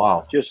 So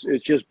wow,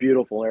 it's just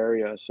beautiful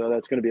area. So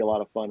that's going to be a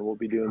lot of fun. We'll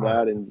be doing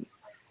that in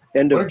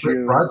end of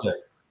June. Project.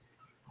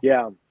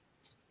 Yeah.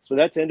 So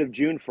that's end of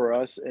June for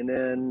us, and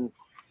then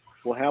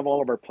we'll have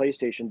all of our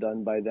PlayStation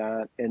done by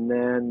that. And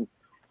then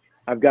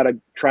I've got to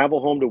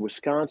travel home to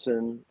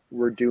Wisconsin.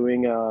 We're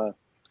doing a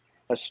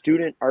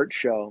student art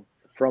show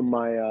from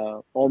my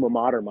alma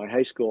mater, my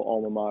high school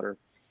alma mater.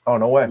 Oh,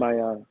 no way.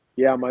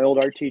 My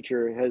old art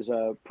teacher has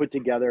put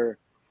together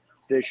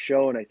this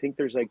show, and I think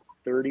there's like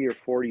 30 or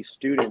 40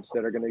 students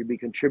that are going to be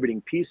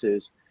contributing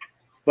pieces,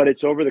 but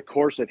it's over the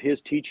course of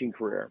his teaching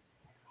career.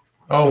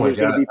 Oh, so my there's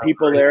God. going to be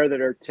people there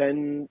that are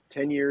 10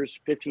 years,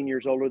 15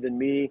 years older than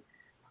me,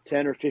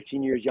 10 or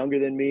 15 years younger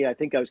than me. I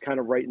think I was kind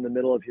of right in the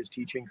middle of his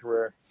teaching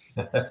career.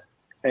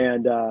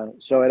 And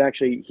so it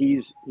actually,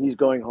 he's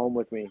going home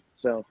with me.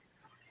 So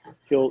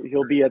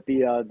he'll be at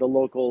the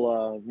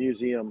local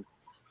museum.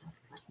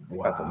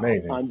 Wow. That's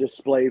amazing. On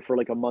display for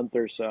like a month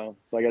or so.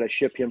 So I got to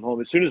ship him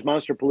home. As soon as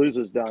Monster Palooza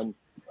is done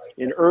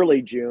in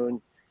early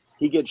June,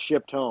 he gets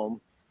shipped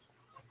home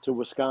to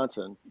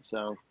Wisconsin.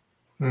 So.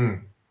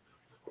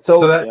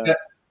 So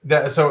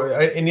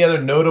any other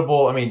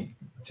notable? I mean,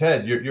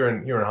 Ted, you're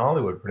in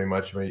Hollywood pretty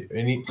much. I mean,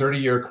 any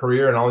 30-year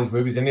career in all these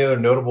movies. Any other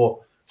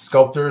notable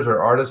sculptors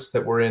or artists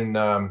that were in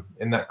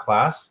that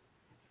class?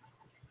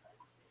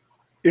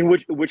 In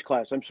which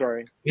class? I'm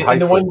sorry. In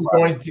the one you're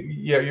going to,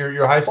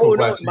 your high school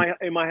class. No,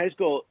 in my high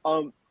school.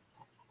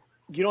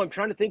 You know, I'm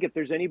trying to think if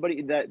there's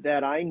anybody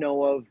that I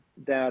know of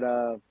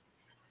that.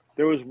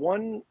 There was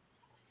one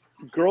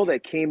girl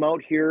that came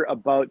out here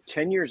about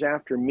 10 years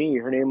after me.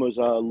 Her name was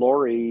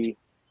Lori.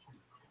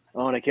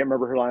 Oh, and I can't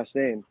remember her last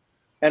name.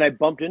 And I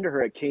bumped into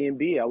her at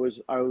K&B. I was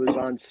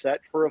on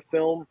set for a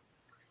film,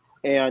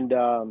 and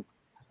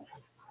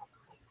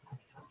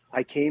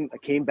I came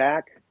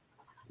back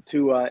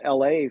to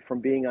LA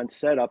from being on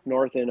set up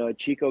north in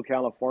Chico,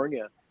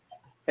 California.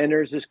 And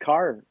there's this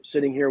car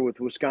sitting here with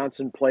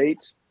Wisconsin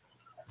plates,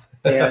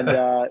 and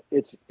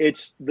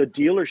it's the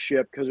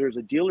dealership, because there's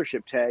a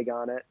dealership tag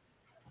on it.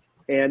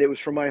 And it was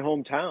from my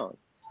hometown.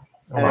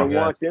 And I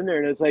walked in there,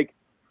 and it's like,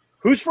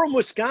 who's from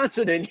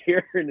Wisconsin in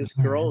here? And this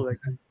girl was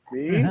like,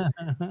 me?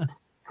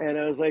 And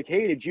I was like,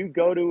 hey, did you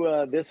go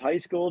to this high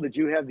school? Did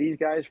you have these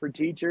guys for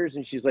teachers?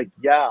 And she's like,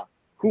 yeah.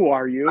 Who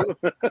are you?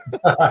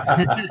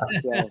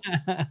 So,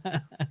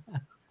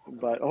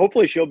 but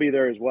hopefully she'll be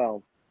there as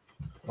well.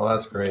 Well,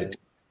 that's great.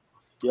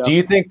 Yeah. Do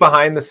you think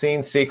behind the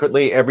scenes,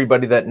 secretly,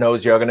 everybody that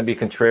knows you're going to be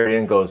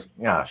contrarian goes,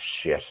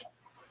 shit?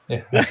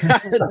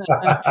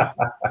 Yeah.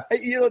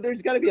 You know,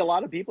 there's got to be a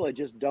lot of people that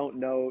just don't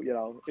know. You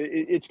know,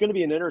 it's going to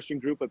be an interesting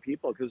group of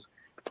people because,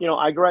 you know,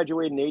 I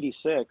graduated in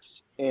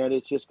 '86, and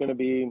it's just going to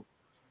be,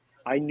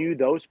 I knew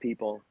those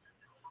people,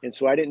 and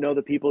so I didn't know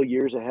the people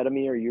years ahead of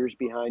me or years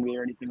behind me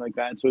or anything like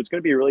that. So it's going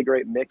to be a really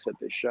great mix at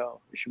this show.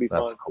 It should be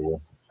fun. That's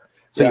cool.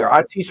 So your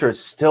art teacher is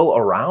still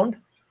around?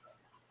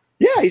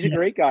 Yeah, he's a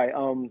great guy. I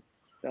don't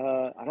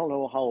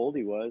know how old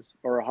he was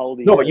or how old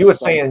he. No, but you were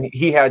saying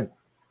he had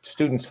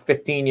students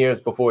 15 years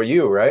before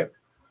you, right?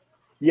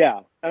 Yeah,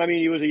 and I mean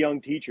he was a young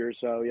teacher,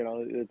 so you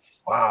know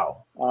it's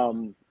wow.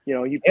 You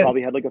know, he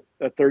probably had like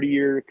a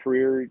 30-year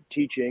career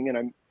teaching,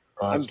 and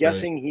I'm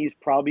guessing he's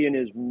probably in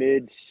his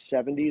mid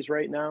 70s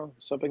right now,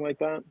 something like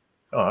that.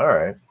 Oh, all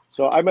right.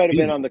 So I might have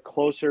been on the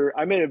closer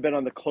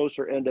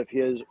end of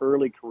his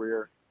early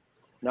career,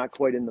 not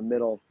quite in the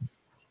middle.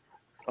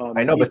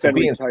 I know, but to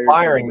be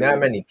inspiring that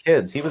many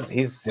kids, he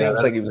seems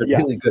like he was a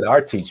really good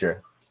art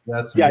teacher.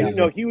 That's amazing. You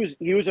know, he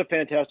was a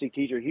fantastic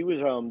teacher. He was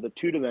the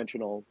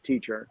two-dimensional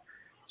teacher.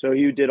 So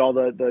he did all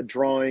the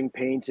drawing,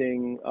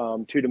 painting,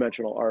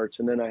 two-dimensional arts.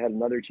 And then I had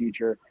another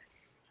teacher.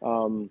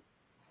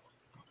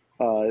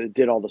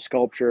 did all the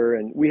sculpture,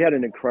 and we had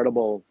an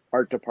incredible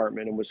art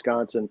department in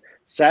Wisconsin.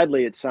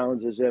 Sadly, it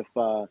sounds as if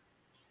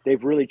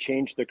they've really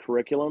changed the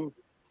curriculum.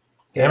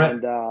 Damn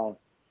it. And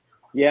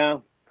yeah,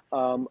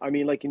 I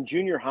mean, like in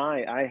junior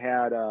high, I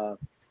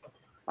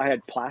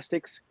had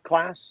plastics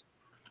class.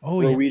 Oh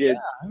where yeah, we did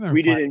plastics.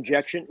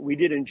 we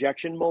did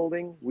injection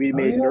molding. We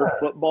made Nerf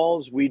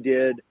footballs. We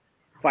did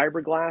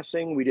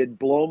fiberglassing. We did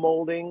blow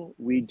molding.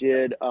 We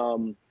did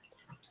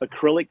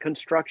acrylic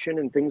construction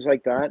and things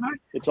like that.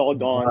 It's all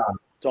gone. Wow.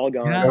 It's all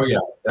gone. Oh yeah,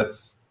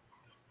 that's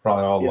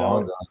probably all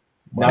long gone.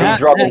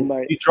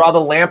 Now you draw the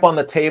lamp on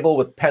the table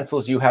with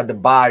pencils you had to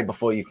buy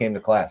before you came to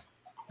class.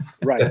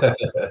 Right.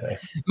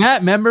 Matt,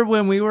 remember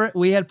when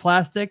we had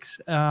plastics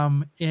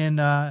in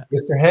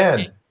Mr.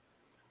 Hand.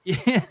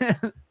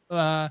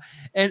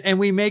 And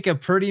we make a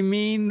pretty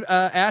mean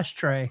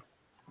ashtray.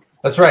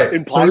 That's right.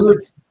 In So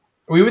plastics?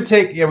 we would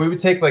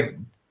take like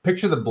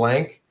picture the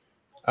blank,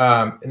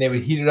 and they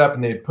would heat it up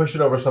and they'd push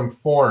it over some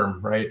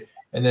form, right?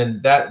 And then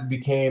that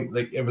became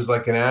like it was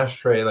like an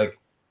ashtray, like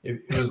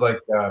it was like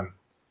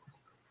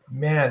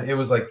man, it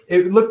was like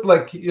it looked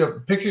like, you know,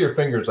 picture your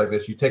fingers like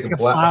this. You take Like a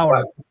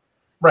flower.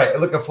 right,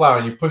 like a flower,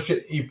 and you push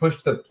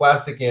the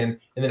plastic in,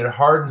 and then it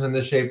hardens in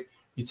this shape.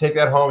 You take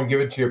that home and give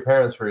it to your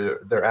parents for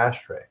their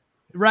ashtray.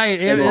 Right.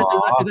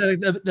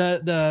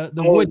 The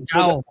wood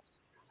dowels.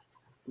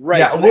 Right.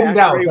 Yeah, so a wooden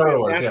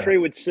dowel. the ashtray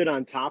would sit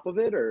on top of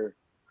it, or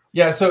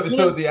yeah. So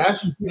the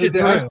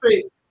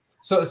ashtray.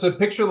 So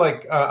picture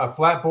like a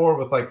flat board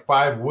with like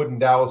 5 wooden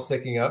dowels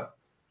sticking up.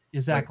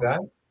 Exactly. Like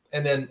that.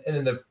 And then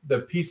the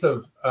piece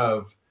of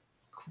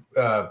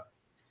I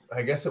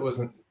guess it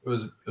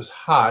was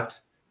hot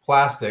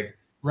plastic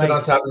sit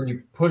on top, and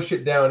you push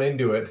it down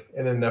into it,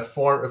 and then it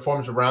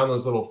forms around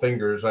those little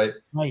fingers, right?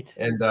 Right.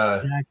 And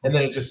and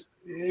then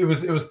it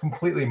was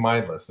completely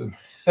mindless. so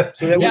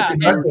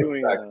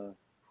that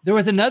there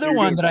was another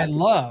one that I practice,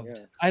 loved.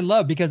 yeah. I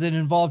loved because it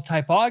involved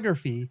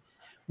typography.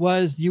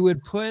 Was you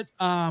would put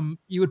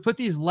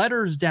these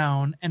letters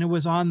down, and it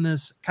was on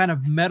this kind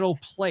of metal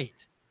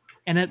plate,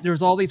 and there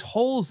was all these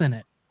holes in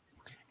it.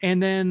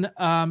 And then,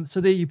 so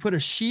that you put a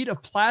sheet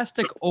of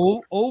plastic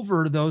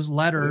over those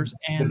letters,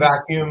 and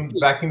the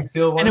vacuum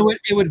seal one, and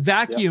it would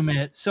vacuum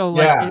it. So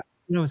like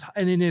it was,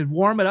 and then it'd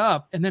warm it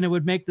up, and then it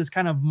would make this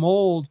kind of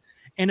mold.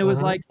 And it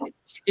was like,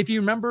 if you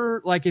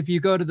remember, like if you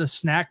go to the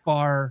snack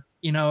bar,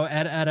 you know,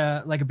 at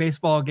a like a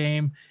baseball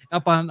game,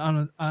 up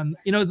on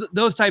you know,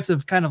 those types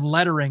of kind of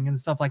lettering and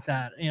stuff like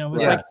that. You know, it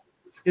was like,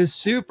 is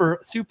super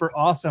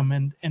awesome,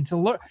 and to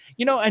learn,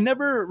 you know, I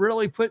never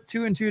really put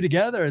 2 and 2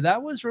 together.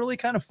 That was really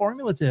kind of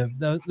formulative.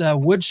 The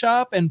wood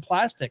shop and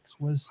plastics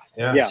was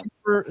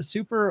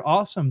super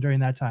awesome during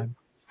that time.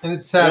 And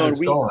it's sad it's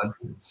gone.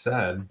 It's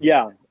sad.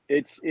 Yeah,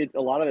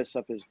 a lot of this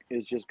stuff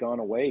is just gone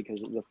away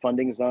because the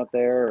funding's not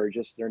there, or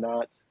just they're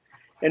not.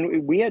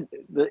 And we had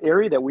the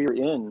area that we were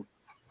in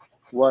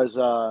was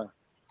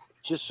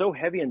just so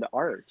heavy into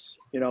arts.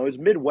 You know, it was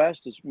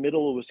Midwest, it's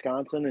middle of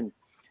Wisconsin, and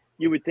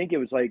you would think it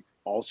was like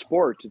all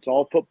sports, it's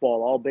all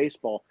football, all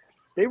baseball.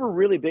 They were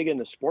really big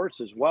into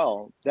sports as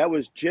well. That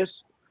was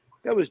just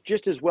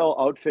as well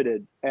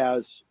outfitted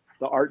as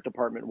the art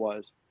department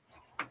was,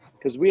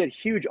 because we had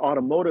huge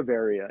automotive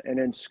area, and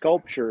then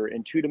sculpture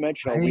and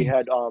 2-dimensional. We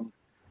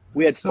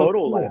had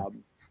photo lab,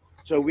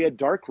 so we had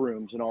dark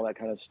rooms and all that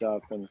kind of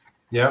stuff. And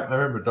yeah, I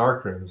remember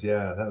dark rooms.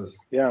 Yeah,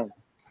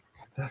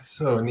 that's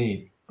so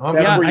neat.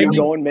 That's where you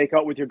go and make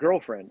out with your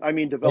girlfriend. I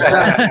mean, develop.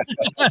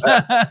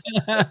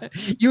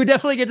 You would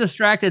definitely get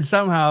distracted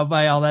somehow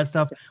by all that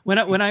stuff.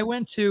 When I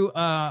went to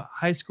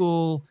high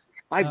school,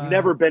 I've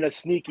never been a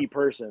sneaky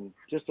person,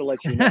 just to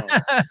let you know.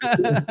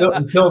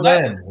 until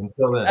then.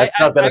 I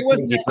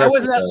wasn't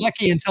that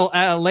lucky until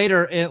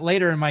later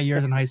in my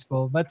years in high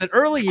school. But the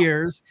early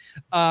years,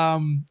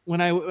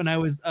 when I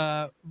was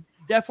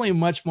definitely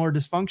much more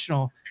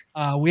dysfunctional.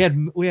 We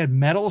had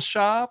metal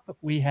shop.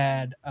 We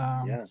had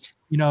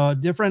you know,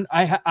 different.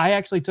 I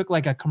actually took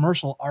like a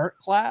commercial art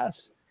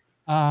class.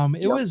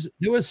 There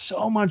was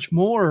so much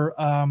more,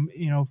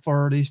 you know,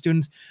 for these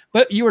students.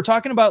 But you were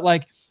talking about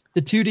like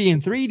the 2D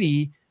and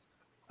 3D.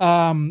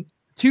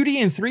 2D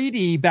and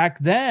 3D back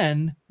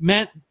then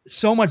meant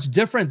so much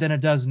different than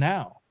it does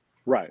now.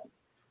 Right.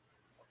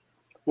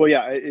 Well,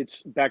 yeah,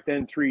 it's back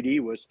then 3D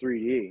was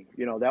 3D.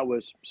 You know, that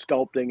was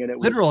sculpting, and it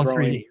was literal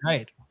 3D,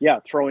 right? Yeah,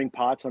 throwing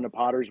pots on a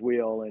potter's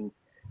wheel and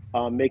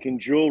making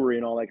jewelry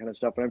and all that kind of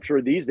stuff. And I'm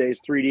sure these days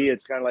 3D,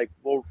 it's kind of like,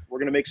 well, we're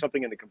going to make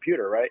something in the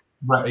computer, right?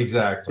 Right,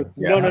 exactly. So,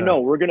 no,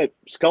 we're going to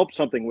sculpt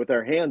something with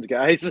our hands,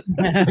 guys.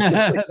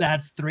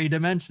 That's 3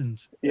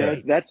 dimensions. Yeah,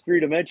 right. That's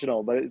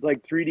 3-dimensional, but it's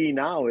like 3D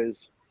now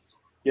is,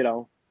 you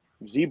know,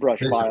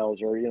 ZBrush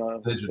files, or, you know,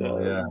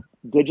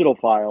 digital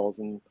files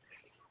and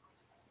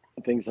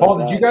things Paul,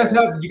 like that.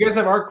 did you guys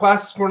have art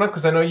classes growing up?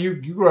 Because I know you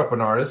grew up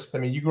an artist. I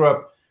mean, you grew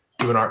up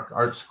doing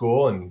art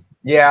school, and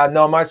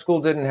no, my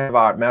school didn't have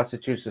art.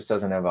 Massachusetts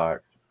doesn't have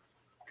art.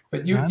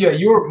 But you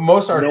were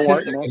most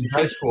artistic in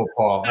high school,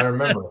 Paul. I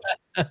remember.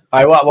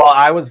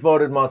 I was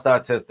voted most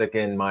artistic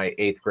in my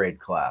 8th grade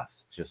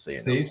class. Just so you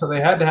know. So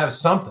they had to have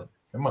something.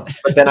 Come on.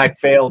 But then I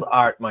failed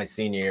art my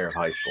senior year of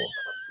high school.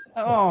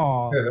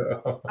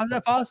 Oh, how's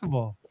that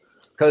possible?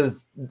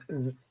 Because,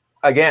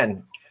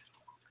 again,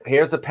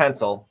 here's a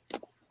pencil.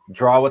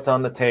 Draw what's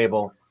on the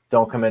table.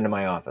 Don't come into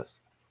my office.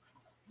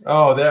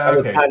 Oh, that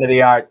was kind of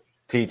the art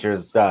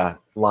teacher's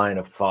line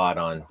of thought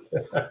on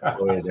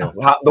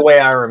the way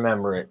I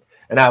remember it.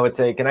 And I would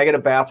say, "Can I get a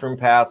bathroom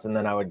pass?" And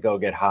then I would go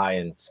get high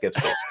and skip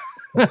school.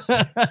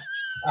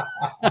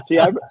 See,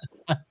 I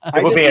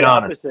would be an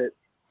honest.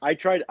 I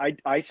tried.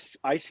 I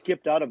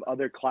skipped out of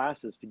other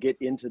classes to get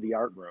into the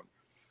art room.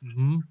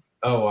 Mm-hmm.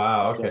 Oh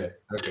wow! Okay.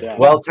 Yeah.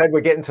 Well, Ted,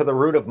 we're getting to the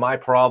root of my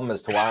problem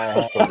as to why I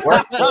have to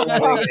work for a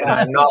living and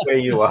I'm not where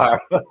you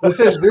are. This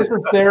is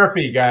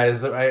therapy,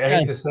 guys. I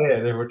hate to say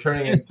it. We're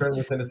turning this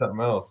into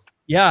something else.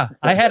 Yeah,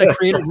 I had a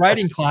creative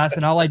writing class,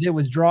 and all I did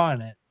was draw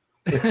in it.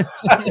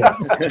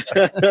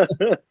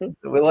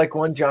 We're like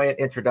one giant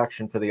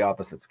introduction to the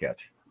opposite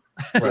sketch.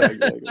 Right.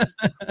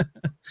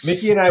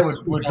 Mickey and I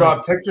would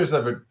draw pictures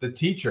of the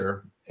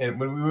teacher, and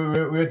when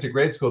we went to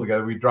grade school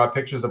together, we'd draw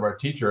pictures of our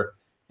teacher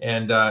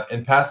and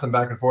pass them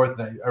back and forth.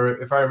 And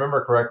if I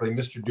remember correctly,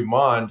 Mr.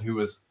 Dumond, who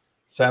was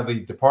sadly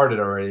departed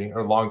already,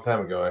 or a long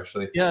time ago,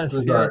 actually. Yes.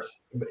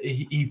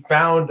 He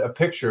found a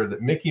picture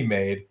that Mickey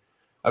made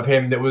of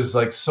him that was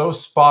like so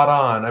spot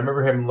on. I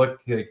remember him like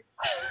he did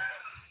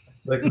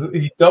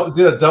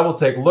a double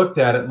take, looked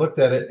at it,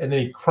 and then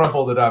he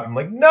crumpled it up. I'm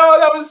like, no,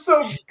 that was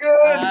so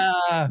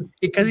good.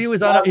 Because he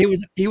was on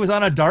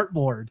a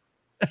dartboard.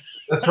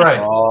 That's right.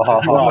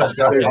 Oh,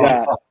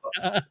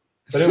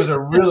 but it was a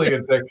really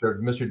good picture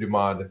of Mr.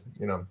 Dumond.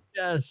 You know,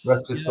 yes,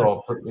 rest his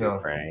soul. You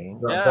know,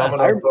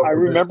 I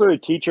remember a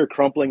teacher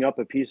crumpling up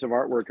a piece of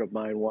artwork of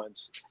mine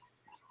once,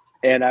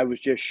 and I was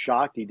just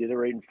shocked. He did it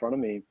right in front of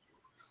me,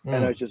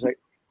 and I was just like,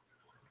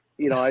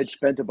 you know, I'd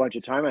spent a bunch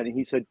of time on it. And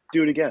he said,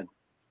 "Do it again."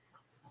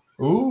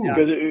 Ooh,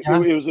 because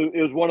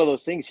it was one of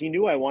those things. He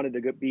knew I wanted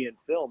to be in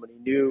film, and he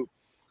knew,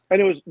 and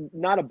it was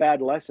not a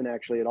bad lesson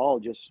actually at all.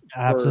 Just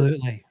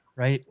absolutely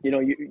right. You know,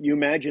 you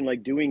imagine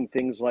like doing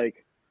things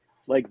like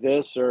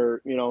this,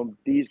 or you know,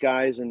 these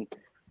guys, and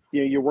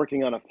you know, you're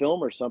working on a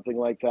film or something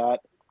like that,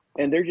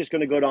 and they're just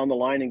going to go down the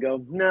line and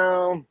go,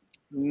 no,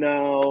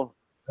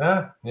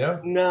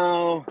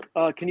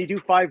 can you do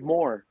 5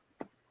 more?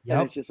 Yep.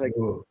 And it's just like,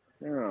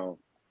 no,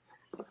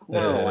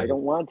 I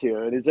don't want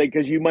to. And it's like,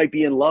 because you might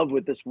be in love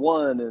with this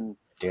one, and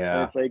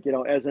it's like, you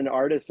know, as an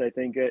artist, I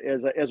think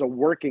as a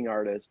working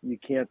artist, you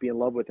can't be in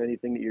love with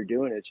anything that you're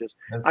doing. It's just,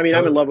 I'm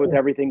in love with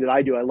everything that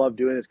I do. I love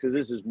doing this because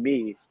this is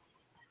me.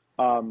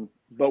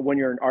 But when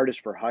you're an artist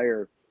for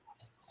hire,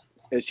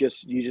 it's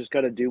just, you just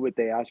got to do what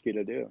they ask you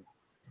to do.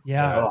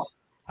 Yeah.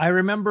 I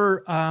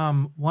remember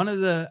one of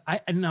the,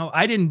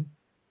 I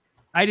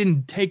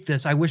didn't take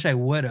this. I wish I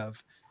would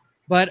have.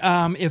 But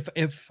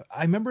if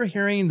I remember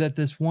hearing that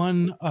this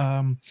one,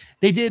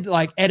 they did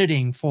like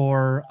editing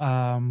for,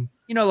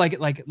 you know, like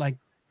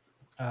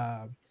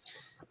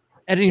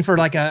editing for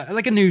like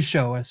a news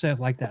show and stuff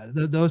like that.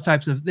 Those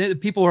types of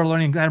people are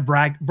learning kind of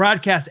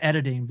broadcast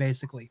editing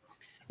basically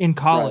in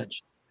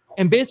college. Right.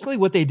 And basically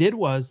what they did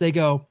was they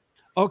go,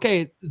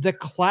 okay, the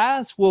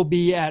class will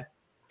be at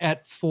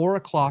 4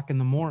 o'clock in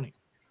the morning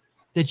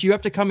that you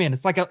have to come in.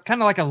 It's like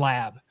kind of like a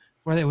lab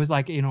where it was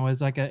like, you know,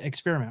 it's like an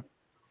experiment.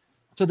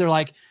 So they're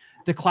like,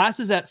 the class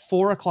is at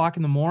 4 o'clock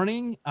in the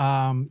morning.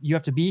 You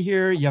have to be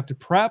here, you have to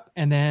prep,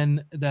 and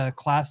then the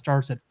class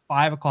starts at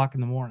 5 o'clock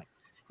in the morning.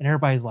 And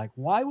everybody's like,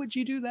 why would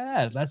you do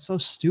that? That's so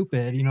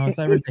stupid. You know, it's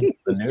everything.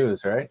 It's the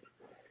news, right?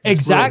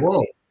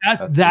 Exactly.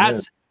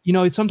 That's you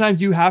know,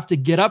 sometimes you have to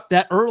get up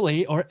that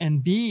early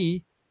and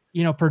be,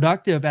 you know,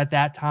 productive at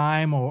that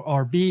time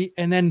or be,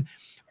 and then,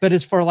 but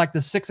it's for like the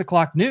 6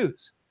 o'clock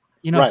news,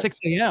 you know, 6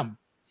 a.m.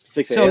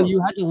 So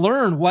you had to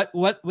learn what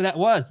that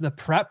was, the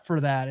prep for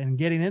that and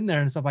getting in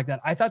there and stuff like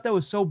that. I thought that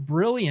was so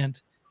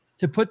brilliant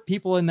to put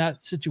people in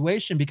that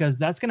situation because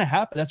that's going to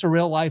happen. That's a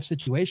real life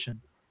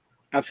situation.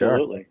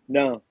 Absolutely. Sure.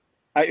 No,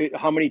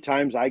 how many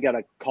times I got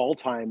a call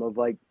time of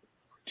like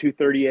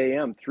 2:30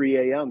 a.m.,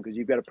 3 a.m. because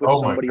you've got to put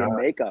somebody in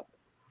makeup,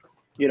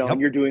 you know, and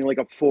you're doing like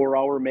a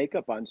 4-hour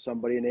makeup on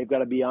somebody and they've got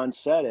to be on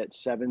set at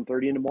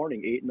 7:30 in the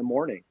morning, 8 in the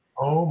morning.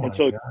 Oh my And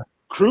so God.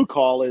 crew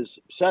call is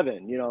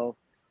 7, you know.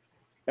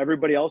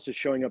 Everybody else is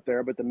showing up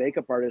there, but the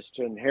makeup artists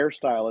and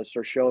hairstylists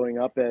are showing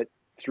up at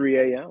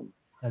 3 a.m.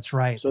 That's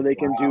right. So they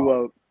can do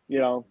a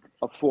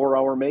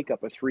 4-hour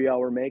makeup, a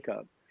 3-hour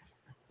makeup,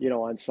 you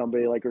know, on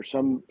somebody like, or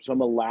some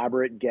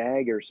elaborate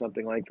gag or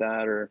something like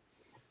that. Or,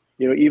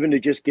 you know, even to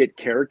just get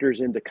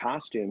characters into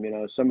costume, you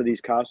know, some of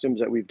these costumes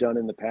that we've done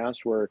in the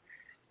past where,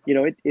 you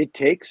know, it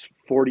takes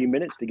 40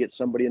 minutes to get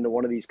somebody into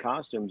one of these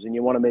costumes. And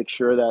you want to make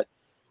sure that,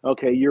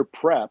 okay, you're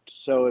prepped.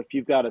 So if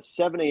you've got a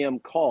 7 a.m.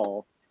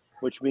 call,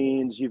 which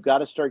means you've got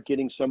to start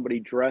getting somebody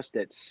dressed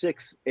at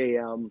 6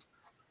 a.m.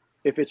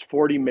 If it's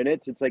 40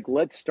 minutes, it's like,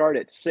 let's start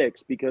at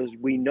 6 because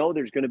we know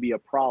there's going to be a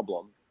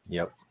problem.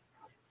 Yep.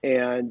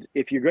 And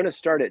if you're going to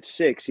start at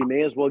 6, you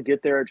may as well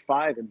get there at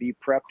 5 and be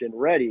prepped and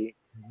ready.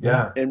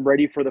 Yeah. And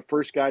ready for the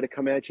first guy to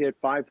come at you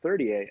at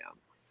 5:30 a.m.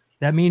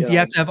 That means you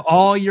have to have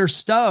all your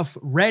stuff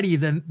ready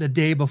the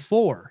day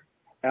before.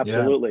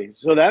 Absolutely. Yeah.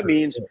 So that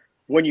means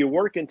when you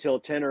work until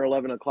 10 or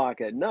 11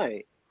 o'clock at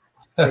night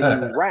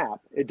and you wrap,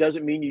 it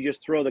doesn't mean you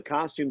just throw the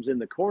costumes in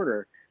the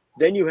corner.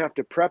 Then you have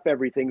to prep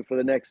everything for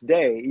the next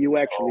day. You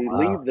actually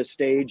leave the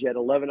stage at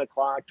 11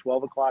 o'clock,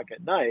 12 o'clock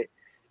at night,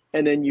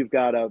 and then you've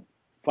got a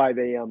 5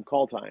 a.m.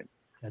 call time.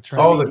 That's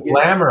right. Oh, the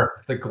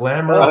glamour. The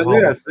glamour. I was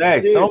going to say,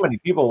 dude, so many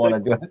people want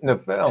to do it in the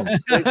film.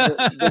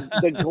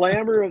 The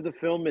glamour of the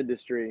film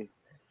industry.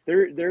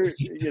 There,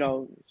 you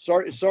know,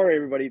 sorry,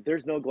 everybody.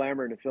 There's no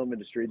glamour in the film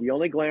industry. The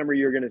only glamour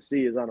you're going to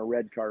see is on a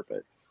red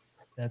carpet.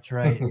 That's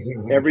right.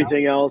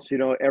 Everything else, you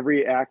know,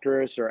 every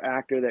actress or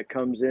actor that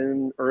comes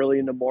in early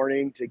in the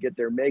morning to get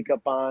their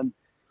makeup on,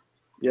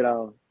 you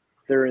know,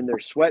 they're in their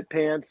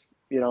sweatpants,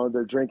 you know,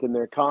 they're drinking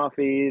their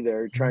coffee,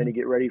 they're trying to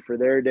get ready for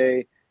their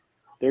day.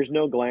 There's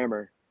no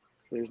glamour.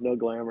 There's no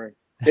glamour.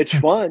 It's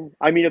fun.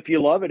 I mean, if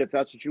you love it, if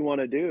that's what you want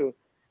to do,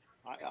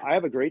 I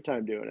have a great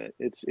time doing it.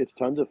 It's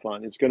tons of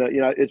fun. It's gonna, you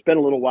know, it's been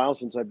a little while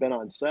since I've been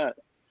on set.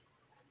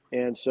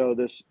 And so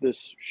this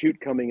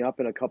shoot coming up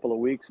in a couple of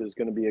weeks is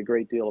going to be a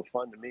great deal of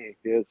fun to me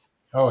because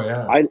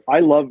I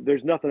love,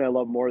 there's nothing I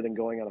love more than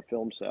going on a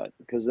film set,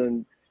 because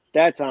then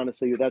that's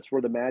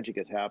where the magic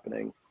is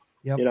happening.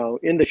 Yep. You know,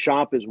 in the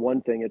shop is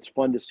one thing. It's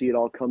fun to see it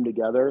all come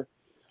together,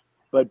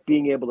 but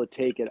being able to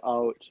take it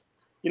out,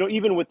 you know,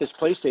 even with this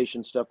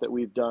PlayStation stuff that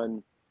we've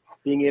done,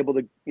 being able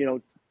to, you know,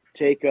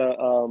 take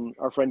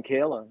our friend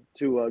Kayla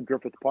to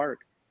Griffith Park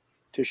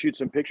to shoot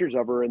some pictures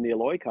of her in the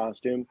Eloy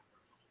costume.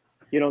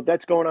 You know,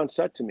 that's going on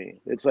set to me.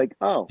 It's like,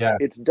 oh,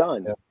 it's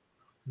done. Yeah.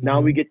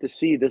 Now we get to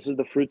see, this is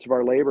the fruits of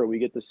our labor. We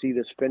get to see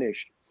this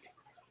finished,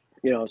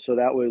 you know, so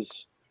that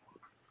was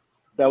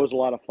a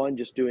lot of fun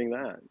just doing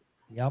that.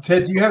 Yep.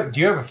 Ted, do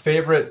you have a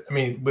favorite, I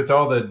mean, with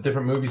all the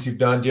different movies you've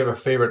done, do you have a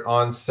favorite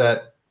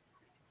on-set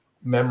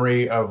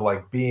memory of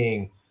like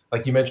being,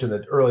 like you mentioned,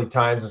 the early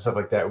times and stuff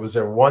like that? Was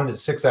there one that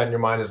sticks out in your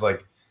mind as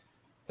like,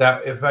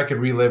 that if I could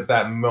relive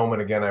that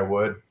moment again, I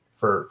would?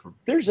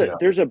 There's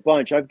a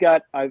bunch. I've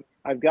got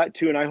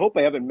two, and I hope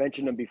I haven't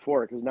mentioned them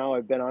before, because now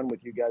I've been on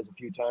with you guys a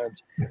few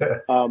times.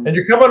 And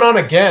you're coming on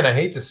again. I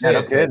hate to say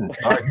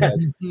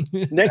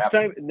it.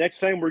 Next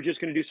time we're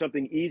just going to do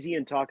something easy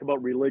and talk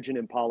about religion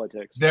and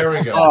politics. There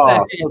we go.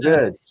 Oh, so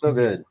good, so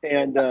good.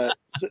 And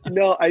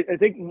no, I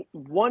think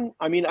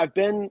I've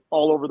been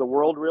all over the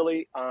world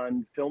really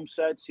on film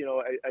sets. You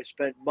know, I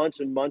spent months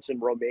and months in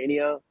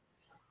Romania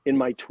in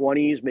my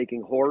 20s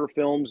making horror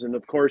films, and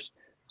of course.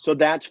 So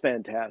that's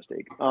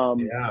fantastic.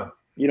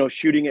 You know,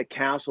 shooting at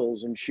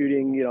castles and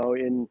shooting, you know,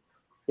 in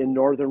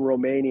northern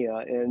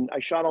Romania. And I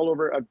shot all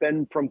over. I've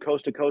been from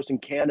coast to coast in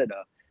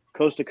Canada,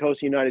 coast to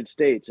coast United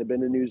States. I've been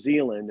to New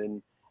Zealand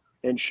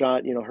and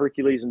shot, you know,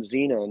 Hercules and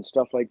Xena and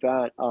stuff like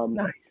that.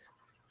 Nice.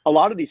 A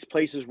lot of these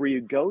places where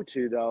you go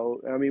to,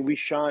 though, I mean, we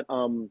shot,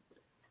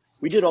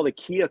 we did all the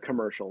Kia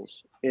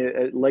commercials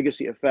at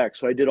Legacy Effects.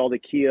 So I did all the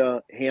Kia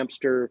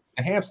hamster.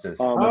 The hamsters.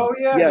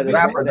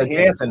 The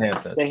dancing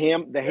hamsters.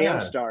 The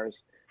ham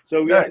stars.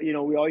 So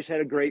we always had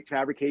a great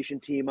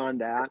fabrication team on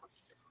that,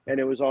 and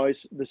it was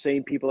always the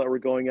same people that were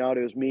going out.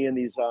 It was me and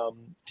these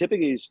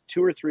typically these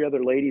 2 or 3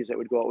 other ladies that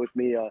would go out with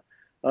me,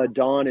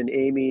 Dawn and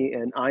Amy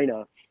and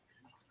Ina,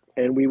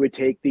 and we would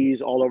take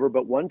these all over.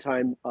 But one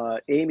time,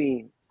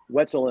 Amy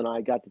Wetzel and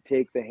I got to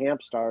take the ham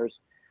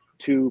stars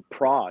to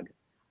Prague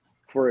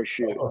for a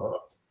shoot.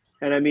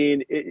 And I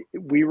mean,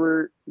 we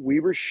were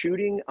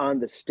shooting on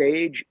the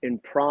stage in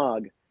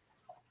Prague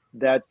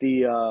that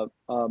the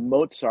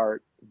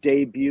Mozart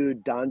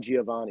debuted Don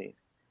Giovanni.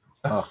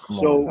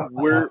 So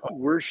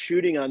we're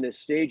shooting on this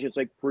stage. It's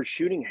like we're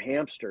shooting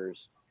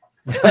hamsters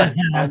on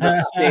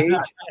the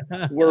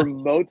stage where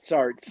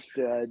Mozart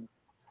stood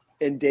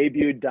and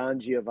debuted Don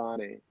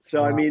Giovanni.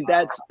 So I mean,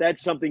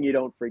 that's something you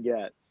don't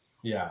forget.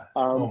 Yeah.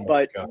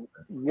 But God.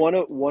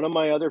 one of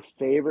my other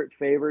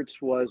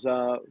favorites was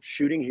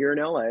shooting here in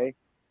LA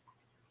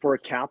for a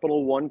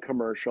Capital One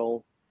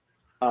commercial.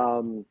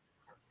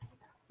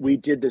 We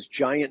did this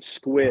giant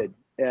squid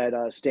at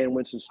Stan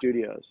Winston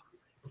Studios,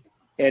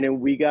 and then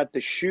we got the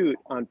shoot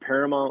on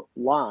Paramount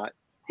lot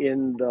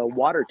in the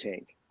water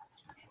tank.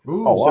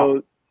 Ooh,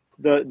 so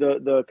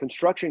the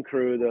construction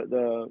crew,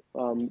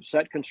 the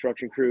set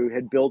construction crew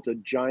had built a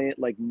giant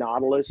like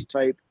Nautilus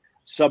type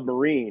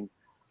submarine,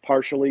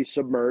 partially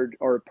submerged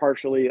or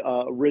partially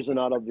risen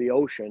out of the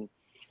ocean.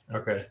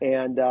 Okay.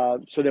 And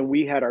so then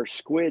we had our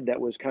squid that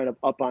was kind of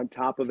up on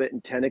top of it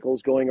and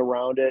tentacles going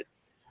around it.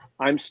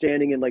 I'm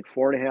standing in like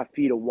 4.5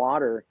 feet of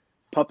water,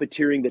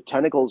 puppeteering the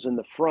tentacles in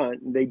the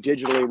front, and they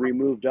digitally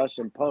removed us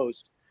in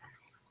post.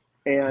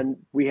 And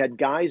we had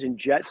guys in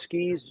jet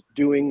skis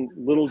doing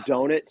little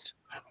donuts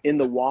in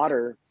the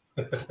water,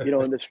 you know,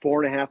 in this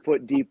 4.5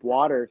 foot deep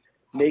water,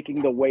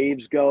 making the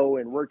waves go,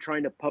 and we're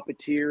trying to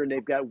puppeteer, and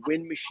they've got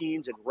wind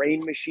machines and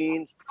rain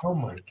machines. Oh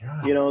my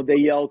God. You know, they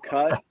yell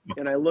cut,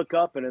 and I look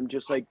up and I'm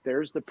just like,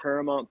 there's the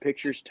Paramount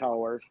Pictures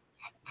tower.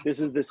 This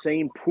is the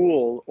same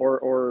pool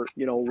or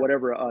you know,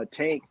 whatever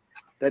tank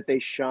that they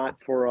shot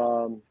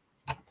for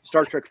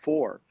Star Trek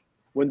 4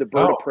 when the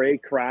bird of prey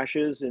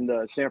crashes in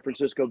the San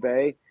Francisco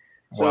Bay.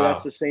 So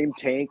that's the same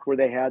tank where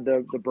they had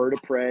the bird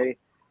of prey.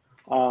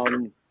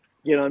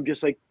 You know, I'm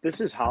just like, this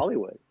is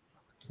Hollywood.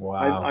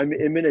 Wow. I'm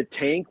in a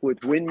tank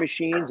with wind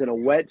machines and a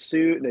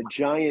wetsuit and a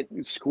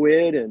giant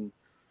squid, and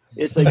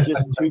it's like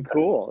just too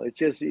cool. It's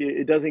just,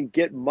 it doesn't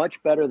get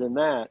much better than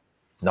that.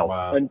 No.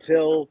 Wow.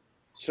 Until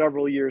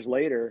several years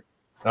later,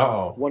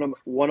 Uh-oh.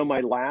 one of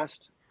my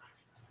last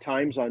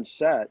times on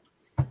set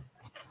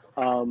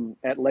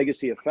at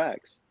Legacy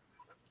Effects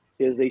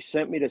is they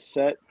sent me to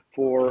set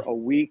for a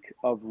week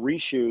of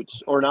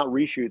reshoots, or not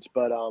reshoots,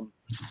 but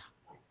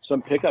some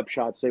pickup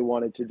shots they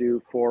wanted to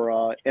do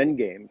for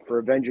Endgame, for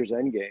Avengers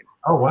Endgame.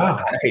 Oh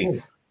wow.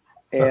 Nice.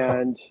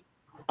 And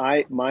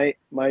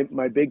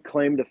my big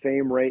claim to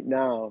fame right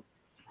now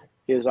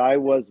is I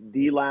was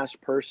the last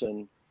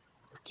person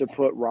to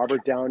put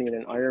Robert Downey in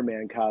an Iron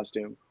Man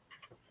costume.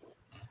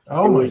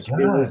 Oh my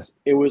God.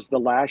 It was the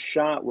last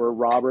shot where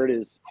Robert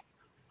is,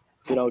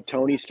 you know,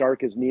 Tony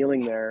Stark is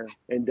kneeling there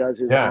and does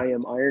his I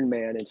am Iron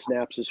Man and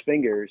snaps his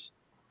fingers.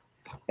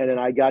 And then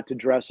I got to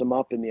dress him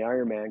up in the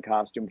Iron Man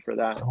costume for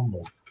that. Oh my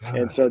God.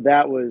 And so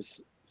that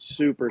was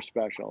super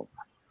special.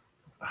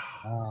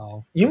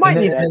 Wow. You might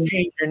need to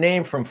change your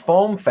name from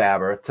Foam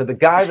Fabber to the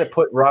guy that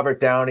put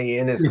Robert Downey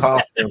in his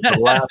costume for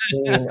the last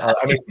scene. I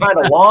mean, it's kind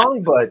of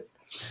long, but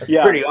it's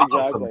pretty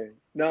awesome. Exactly.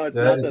 No, it's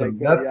that not is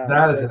that.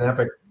 That is an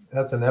epic.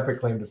 That's an epic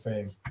claim to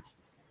fame.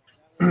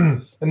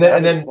 and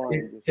then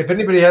if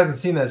anybody hasn't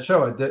seen that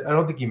show, I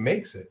don't think he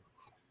makes it.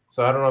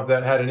 So I don't know if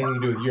that had anything to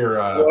do with your.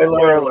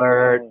 Spoiler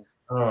alert.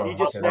 Oh, he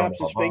just snaps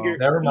his finger.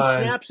 Never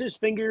mind. He snaps his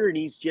finger and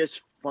he's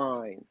just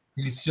fine.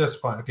 He's just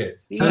fine. Okay.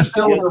 He's so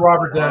still just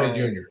Robert Downey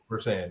fine. Jr. We're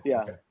saying.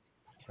 Yeah. Okay.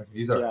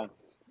 He's all right.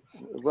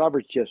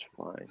 Robert's just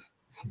fine.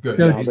 Good.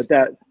 No, but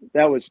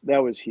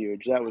that was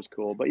huge. That was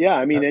cool. But yeah,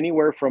 I mean,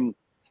 anywhere from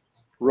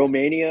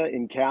Romania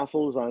in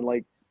castles on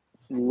like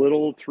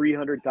little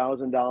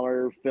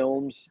 $300,000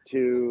 films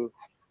to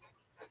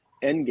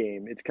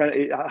Endgame. It's kind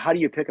of, how do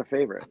you pick a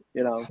favorite?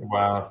 You know?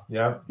 Wow.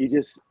 Yeah. You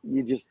just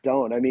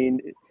don't. I mean,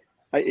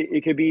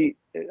 it could be.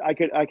 I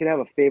could have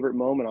a favorite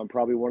moment on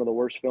probably one of the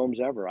worst films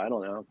ever. I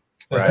don't know.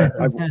 Right.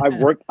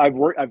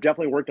 I've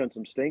definitely worked on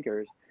some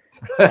stinkers.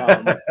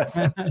 But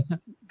that's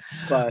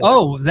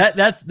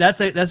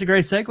a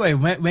great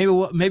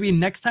segue. Maybe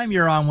next time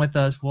you're on with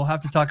us, we'll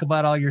have to talk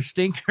about all your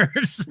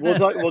stinkers. we'll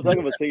talk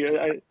about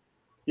stinkers.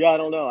 I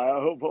don't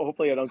know.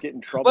 Hopefully I don't get in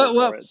trouble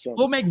for it. So.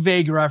 We'll make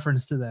vague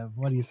reference to them.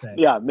 What do you say?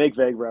 Yeah, make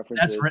vague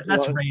references.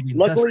 That's ratings.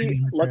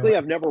 Luckily,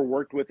 I've never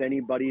worked with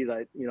anybody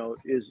that, you know,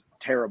 is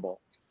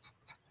terrible,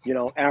 you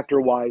know,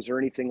 actor-wise or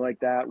anything like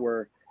that,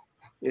 where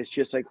it's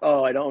just like,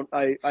 oh,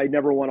 I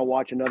never want to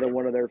watch another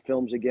one of their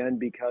films again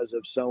because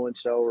of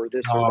so-and-so or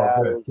this or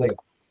that. Or like,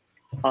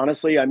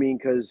 honestly, I mean,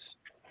 because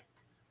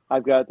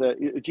I've got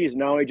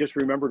now I just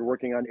remembered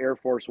working on Air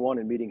Force One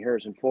and meeting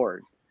Harrison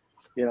Ford.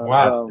 You know,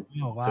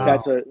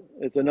 so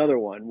it's another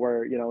one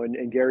where, you know,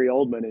 and Gary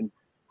Oldman, and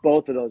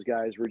both of those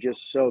guys were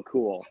just so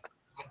cool.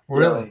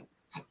 Really?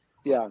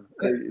 Yeah.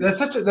 That's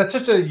such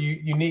a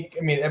unique.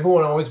 I mean,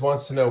 everyone always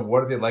wants to know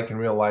what are they like in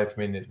real life.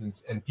 I mean,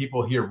 and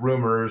people hear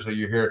rumors, or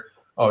you hear,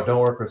 oh, don't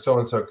work with so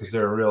and so because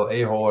they're a real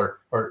a-hole,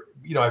 or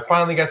you know, I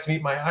finally got to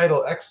meet my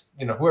idol X,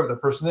 you know, whoever the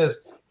person is,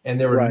 and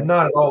they were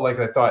not at all like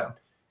I thought.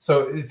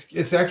 So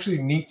it's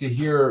actually neat to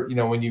hear, you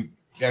know, when you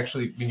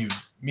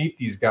meet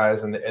these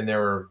guys and they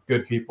were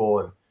good people,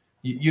 and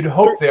you'd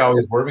hope they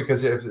always were,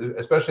 because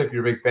especially if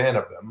you're a big fan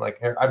of them.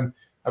 Like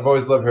I've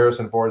always loved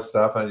Harrison Ford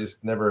stuff. I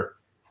just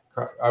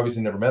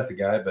obviously never met the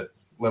guy, but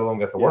let alone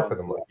get to work with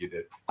him like you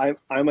did.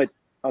 I'm a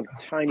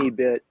tiny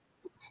bit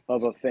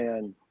of a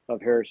fan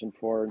of Harrison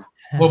Ford.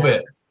 A little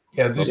bit.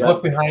 Yeah, just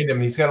look behind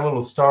him. He's got a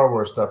little Star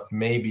Wars stuff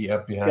maybe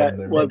up behind him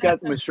there. Well, I've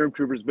got my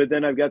Stormtroopers, but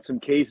then I've got some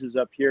cases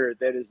up here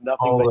that is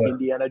nothing but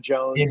Indiana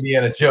Jones.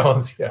 Indiana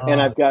Jones, yeah.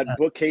 And I've got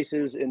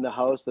bookcases in the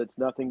house that's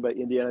nothing but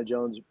Indiana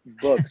Jones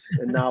books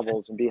and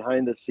novels and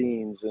behind the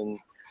scenes. And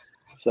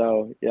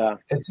so, yeah.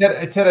 And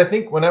Ted, I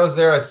think when I was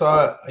there, I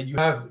saw you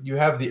have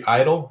the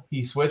idol.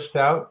 He switched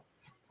out.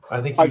 I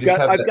think I've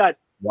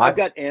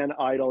got an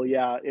idol,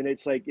 yeah. And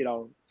it's like, you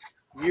know,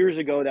 years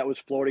ago that was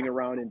floating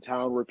around in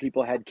town where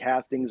people had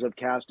castings of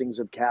castings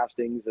of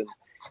castings, and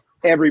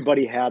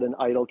everybody had an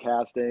idol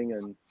casting.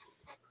 And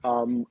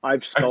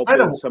I've sculpted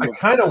I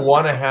kind of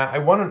want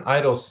an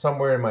idol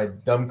somewhere in my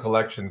dumb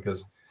collection,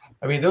 because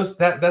I mean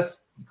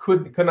that's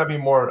could not be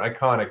more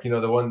iconic. You know,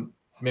 the one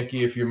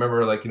Mickey, if you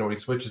remember, like, you know, when he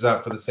switches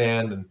out for the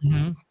sand, and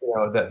you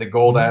know, that the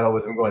gold idol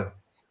with him going.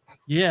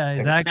 Yeah,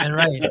 exactly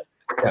right.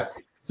 Yeah.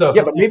 So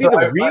yeah, but maybe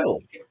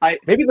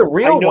the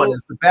real one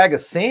is the bag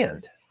of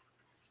sand.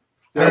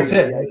 That's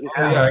it.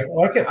 Yeah,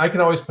 I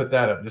can always put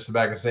that up, just a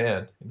bag of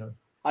sand. You know,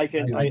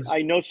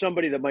 I know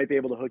somebody that might be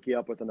able to hook you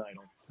up with an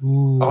idol.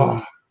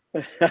 Oh,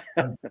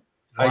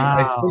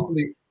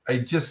 I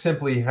just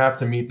simply have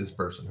to meet this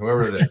person,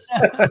 whoever it is.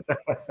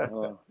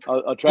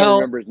 I'll try to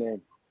remember his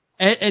name.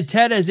 And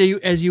Ted, as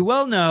you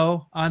well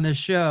know on the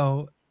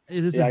show,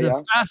 this is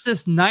the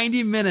fastest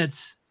 90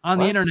 minutes on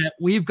the internet.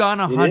 We've gone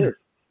 100.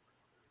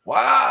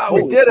 Wow,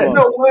 we did it.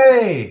 No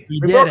way. We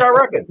broke our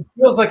record. It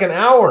feels like an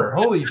hour.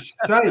 Holy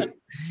shit.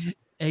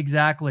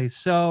 Exactly.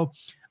 So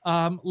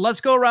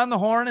Let's go around the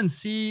horn and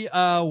see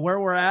where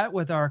we're at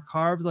with our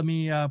carves. Let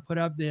me put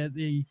up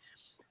the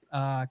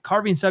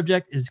carving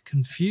subject is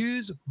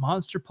confused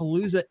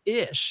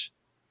Monsterpalooza-ish.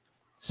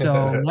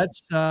 So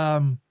let's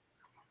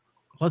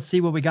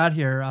see what we got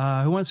here.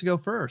 Who wants to go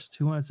first?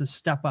 Who wants to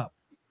step up?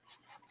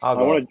 I'm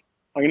going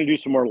to do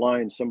some more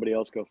lines. Somebody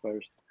else go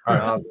first. All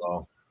right, I'll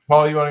go.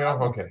 Paul, you want to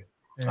go? Okay.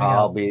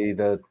 I'll be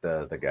the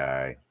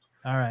guy.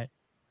 All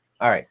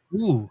right.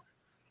 Ooh.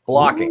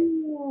 Blocking.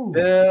 Ooh.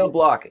 Still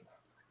blocking.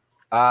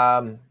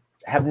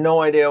 Have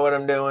no idea what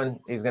I'm doing.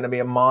 He's going to be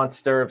a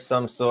monster of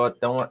some sort.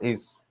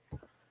 He's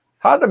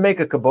hard to make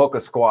a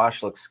kaboka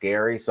squash look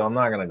scary, so I'm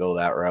not going to go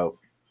that route.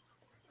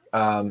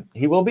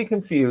 He will be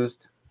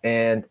confused,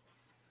 and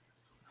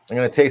I'm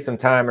going to take some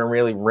time and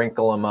really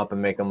wrinkle him up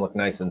and make him look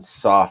nice and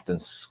soft and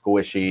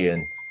squishy,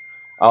 and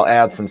I'll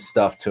add some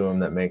stuff to him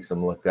that makes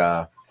him look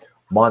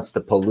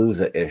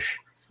Monsterpalooza-ish.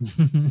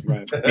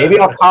 Right. Maybe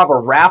I'll carve a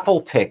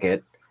raffle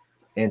ticket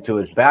into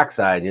his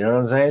backside. You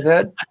know what I'm saying,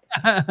 Ted?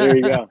 There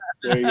you go.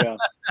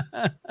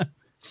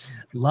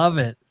 Love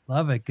it.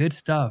 Good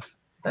stuff.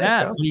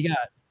 Matt, what do you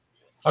got?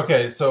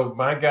 Okay, so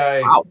my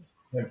guy, wow.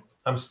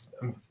 let's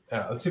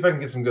see if I can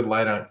get some good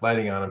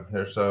lighting on him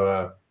here.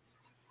 So,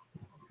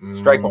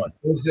 strike one.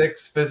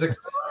 Physics.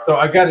 So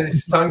I got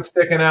his tongue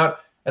sticking out,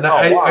 and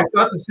I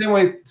thought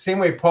the same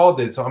way Paul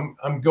did. So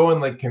I'm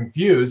going like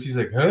confused. He's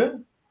like, huh,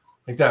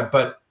 like that.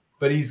 But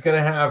he's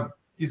gonna have,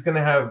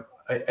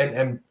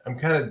 and I'm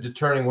kind of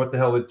determining what the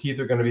hell the teeth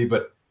are going to be.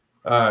 But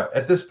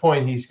at this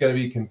point, he's going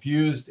to be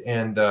confused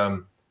and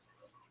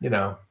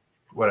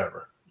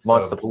whatever.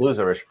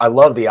 Monsterpalooza-ish. I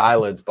love the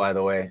eyelids, by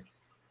the way.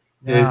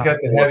 Yeah, he's got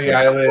the heavy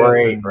eyelids.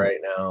 Great right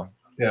now.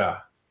 Yeah.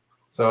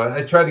 So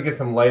I tried to get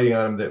some lighting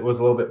on him that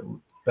was a little bit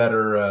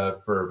better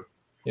for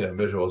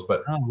visuals,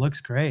 but looks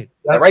great.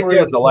 Right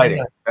there is the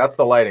lighting. That's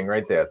the lighting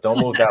right there.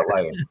 Don't move that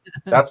lighting.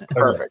 That's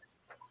perfect.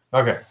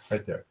 Okay,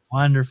 right there.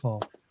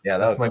 Wonderful. Yeah,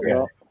 that's my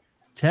guy.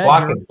 Ted,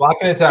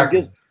 blocking and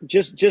attacking.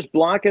 Just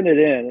blocking it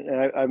in,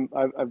 and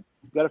I've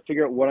got to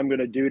figure out what I'm going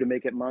to do to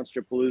make it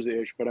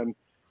Monsterpalooza-ish, but I'm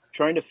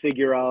trying to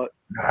figure out.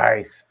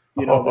 Nice.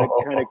 That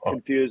kind of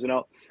confused, and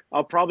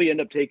I'll probably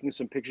end up taking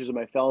some pictures of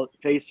my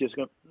face, just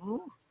going.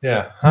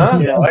 Yeah. Huh?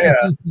 Yeah.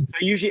 I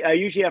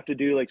usually have to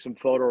do like some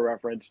photo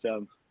reference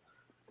to,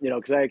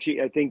 because I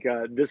think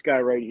this guy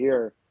right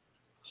here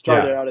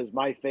started out as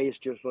my face,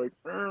 just like,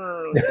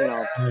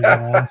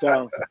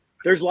 So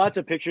there's lots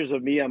of pictures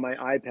of me on my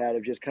iPad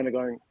of just kind of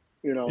going,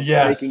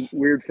 making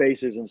weird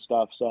faces and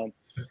stuff. So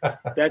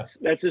that's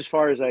as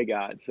far as I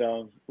got.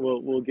 So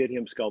we'll get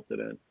him sculpted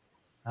in.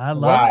 I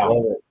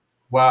love it.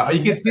 Wow,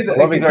 you can see that.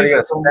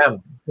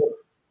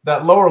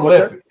 That lower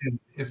lip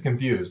is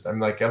confused. I'm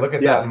like, I look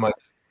at that and I'm like,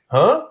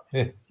 huh?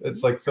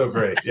 It's like so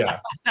great. Yeah.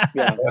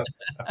 Yeah.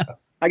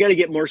 I got to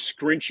get more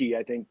scrunchy,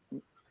 I think.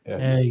 Yeah.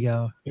 There you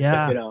go.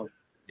 Yeah.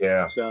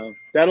 Yeah. So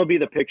that'll be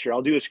the picture.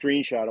 I'll do a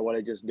screenshot of what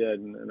I just did.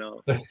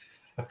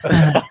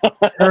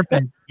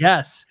 Perfect.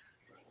 Yes.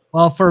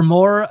 Well, for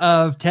more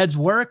of Ted's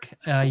work,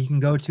 you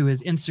can go to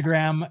his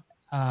Instagram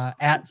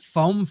at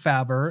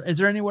FoamFabber. Is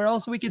there anywhere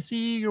else we could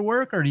see your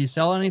work, or do you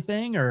sell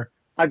anything? Or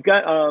I've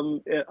got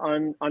on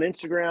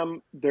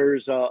Instagram,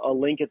 there's a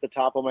link at the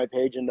top of my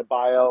page in the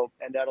bio,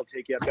 and that'll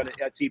take you. I've got an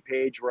Etsy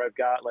page where I've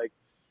got like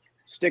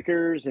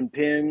stickers and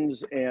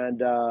pins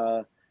and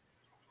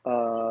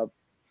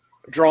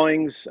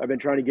drawings. I've been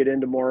trying to get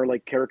into more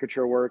like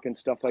caricature work and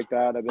stuff like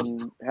that. I've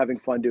been having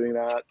fun doing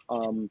that.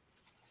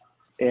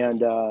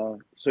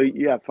 So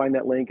yeah, find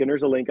that link. And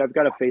there's a link. I've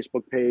got a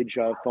Facebook page,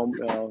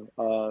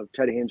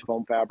 Ted Haines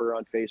Foam Fabber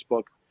on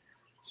Facebook.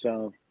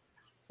 So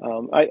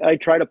I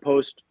try to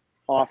post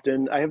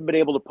often. I haven't been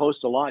able to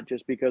post a lot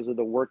just because of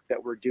the work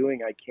that we're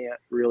doing. I can't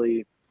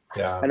really,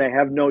 and I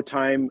have no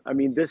time. I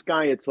mean, this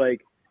guy, it's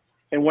like,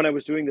 and when I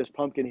was doing this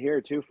pumpkin here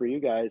too for you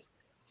guys,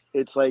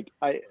 it's like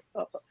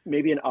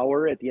maybe an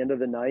hour at the end of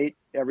the night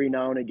every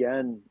now and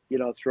again,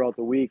 throughout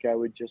the week, I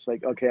would just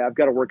like, okay, I've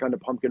got to work on the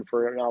pumpkin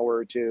for an hour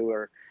or two,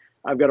 or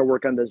I've got to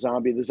work on the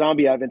zombie. The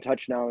zombie I haven't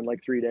touched now in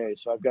like 3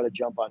 days, so I've got to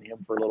jump on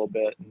him for a little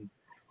bit and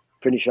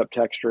finish up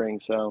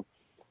texturing. So,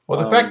 well,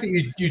 the fact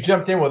that you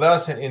jumped in with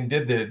us and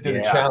did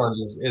the challenge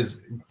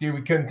is, dude,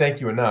 we couldn't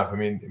thank you enough. I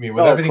mean,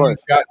 with everything you've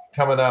got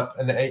coming up,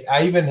 and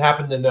I even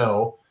happen to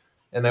know,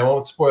 and I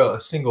won't spoil a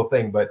single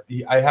thing, but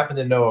I happen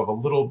to know of a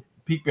little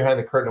peek behind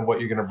the curtain of what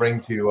you're going to bring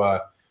to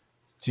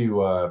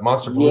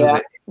Monsterpalooza. Yeah,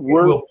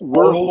 we're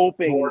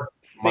hoping.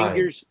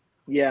 Fingers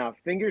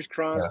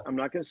crossed. Yeah. I'm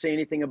not going to say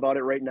anything about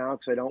it right now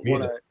because I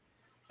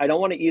don't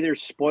want to either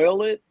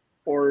spoil it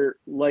or,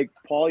 like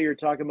Paul, you're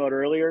talking about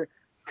earlier,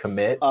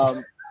 commit.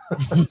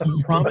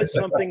 Promise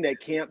something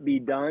that can't be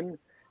done.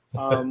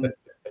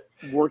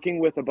 Working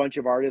with a bunch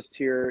of artists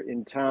here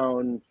in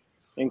town,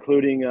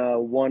 including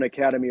one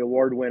Academy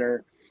Award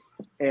winner,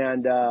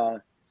 and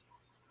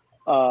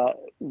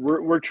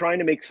we're trying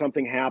to make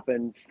something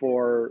happen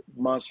for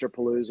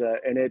Monsterpalooza,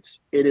 and it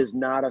is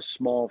not a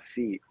small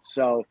feat.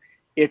 So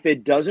if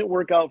it doesn't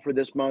work out for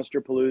this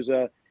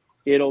Monsterpalooza,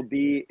 it'll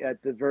be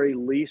at the very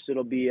least,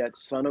 it'll be at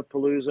Son of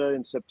Palooza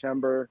in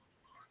September.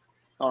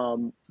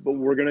 but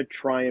we're going to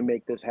try and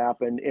make this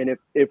happen. And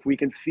if we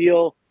can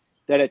feel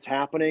that it's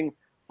happening,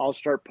 I'll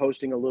start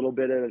posting a little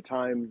bit at a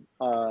time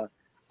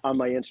on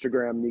my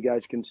Instagram, and you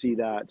guys can see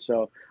that.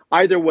 So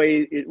either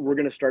way, we're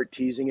going to start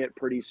teasing it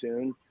pretty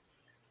soon.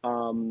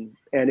 And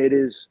it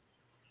is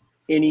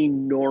an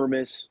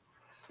enormous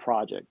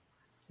project.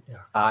 Yeah.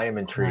 I am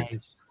intrigued.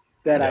 Nice.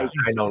 That I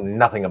know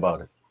nothing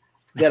about it.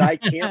 That I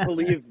can't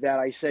believe that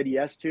I said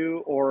yes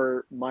to,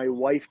 or my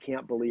wife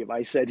can't believe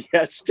I said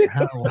yes to.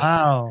 Oh,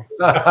 wow.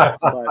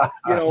 But,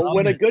 you know,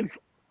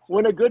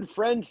 when a good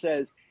friend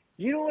says,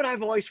 you know what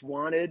I've always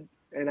wanted,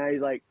 and I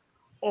like,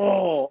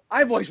 oh,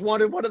 I've always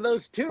wanted one of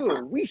those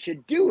too. We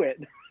should do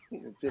it.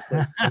 It's just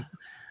like,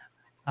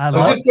 so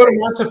just go to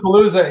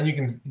Monsterpalooza and you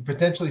can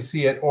potentially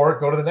see it, or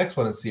go to the next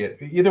one and see it.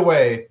 Either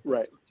way,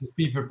 right. Just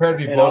be prepared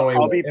to be blown away.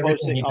 I'll be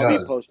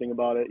posting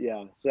about it.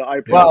 Yeah. So I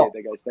appreciate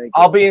that, guys. Thank you.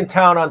 I'll be in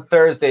town on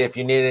Thursday if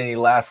you need any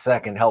last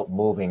second help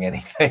moving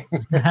anything.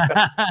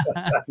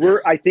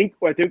 I think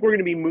we're going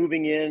to be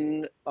moving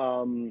in.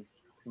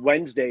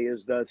 Wednesday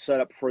is the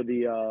setup for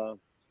the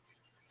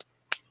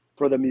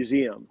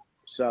museum.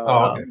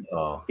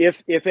 So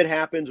if it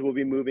happens, we'll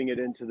be moving it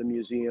into the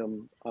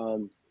museum.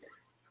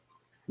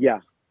 Yeah.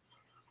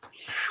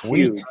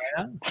 Sweet.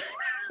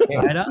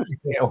 Right on.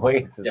 Can't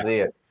wait to see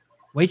it.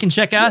 We can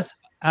check us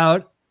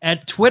out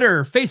at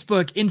Twitter,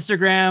 Facebook,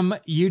 Instagram,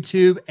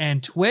 YouTube,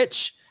 and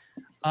Twitch.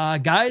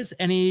 Guys,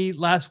 any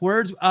last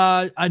words?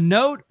 A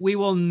note, we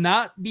will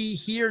not be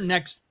here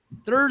next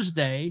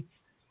Thursday,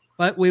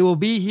 but we will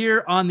be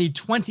here on the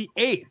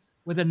 28th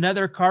with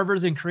another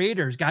Carvers and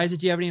Creators. Guys,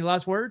 did you have any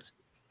last words?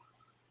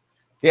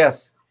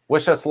 Yes.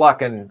 Wish us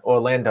luck in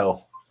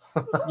Orlando.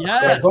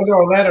 Yes. Go to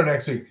Orlando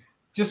next week.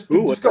 Just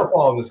go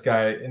follow this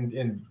guy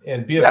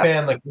and be a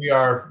fan like we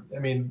are. I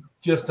mean,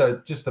 just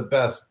the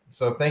best.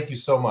 So thank you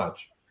so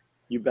much.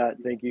 You bet.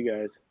 Thank you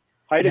guys.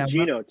 Hi to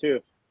Gino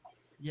too.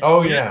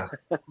 Oh yeah.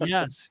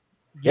 Yes.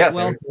 Yes.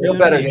 Well, feel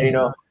better,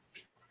 Gino.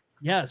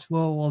 Yes,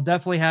 we'll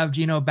definitely have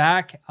Gino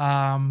back.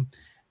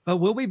 But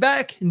we'll be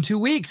back in 2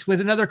 weeks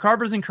with another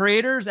Carvers and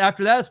Creators.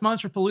 After that, it's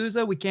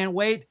Monsterpalooza. We can't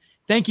wait.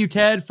 Thank you,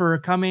 Ted, for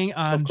coming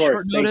on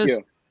short notice.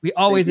 We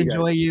always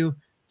enjoy you.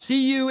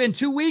 See you in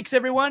 2 weeks,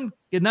 everyone.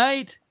 Good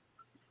night.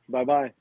 Bye-bye.